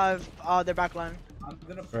counter dive their back line. I'm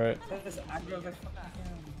gonna Right. put this aggro like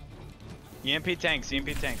EMP tanks.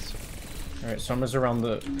 Alright, Summer's around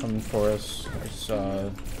the coming for us.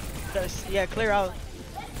 Yeah, clear out.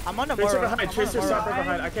 I'm on the Tracer Moira. behind. Tracer stopper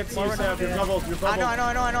behind. I can't see you, Sam. You're bubbled. I know.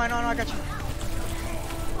 I got you.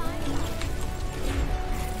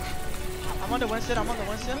 I'm on the Winston.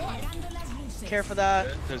 Care for that.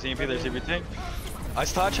 There's EMP. There's everything. I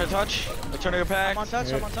touch. I'm turning it back. I'm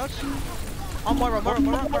on touch. I'm Moira,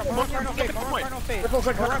 Carno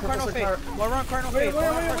fade.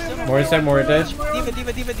 Moira's dead. Moira dead. Diva.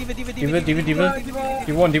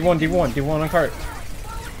 D1 on cart.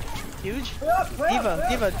 Huge.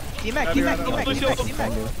 Diva. D-Mac. I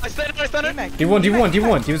stunned it. D1.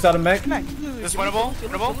 Diva's out of mech. This winnable.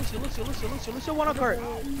 Lucio 1 on cart.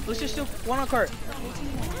 Lucio still 1 on cart.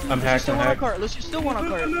 I'm hacked. Lucio still 1 on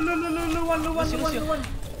cart. Lucio.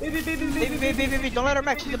 Baby. Don't let her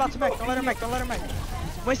mech. She's about to mech. Don't let her mech.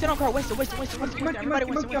 Winston on cart. Winston. Everybody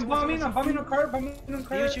Winston. I'm bombing on cart.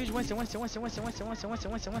 Huge. Winston. You're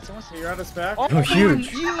on his back. Oh,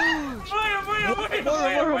 huge. Moira.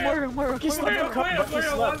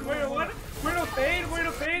 Where to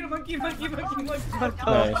fade? Monkey. Nice. Oh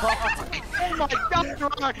my God,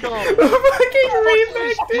 Rocco! Fucking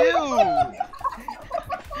remake, dude!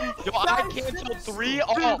 Yo, I canceled 3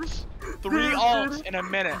 ults. 3 ults in a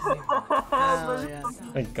minute.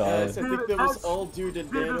 Thank Guys, God. I think that was all dude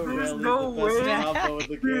and Nano Rally, the best combo in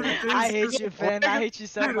the game. I hate you, Finn. I hate you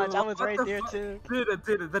so much. I was right there too. Dude,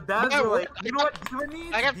 the dads were like, you know what?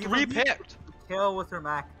 I got 3 picked. Kill with her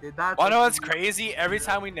Mac, dude. That's Oh no, it's crazy. Every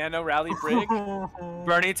time we nano rally Brig,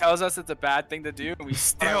 Bernie tells us it's a bad thing to do, and we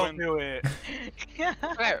still do it.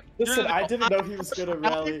 Listen, I didn't know he was gonna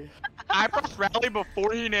rally. I pressed rally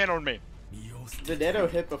before he nanoed me. The Nano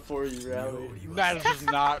hit before you rally. That is just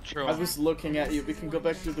not true. I was looking at you. We can go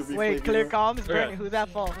back to the replay. Wait, clear video. comms. Bernie, who's that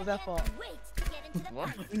fault? Who's that fault? What?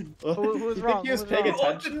 Who's You wrong? think he was Who's paying wrong?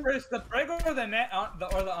 attention? First, the Preg or the net or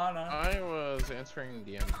the Ana? I was answering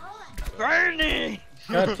DMs. Bernie!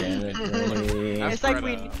 God damn it, Bernie.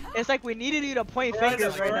 It's like we needed you to point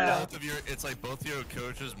fingers right now. It's like both your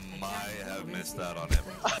coaches might have missed out on him.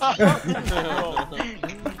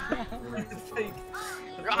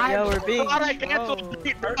 Yeah, we're being. Alright,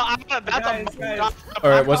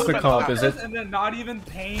 what's the comp? Is it? And then not even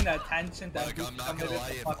paying attention to Like, I'm not gonna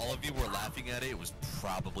lie, if all of you were laughing at it, it was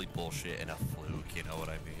probably bullshit and a fluke, you know what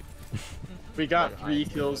I mean? We got 3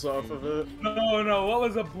 kills off of it. No, what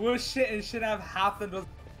was a bullshit and should have happened was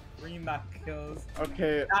green back kills.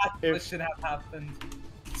 Okay, That's what should have happened.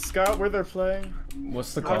 Scott, where they're playing?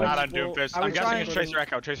 What's the I'm comp? not on Doomfist. I'm guessing it's Tracer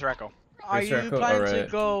Echo. Tracer Echo. Are you Echo? planning to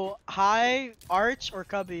Alright. go high, arch, or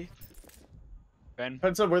cubby? Ben?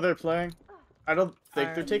 Depends on where they're playing. I don't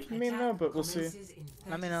think they're Alright. taking main now, but we'll see.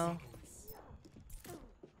 Let me know.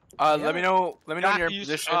 Let me know your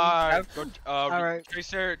position. Alright.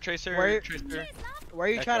 Tracer. Where are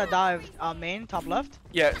you trying to dive? Main, top left?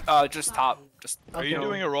 Yeah, just top. Just. Are you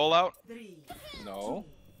doing a rollout? No.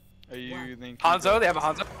 Are you thinking? Hanzo, they have a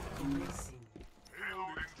Hanzo.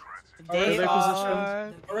 Where's their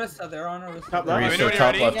position? Orisa, they're on Orisa. Top Are you left? so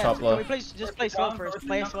top left, Yeah, top can we left. just play slow first.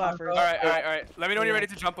 Play slow at first. Alright. Let me know when you're ready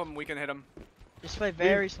to jump him. We can hit him. Just play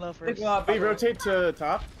very slow first. We rotate to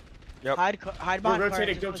top. Yep. Hide We're behind.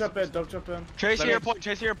 rotating. Don't jump in. Don't jump in. Tracer your point.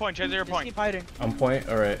 Tracer your point. Tracer your Just point. keep hiding. On point?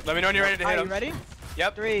 Alright. Let me know when you're ready to hit Are him. you ready?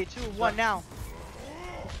 Yep. 3, 2, 1, now.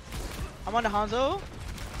 I'm on the Hanzo.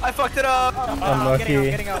 I fucked it up. I'm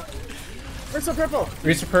getting out. Where's the purple?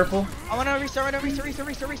 Risa purple? I wanna restart one.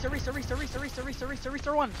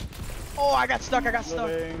 Oh, I got stuck.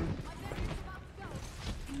 Living.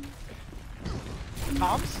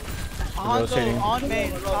 Comms? Rotating. Hanzo on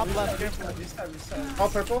main, top left. Careful. All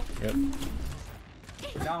purple? Yep.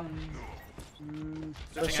 Down.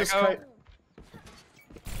 Let's just Echo.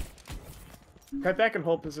 kite back and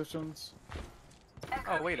hold positions.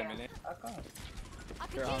 Oh, wait a minute.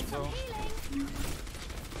 Here, Hanzo.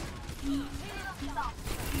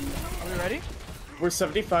 Are we ready? We're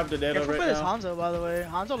 75 to data Careful right for this now. Hanzo, by the way.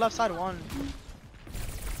 Hanzo left side 1.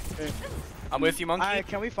 Okay. I'm with you, monkey. Alright,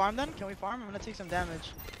 can we farm then? Can we farm? I'm gonna take some damage.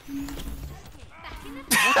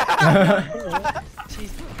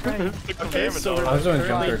 Jesus Christ. Okay, so I was doing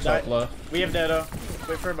currently junker top left. we have data.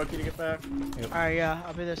 Wait for a monkey to get back. Alright, yeah,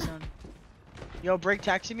 I'll be there soon. Yo, break,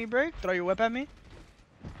 taxi me, break. Throw your whip at me.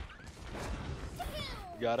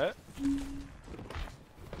 Got it.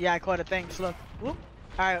 Yeah, I caught it. Thanks. Look. Whoop.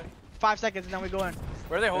 Alright, 5 seconds and then we go in.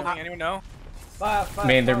 Where are they holding? Anyone know?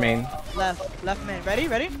 Main, they're main. Left main. Ready?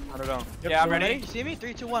 Ready? I don't know. Yeah, I'm Ready? ready. You see me?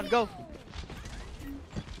 3, 2, 1, go.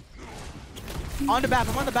 On the back.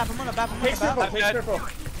 I'm on the back. Take purple. Take dead. purple.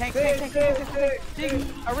 Tank.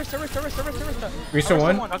 Arista. Risa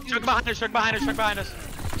one. Chuck behind us.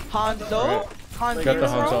 Hanzo. Got the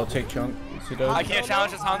Hanzo, I'll take chunk. Yes, he does. I can't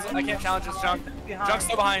challenge this Hanzo. I can't challenge this Junk. Junk's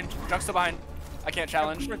still behind. I can't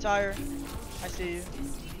challenge. Retire. I see you.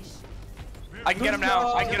 I can get him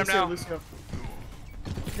now. Lucio.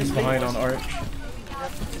 He's behind on arch.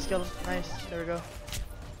 Yep, just kill him. Nice. There we go.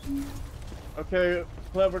 Okay,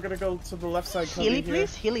 Cleb, we're gonna go to the left side. Healy,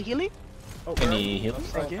 please. Healy. Oh, Any heals?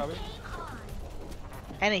 Thank you.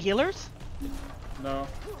 Any healers? no.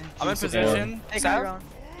 I'm in position. Take Sav? me around.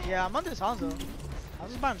 Yeah, I'm on this Hanzo.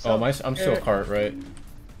 Hanzo's by himself. Oh, I'm still cart, right?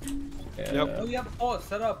 Yep. Oh, you have a pulse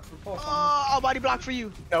set up. Oh, I'll body block for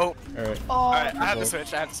you. Nope. Alright. Oh. Alright, I have to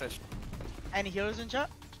switch. Any healers in chat?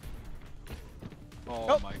 Oh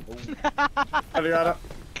Nope. my god. I got it.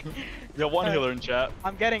 We got one healer in chat.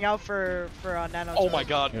 I'm getting out for nano. Oh my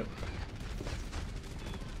god. Yep.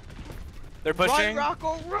 They're pushing. Run,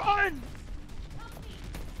 Rocco, run!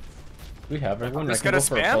 We have everyone. I just can gonna go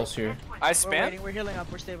for a spam? pulse here. I We're spam. waiting. We're healing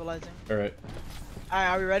up. We're stabilizing. Alright. Alright,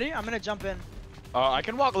 are we ready? I'm gonna jump in. I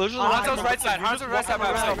can walk. There's just Hanzo's right side. Hanzo's right side.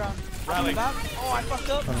 Rally. By Rally. Oh, I fucked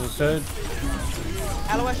up. Hanzo said.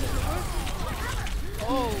 Aloe is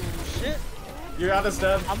Oh shit. You're out of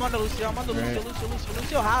dead. I'm on the Lucio.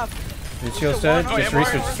 Lucio half. Lucio said. one. Just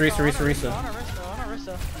Risa.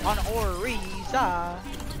 On Orisa.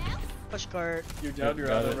 Push cart. You're down,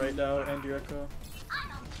 you're out right now, and you're echo.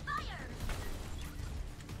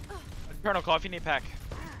 Colonel Call if you need pack.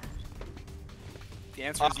 The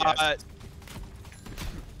answer is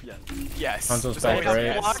yes. Yes. Hanzo's They back, have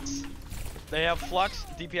right? flux. They have flux,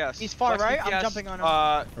 DPS. He's far Flux, right, DPS, I'm jumping on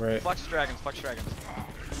him. Right. Flux dragons.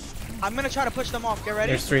 I'm gonna try to push them off. Get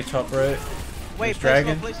ready. There's 3 top right. Wait,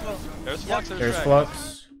 Dragon. play slow. There's flux, There's dragons.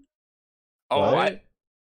 flux. Oh, What?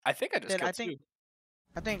 I think I just killed two.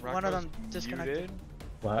 I think one of them disconnected. Muted.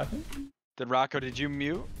 What happened? Did Rocco? Did you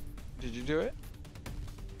mute? Did you do it?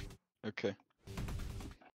 Okay.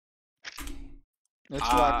 That's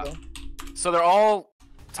Rocco. So they're all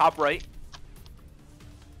top right,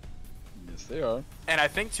 Yes, they are. and I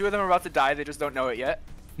think two of them are about to die. They just don't know it yet.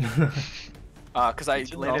 Because I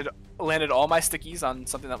landed all my stickies on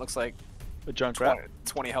something that looks like A Junkrat.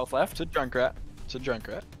 20 health left, It's a Junkrat. It's a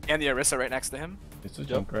Junkrat. and the Orisa right next to him. It's a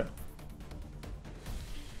Junkrat.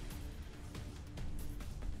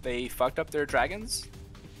 They fucked up their dragons.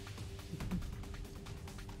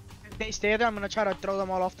 If they stay there, I'm gonna try to throw them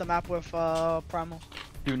all off the map with Primal.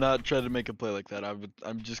 Do not try to make a play like that.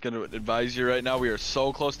 I'm just gonna advise you right now. We are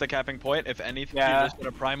so close to capping point. If anything, you're just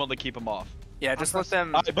gonna primal to keep them off. Yeah, just let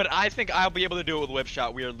them. But I think I'll be able to do it with whip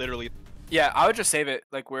shot. We are literally. Yeah, I would just save it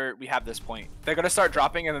like where we have this point. They're gonna start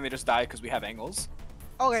dropping and then they just die because we have angles.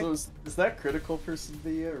 Okay. So is that critical person of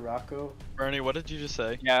the year, Rocco? Bernie, what did you just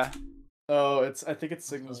say? Yeah. Oh, I think it's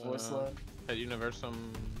Sigma's voice line. At Universum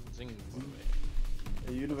Zing.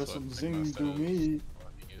 A universal zing to me.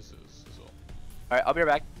 Alright, I'll be right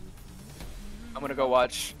back. I'm gonna go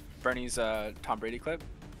watch Bernie's Tom Brady clip.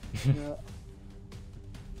 Yeah.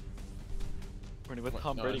 Bernie, with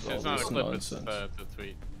Tom Brady. It's not a clip, it's the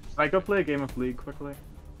tweet. I go play a game of League quickly.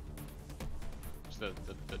 It's the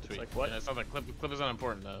tweet. Like what? Yeah, it's not the clip. The clip is not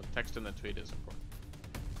important. The text in the tweet is important.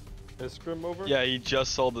 Is Scrim over? Yeah, he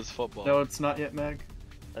just sold his football. No, it's not yet, Meg.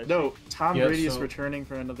 No, Tom Brady is returning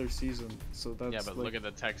for another season, so that's. Yeah, but look at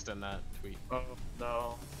the text in that tweet. Oh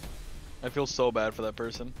no. I feel so bad for that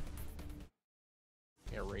person.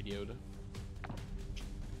 Yeah, radioed.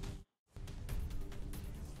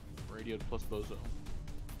 Radioed plus bozo.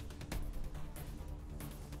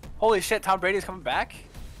 Holy shit, Tom Brady's coming back?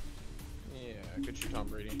 Yeah, good shit, Tom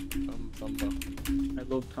Brady. Thumb I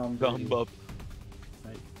love Tom Brady. Thumb up.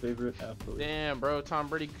 My favorite athlete. Damn, bro, Tom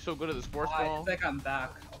Brady so good at the sports ball. It's like I'm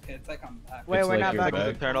back. Okay, it's like I'm back. Wait, we're not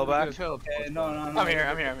back. Turtle back? Okay, no. I'm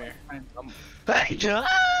here.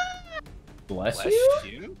 Bless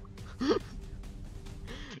you?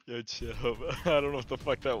 Yo, chill. I don't know what the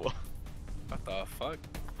fuck that was. What the fuck?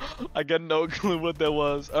 I got no clue what that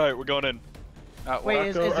was. Alright, we're going in. Wait,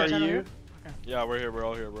 is are the you? Yeah, we're here. We're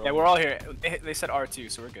all here. Yeah, we're all here. They said R2,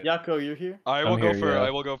 so we're good. Yako, you're here? I will go for. I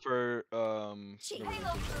will go for.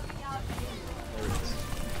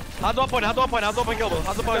 Hands on point, Gilbo.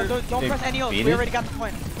 Hands on point. Don't press any ult. We already got the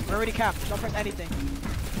point. We're already capped. Don't press anything.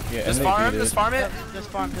 Yeah, just farm it. Just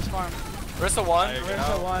farm. Rissa 1.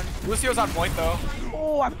 Rissa 1. Lucio's on point though.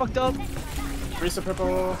 Oh, I fucked up. Risa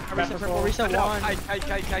purple. Risa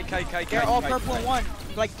 1. They're all purple and 1.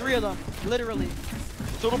 Like 3 of them. Literally.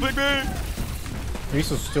 Total big man.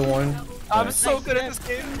 Risa's still one. I'm so good at this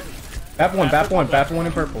game. Bap one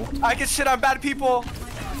in purple. I can shit on bad people.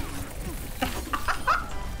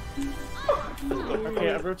 Okay,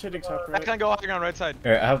 I'm rotating top right. I can go high ground right side.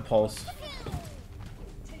 Alright, I have pulse.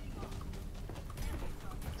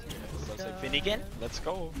 Finnegan, let's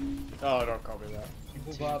go. Oh, don't call me that.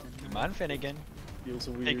 Come on, Finnegan. Feels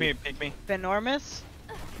weird. Pick me. Fenormous.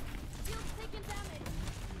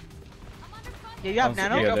 Yeah, you have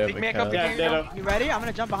nano. Yeah, Pick me up. Yeah, nano. You ready? I'm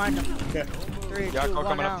gonna jump behind him. Okay. 3, 2, Yako 1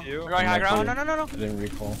 coming now. up to you. We're going high ground. No. I didn't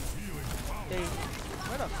recall. Hey,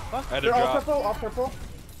 where the fuck? I had to They're all drop. purple, all purple.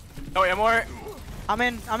 Oh, yeah, more. I'm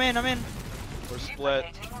in. We're split.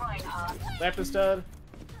 Lamp is dead.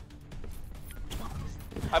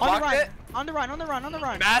 I blocked it. On the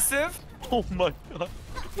run. Massive. Oh my god.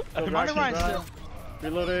 On the run still.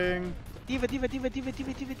 Reloading. Diva.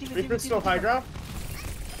 Reaper's still high ground.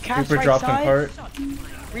 Caps Reaper right dropped side. in cart.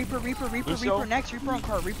 Reaper next. Reaper on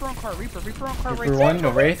cart right Reaper one, no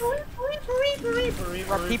wraith.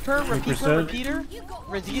 Repeater.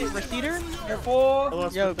 Receiver. Careful.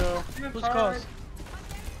 Yo, who's close?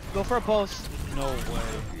 Go for a pulse. No way.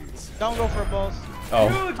 Don't go for a pulse. Oh.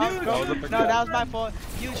 No, that was my fault.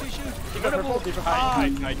 You shoot. Deeper purple, deeper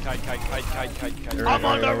Kite. I'm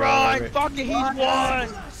on the run. Fuck it, he's won.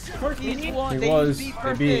 He was.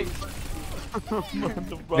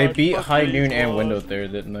 They beat High Noon and Window there,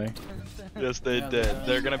 didn't they? Yes, they did.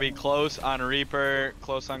 They're gonna be close on Reaper,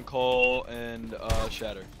 close on Cole, and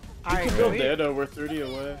Shatter. Alright, can build Nano, we're 30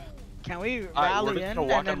 away. Can we rally in and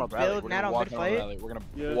then build Nano mid-fight? We're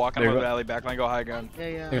gonna walk on the valley, backline go high ground.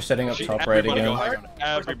 Yeah. They're setting up top right again.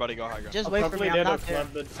 Everybody go high ground. Just wait for me, I'm not there.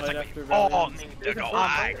 All need to go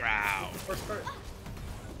high ground.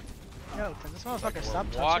 Yo, can this motherfucker stop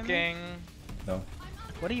touching Walking. me? No.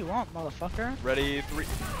 What do you want, motherfucker? Ready, 3.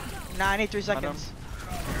 Nah, I need 3 seconds.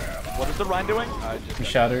 What is the Rhine doing? He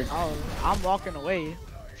shattered. Oh, I'm walking away.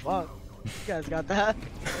 Fuck. You guys got that?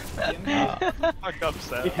 Fuck up,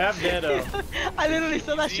 Seth. We have Nano. I literally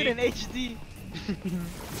saw that shit in HD.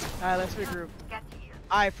 Alright, let's regroup.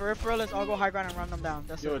 Alright, for real, let's all go high ground and run them down.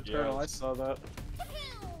 That's Yo, it. Turtle, I saw that.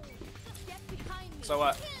 So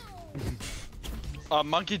what?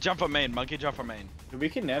 Monkey jump for main. Monkey jump for main. We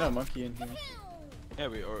can Nano Monkey in here. Yeah,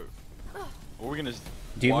 or we're gonna.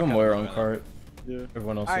 Do you have a Moira on cart? Yeah.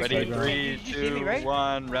 Everyone else Alright, is Ready? right you ground. 3, see me, 2, right?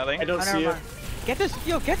 1, rally. I don't see never it. mind. Get this,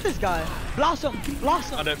 yo, get this guy. Blossom,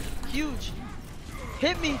 Blossom. On it. Huge.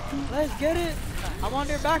 Hit me. Let's get it. I'm on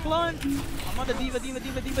their back line. I'm on the D.Va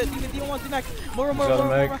wants the neck. More.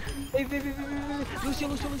 Lucio.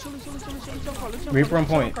 Reaper on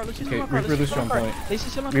point. Okay, Reaper Lucio on point.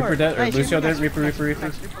 Reaper dead, or Lucio dead,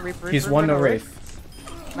 Reaper. He's one, no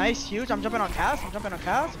Wraith. Nice, huge. I'm jumping on cast.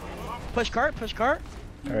 Push cart.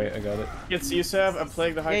 Alright, I got it. It's Yusuf, I'm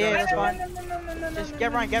playing the high Yeah, ground. that's fine. Just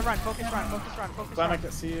get run. Focus run. Glad I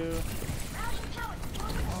can see you.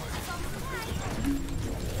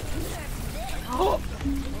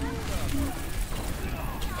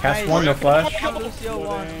 Cast one, no flash. Lucio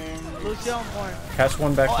one. Cast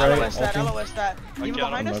one back right. LOS that. D.Va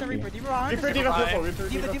behind us and Lucky. Reaper. D.Va behind us. D.Va purple, Reaper.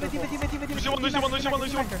 D.Va.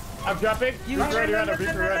 Lucio. I'm dropping. Reaper ready around.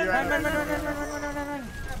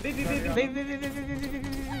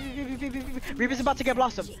 Reaper's about to get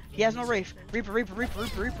blossom. He has no Wraith. Reaper.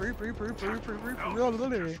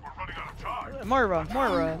 Moira.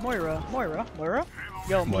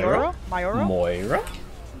 Yo, Moira? Moira?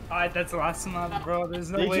 Alright, that's the last one, bro. There's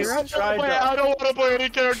no They way. just tried to, I don't want to play any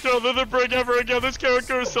character other than Brick ever again. This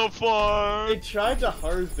character is so fun. they tried to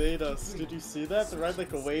hard bait us. Did you see that? They ran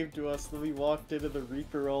like a wave to us, then we walked into the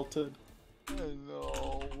Reaper ulted. I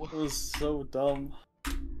know. It was so dumb.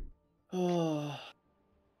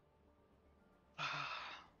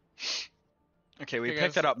 Okay, we Hey,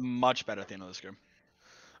 picked guys. it up much better at the end of the scrim.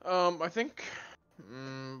 I think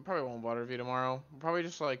probably won't bother you tomorrow. Probably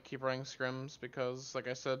just like keep running scrims because, like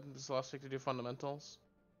I said, this is the last week to do fundamentals.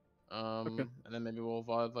 And then maybe we'll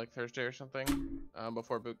VOD like Thursday or something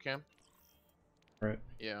before boot camp. Right.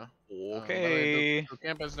 Yeah. Okay. Boot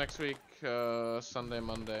camp is next week, Sunday,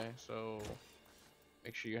 Monday. So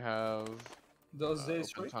make sure you have Those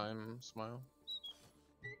days open free? time. Smile.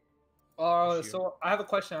 So I have a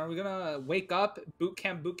question. Are we gonna wake up, boot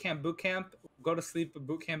camp, go to sleep,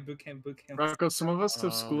 boot camp? Rocco, some of us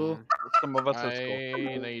have school. Some of us have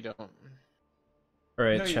school. No, you don't.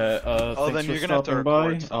 Alright, No, chat. Thanks then for you're gonna have to stopping by.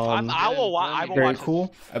 record stuff. I will Very watch it.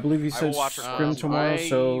 cool. I believe you I said will watch it. scrim tomorrow, I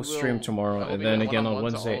so will- stream tomorrow, I will and be then doing again on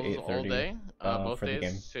one-on-ones Wednesday, all 8:30 day, both for the days.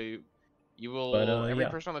 game. So you will But, every yeah.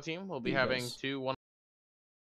 person on the team will be You having guys. 2